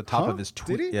at the top of his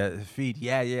feed.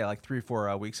 Yeah, like 3 or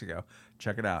 4 weeks ago.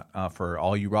 Check it out for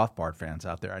all you Rothbard fans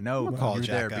out there. I know you're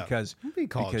there because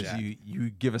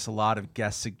you give us a lot of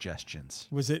guest suggestions.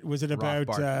 Was it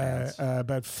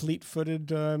about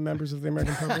fleet-footed members of the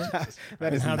American public?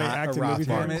 That is how not they act a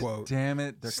Rothbard quote. Damn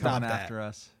it! They're coming after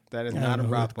us. That is not a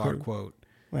Rothbard quote.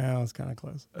 Well, it's kind of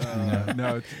close.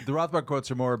 No, the Rothbard quotes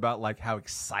are more about like how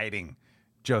exciting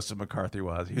Joseph McCarthy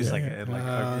was. He was like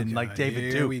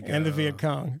David Duke and the Viet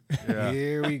Cong. Yeah.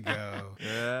 Here we go.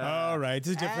 All right, it's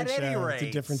a different show. It's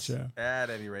a different show. At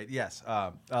any rate, yes.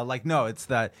 It's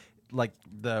that like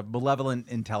the malevolent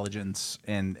intelligence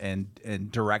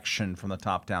and direction from the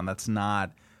top down. That's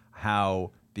not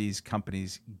how these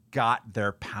companies got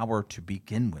their power to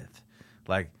begin with.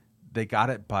 Like they got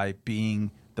it by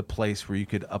being the place where you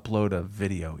could upload a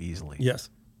video easily. Yes,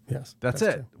 that's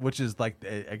it. True. Which is like,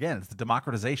 again, it's the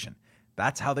democratization.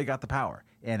 That's how they got the power.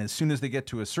 And as soon as they get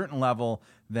to a certain level,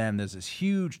 then there's this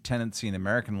huge tendency in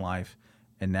American life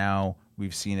and now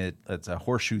we've seen it. It's a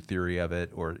horseshoe theory of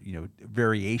it, or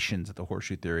variations of the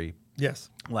horseshoe theory. Yes.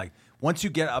 Like once you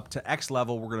get up to X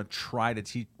level, we're going to try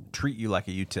to treat you like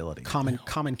a utility.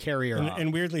 Common carrier.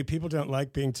 And weirdly, people don't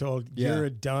like being told, you're a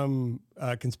dumb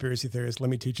conspiracy theorist. Let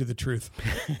me teach you the truth.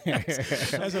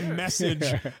 As a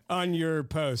message on your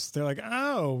post. They're like,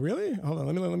 oh, really? Hold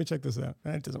on. Let me check this out.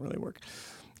 That doesn't really work.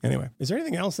 Anyway, is there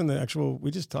anything else in the actual? We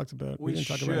just talked about. We didn't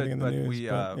talk about anything in the news. We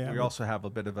also have a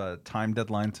bit of a time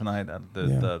deadline tonight.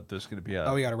 There's going to be a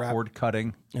cord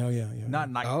cutting. Oh yeah. Not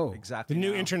exactly. The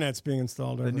new internet's being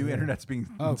installed. The new internet's being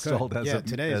installed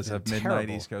as of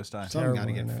midnight East Coast time. Something got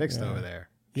to get fixed over there.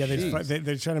 Yeah,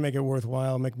 they're trying to make it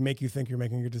worthwhile. Make you think you're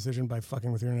making a decision by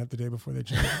fucking with your internet the day before they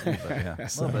change it. A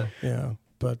little bit. Yeah,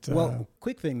 but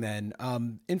quick thing then.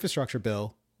 Infrastructure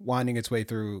bill winding its way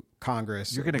through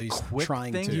Congress. You're going to quit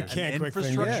trying thing? to. You can't quick thing.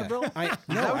 Infrastructure bill?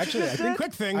 I think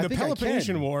quick thing. The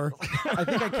Peloponnesian War. I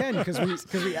think I can because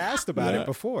we asked about it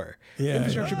before. Yeah,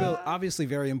 Infrastructure bill, obviously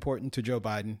very important to Joe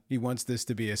Biden. He wants this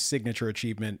to be a signature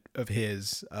achievement of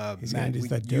his. Matt,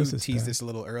 you teased this a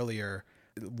little earlier.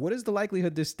 What is the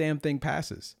likelihood this damn thing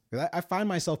passes? I find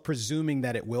myself presuming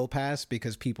that it will pass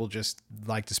because people just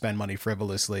like to spend money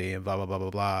frivolously and blah, blah, blah, blah,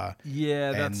 blah.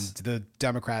 Yeah, and the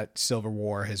Democrat Civil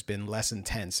War has been less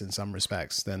intense in some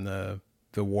respects than the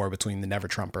war between the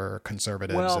never-Trumper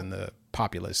conservatives and the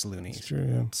populist loonies. That's true,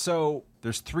 yeah. So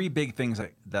there's three big things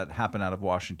that happen out of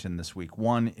Washington this week.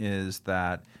 One is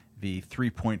that the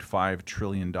 $3.5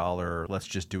 trillion let's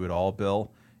just do it all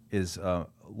bill is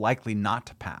likely not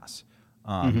to pass.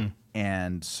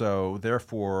 And so,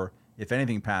 therefore, if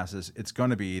anything passes, it's going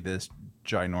to be this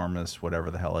ginormous, whatever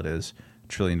the hell it is, $1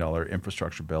 trillion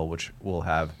infrastructure bill, which will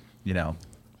have,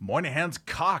 Moynihan's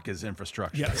cock as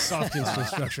infrastructure. Yeah, soft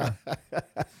infrastructure.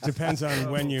 Depends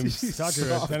on when you talk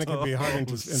to it. Then it could be hard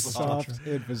infrastructure. Soft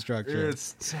infrastructure.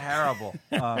 It's terrible.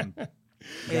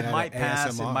 It might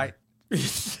pass. It might.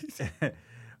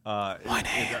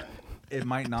 It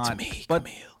might not. It's me, but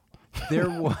Camille. There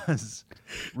was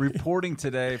reporting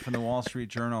today from the Wall Street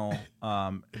Journal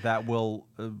that will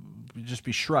just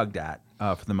be shrugged at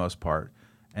for the most part.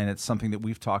 And it's something that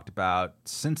we've talked about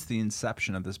since the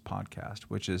inception of this podcast,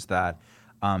 which is that,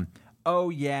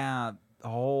 the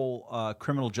whole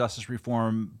criminal justice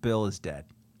reform bill is dead.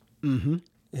 Mm-hmm.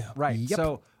 Yeah. Right. Yep.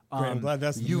 So I'm glad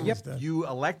that's the news then. You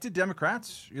elected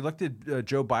Democrats. You elected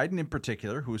Joe Biden in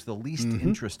particular, who is the least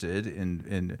interested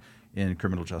in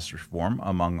criminal justice reform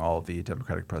among all the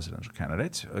Democratic presidential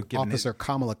candidates. Officer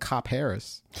Kamala Cop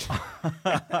Harris.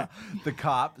 The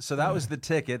cop. So that was the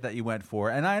ticket that you went for.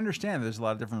 And I understand there's a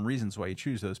lot of different reasons why you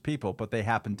choose those people, but they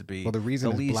happen to be the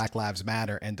reason is least... Black Lives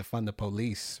Matter and defund the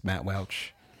police, Matt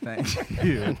Welch. Thank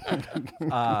you.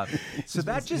 So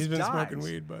that just he's been dies. smoking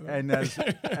weed, by the way. And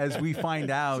as we find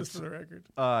out, just for the record.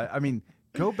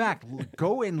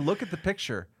 Go and look at the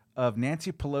picture of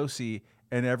Nancy Pelosi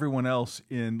and everyone else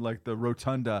in like the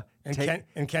rotunda. And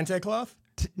kente cloth?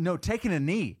 Taking a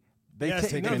knee.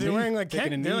 They're wearing like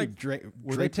taking a knee.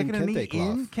 Were they taking a knee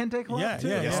in kente cloth? Yeah, too?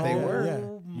 yeah, yes, they were.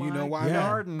 Yeah. You know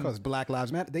why? Because Black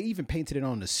Lives Matter. They even painted it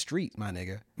on the street, my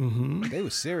nigga. Mm-hmm. They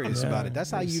were serious about it. That's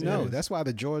how you know. That's why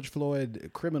the George Floyd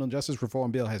criminal justice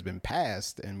reform bill has been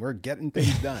passed, and we're getting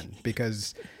things done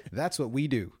because that's what we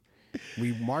do.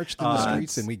 We marched through the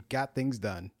streets and we got things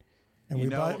done. And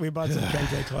we bought some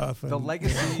kente cloth. The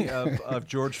legacy of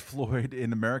George Floyd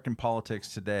in American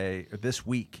politics today, this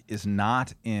week, is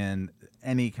not in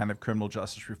any kind of criminal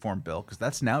justice reform bill because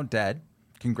that's now dead.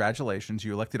 Congratulations.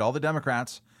 You elected all the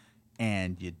Democrats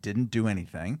and you didn't do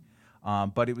anything.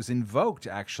 But it was invoked,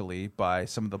 actually, by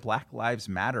some of the Black Lives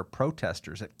Matter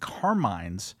protesters at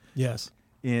Carmine's. Yes.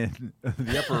 In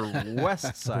the Upper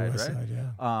West Side, West right?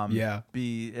 Side, yeah.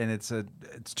 And it's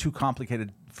too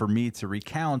complicated for me to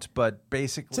recount, but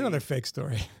basically it's another fake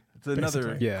story. It's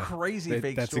another crazy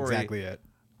fake that's story. That's exactly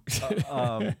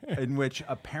it. In which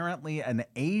apparently an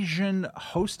Asian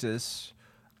hostess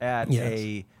at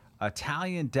a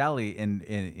Italian deli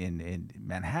in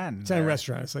Manhattan. It's a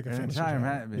restaurant. It's like a fancy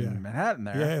restaurant. In Manhattan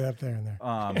there. Yeah, up there and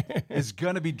there. Is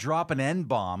going to be dropping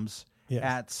N-bombs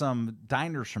at some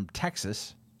diners from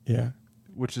Texas. Yeah.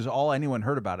 Which is all anyone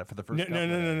heard about it for the first couple of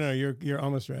days. No. You're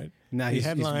almost right. No, the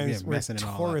headlines were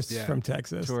tourists from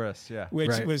Texas. Tourists, yeah.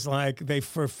 Which was like they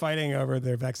were fighting over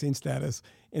their vaccine status.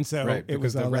 And so it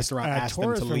was the restaurant asked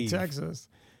them to leave. From Texas.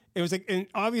 It was like, and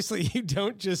obviously you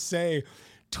don't just say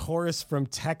tourists from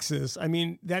Texas. I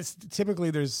mean, that's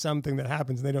typically there's something that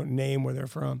happens and they don't name where they're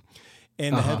from.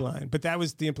 in the headline. But that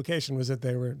was the implication, was that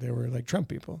they were like Trump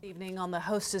people. Evening on the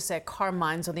Hostess at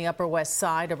Carmine's on the Upper West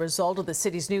Side, a result of the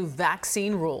city's new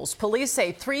vaccine rules. Police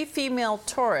say 3 female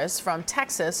tourists from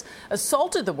Texas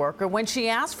assaulted the worker when she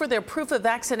asked for their proof of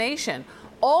vaccination.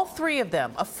 All 3 of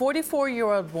them, a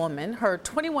 44-year-old woman, her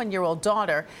 21-year-old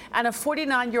daughter, and a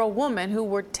 49-year-old woman who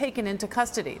were taken into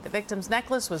custody. The victim's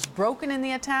necklace was broken in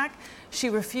the attack.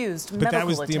 She refused medical attention.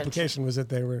 But that was the implication, was that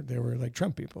they were like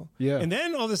Trump people. Yeah. And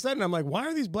then all of a sudden I'm like, why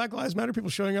are these Black Lives Matter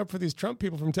people showing up for these Trump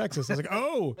people from Texas? I was like,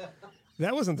 oh,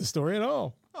 that wasn't the story at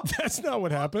all. That's not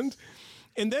what happened.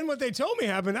 And then what they told me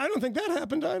happened, I don't think that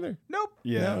happened either. Nope.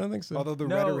 Yeah, no, I don't think so. Although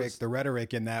the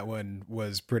rhetoric in that one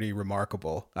was pretty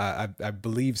remarkable. I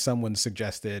believe someone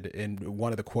suggested in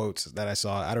one of the quotes that I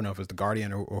saw, I don't know if it was The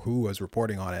Guardian or who was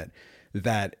reporting on it,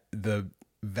 that the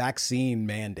vaccine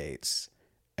mandates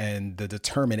and the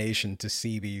determination to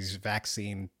see these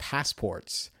vaccine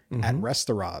passports at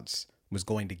restaurants was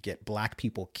going to get Black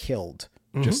people killed,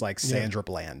 just like Sandra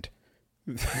Bland.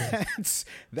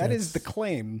 That is the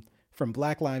claim from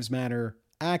Black Lives Matter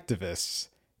activists.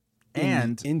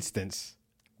 And instance,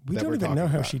 we don't even know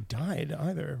how she died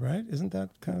either, right? Isn't that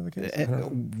kind of the case?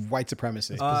 White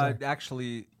supremacy.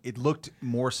 Actually, it looked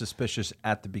more suspicious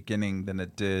at the beginning than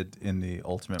it did in the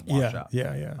ultimate washout.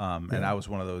 Yeah. And I was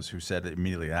one of those who said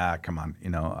immediately, come on,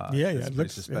 it's pretty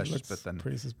suspicious, but then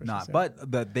pretty suspicious, not. Yeah.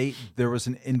 But there was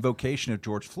an invocation of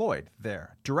George Floyd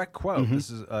there. Direct quote. This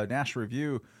is a National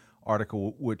Review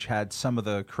article which had some of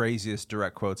the craziest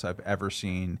direct quotes I've ever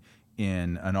seen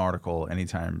in an article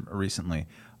anytime recently,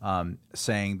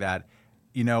 saying that,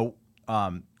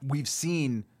 we've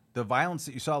seen the violence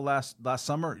that you saw last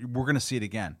summer. We're going to see it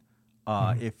again.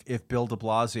 If Bill de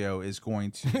Blasio is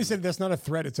going to, he said that's not a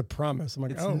threat; it's a promise. I'm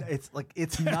like,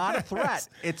 it's not a threat;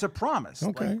 it's a promise.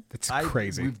 Okay, that's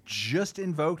crazy. We've just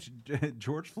invoked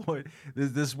George Floyd.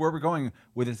 This is where we're going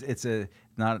with it. It's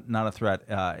not a threat.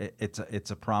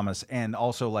 It's a promise, and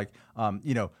also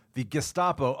the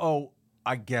Gestapo. Oh,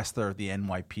 I guess they're the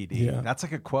NYPD. Yeah. That's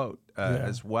like a quote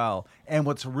as well. And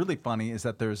what's really funny is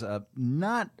that there's a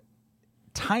not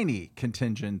tiny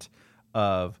contingent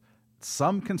of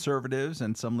some conservatives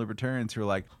and some libertarians who are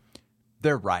like,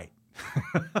 they're right,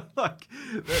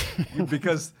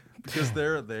 because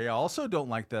they also don't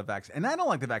like the vaccine, and I don't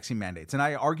like the vaccine mandates, and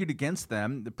I argued against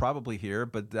them probably here,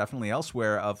 but definitely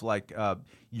elsewhere. Of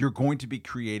you're going to be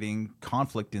creating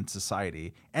conflict in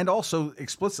society, and also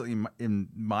explicitly in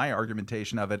my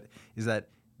argumentation of it is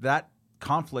that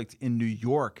conflict in New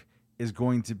York is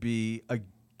going to be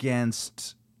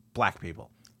against Black people.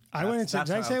 I went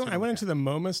into the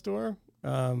MoMA store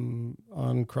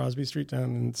on Crosby Street down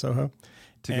in Soho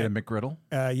to get a McGriddle.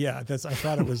 I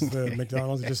thought it was the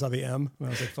McDonald's. I just saw the M, and I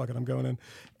was like, "Fuck it, I'm going in."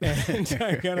 And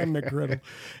I got a McGriddle,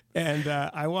 and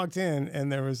I walked in, and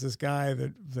there was this guy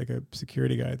that was like a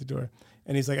security guy at the door,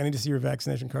 and he's like, "I need to see your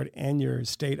vaccination card and your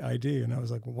state ID," and I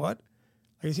was like, "What?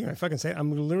 I can see my fucking state? I'm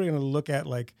literally going to look at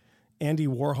like Andy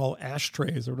Warhol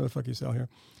ashtrays or whatever the fuck you sell here."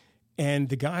 And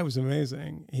the guy was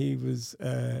amazing. He was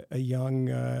a young,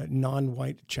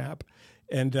 non-white chap.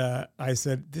 And I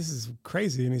said, this is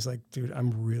crazy. And he's like, dude,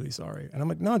 I'm really sorry. And I'm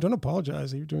like, no, don't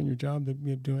apologize. You're doing your job that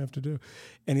you do have to do.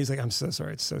 And he's like, I'm so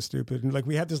sorry. It's so stupid. And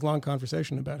we had this long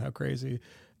conversation about how crazy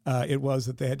it was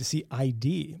that they had to see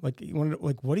ID. What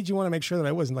did you want to make sure that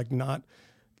I wasn't not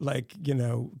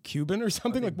Cuban or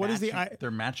something? What is the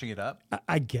they're matching it up?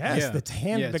 I guess the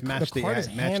card is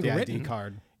handwritten. ID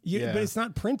card. But it's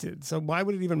not printed, so why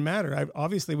would it even matter? I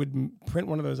obviously would print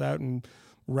one of those out and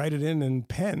write it in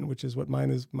pen, which is what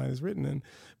mine is written in.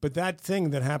 But that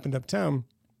thing that happened uptown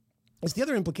is the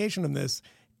other implication of this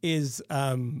is,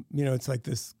 it's like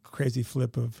this crazy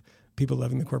flip of people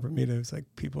loving the corporate media. It's like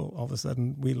people all of a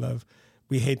sudden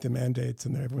we hate the mandates,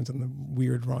 and everyone's on the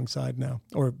weird wrong side now,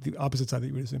 or the opposite side that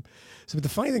you would assume. So, but the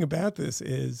funny thing about this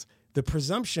is the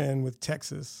presumption with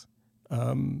Texas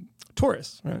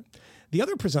tourists, right? The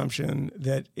other presumption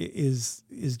that is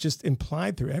just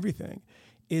implied through everything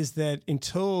is that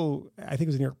until, I think it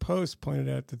was the New York Post pointed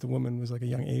out that the woman was like a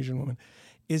young Asian woman,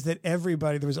 is that there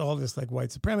was all this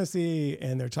white supremacy,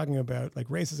 and they're talking about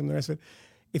racism and the rest of it.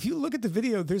 If you look at the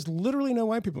video, there's literally no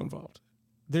white people involved.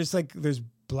 There's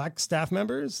Black staff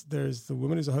members. There's the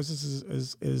woman who's a hostess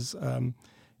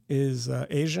is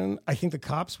Asian. I think the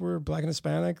cops were Black and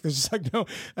Hispanic. There's just no,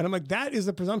 and I'm like, that is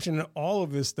the presumption in all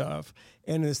of this stuff.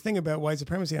 And this thing about white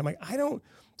supremacy, I'm like,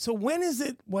 so when is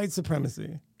it white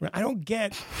supremacy? I don't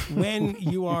get when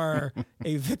you are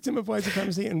a victim of white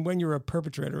supremacy and when you're a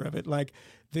perpetrator of it.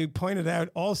 They pointed out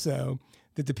also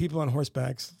that the people on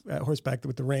horseback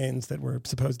with the reins that were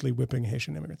supposedly whipping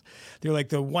Haitian immigrants, they're like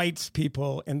the white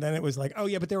people, and then it was like, oh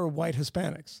yeah, but there were white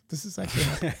Hispanics. This is actually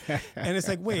happening. And it's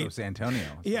like, wait, it was Antonio.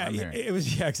 Yeah, it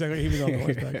was. Yeah, exactly. He was on the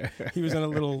horseback. He was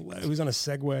on He was on a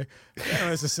Segway.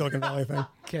 It's a Silicon Valley thing.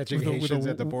 Catching Haitians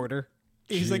at the border.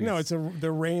 He's like, no, it's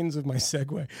the reins of my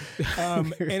Segway.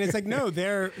 And it's like, no,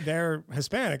 they're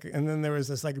Hispanic. And then there was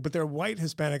this like, but they're white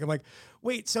Hispanic. I'm like,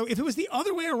 wait, so if it was the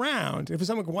other way around, if it was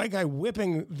some white guy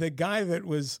whipping the guy that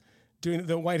was doing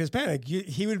the white Hispanic,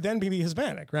 he would then be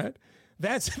Hispanic, right?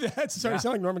 That's sorry,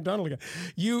 sound like Norm Macdonald again.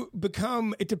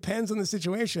 It depends on the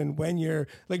situation. When you're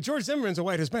like George Zimmerman's a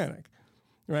white Hispanic.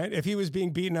 Right? If he was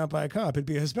being beaten up by a cop, it'd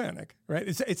be a Hispanic, right?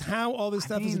 It's how all this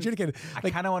stuff is adjudicated. I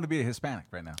kind of want to be a Hispanic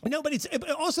right now. No, but it's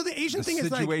also the Asian thing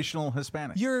is like situational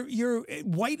Hispanic. You're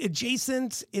white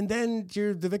adjacent, and then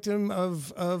you're the victim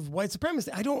of white supremacy.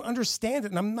 I don't understand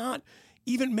it, and I'm not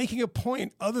even making a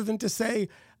point other than to say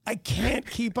I can't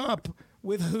keep up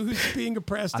with who's being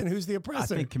oppressed and who's the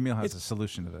oppressor. I think Camille has a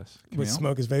solution to this. With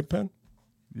smoke his vape pen?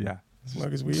 Yeah.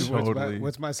 Smoke his weed? Totally.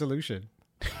 What's my solution?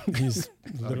 He's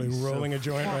literally rolling a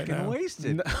joint right now.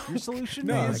 Wasted. Your solution?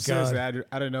 No, seriously,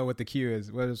 I don't know what the cue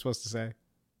is. What I'm supposed to say?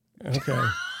 Okay.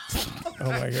 Oh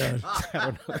my god. I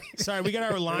don't know. Sorry, we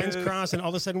got our lines crossed, and all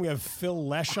of a sudden we have Phil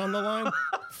Lesh on the line.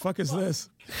 Fuck is this?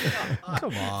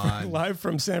 Come on. Live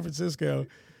from San Francisco.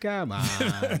 Come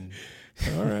on.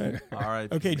 All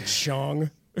right. Okay,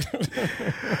 Chong.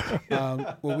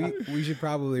 Well, we should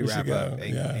probably wrap up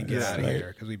and get out of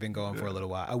here because we've been going for a little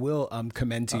while. I will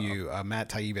commend to you Matt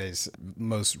Taibbi's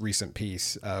most recent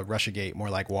piece, Russiagate, more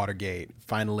like Watergate.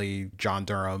 Finally, John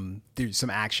Durham, there's some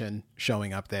action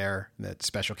showing up there. That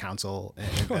special counsel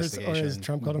investigation. Or as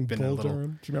Trump called him Bull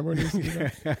Durham. Do you remember when he used to do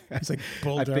that? He's like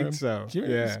Bull Durham. I think so. Yeah,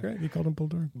 that's great. He called him Bull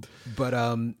Durham. But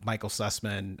Michael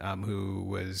Sussman, who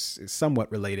was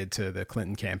somewhat related to the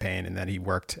Clinton campaign, and then he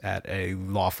worked at a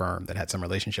law firm that had some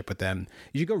relationship with them.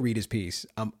 You should go read his piece.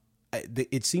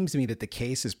 It seems to me that the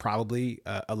case is probably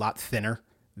a lot thinner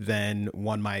than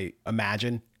one might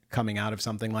imagine coming out of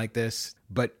something like this.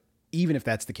 But even if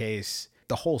that's the case,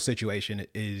 the whole situation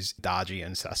is dodgy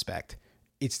and suspect.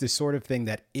 It's the sort of thing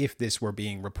that if this were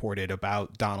being reported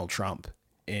about Donald Trump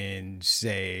in,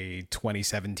 say,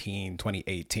 2017,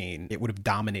 2018, it would have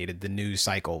dominated the news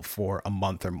cycle for a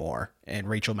month or more. And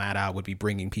Rachel Maddow would be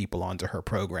bringing people onto her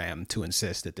program to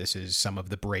insist that this is some of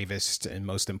the bravest and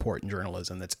most important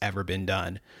journalism that's ever been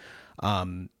done.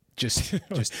 Just in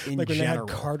like when general.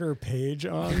 They had Carter Page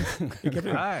on,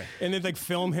 and they'd like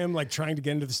film him like trying to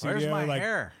get into the studio, like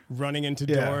hair? Running into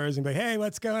doors and be like, "Hey,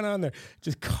 what's going on there?"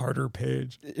 Just Carter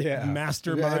Page,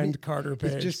 mastermind Carter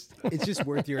Page. It's just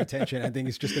worth your attention. I think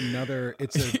it's just another.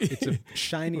 It's a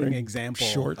shining example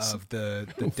of the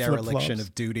dereliction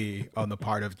of duty on the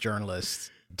part of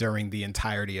journalists during the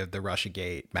entirety of the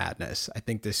Russiagate madness. I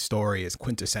think this story is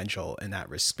quintessential in that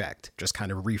respect, just kind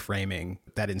of reframing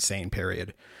that insane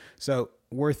period. So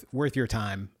worth your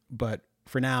time, but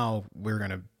for now we're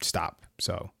gonna stop.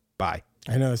 So bye.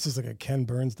 I know this is like a Ken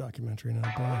Burns documentary now.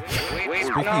 Bye. We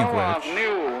know of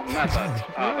new methods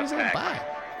of attack. Bye.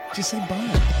 Just say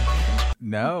bye.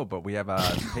 No, but we have a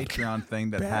Patreon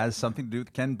thing that has something to do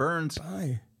with Ken Burns.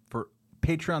 Bye. For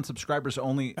Patreon subscribers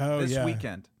only this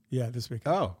weekend. Yeah, this week.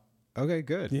 Oh, okay,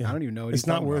 good. Yeah. I don't even know what it's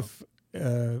not worth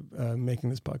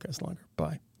making this podcast longer.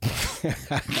 Bye.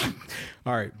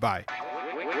 All right, bye.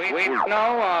 We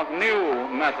know of new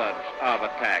methods of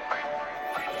attack.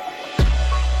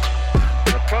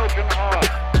 The Trojan horse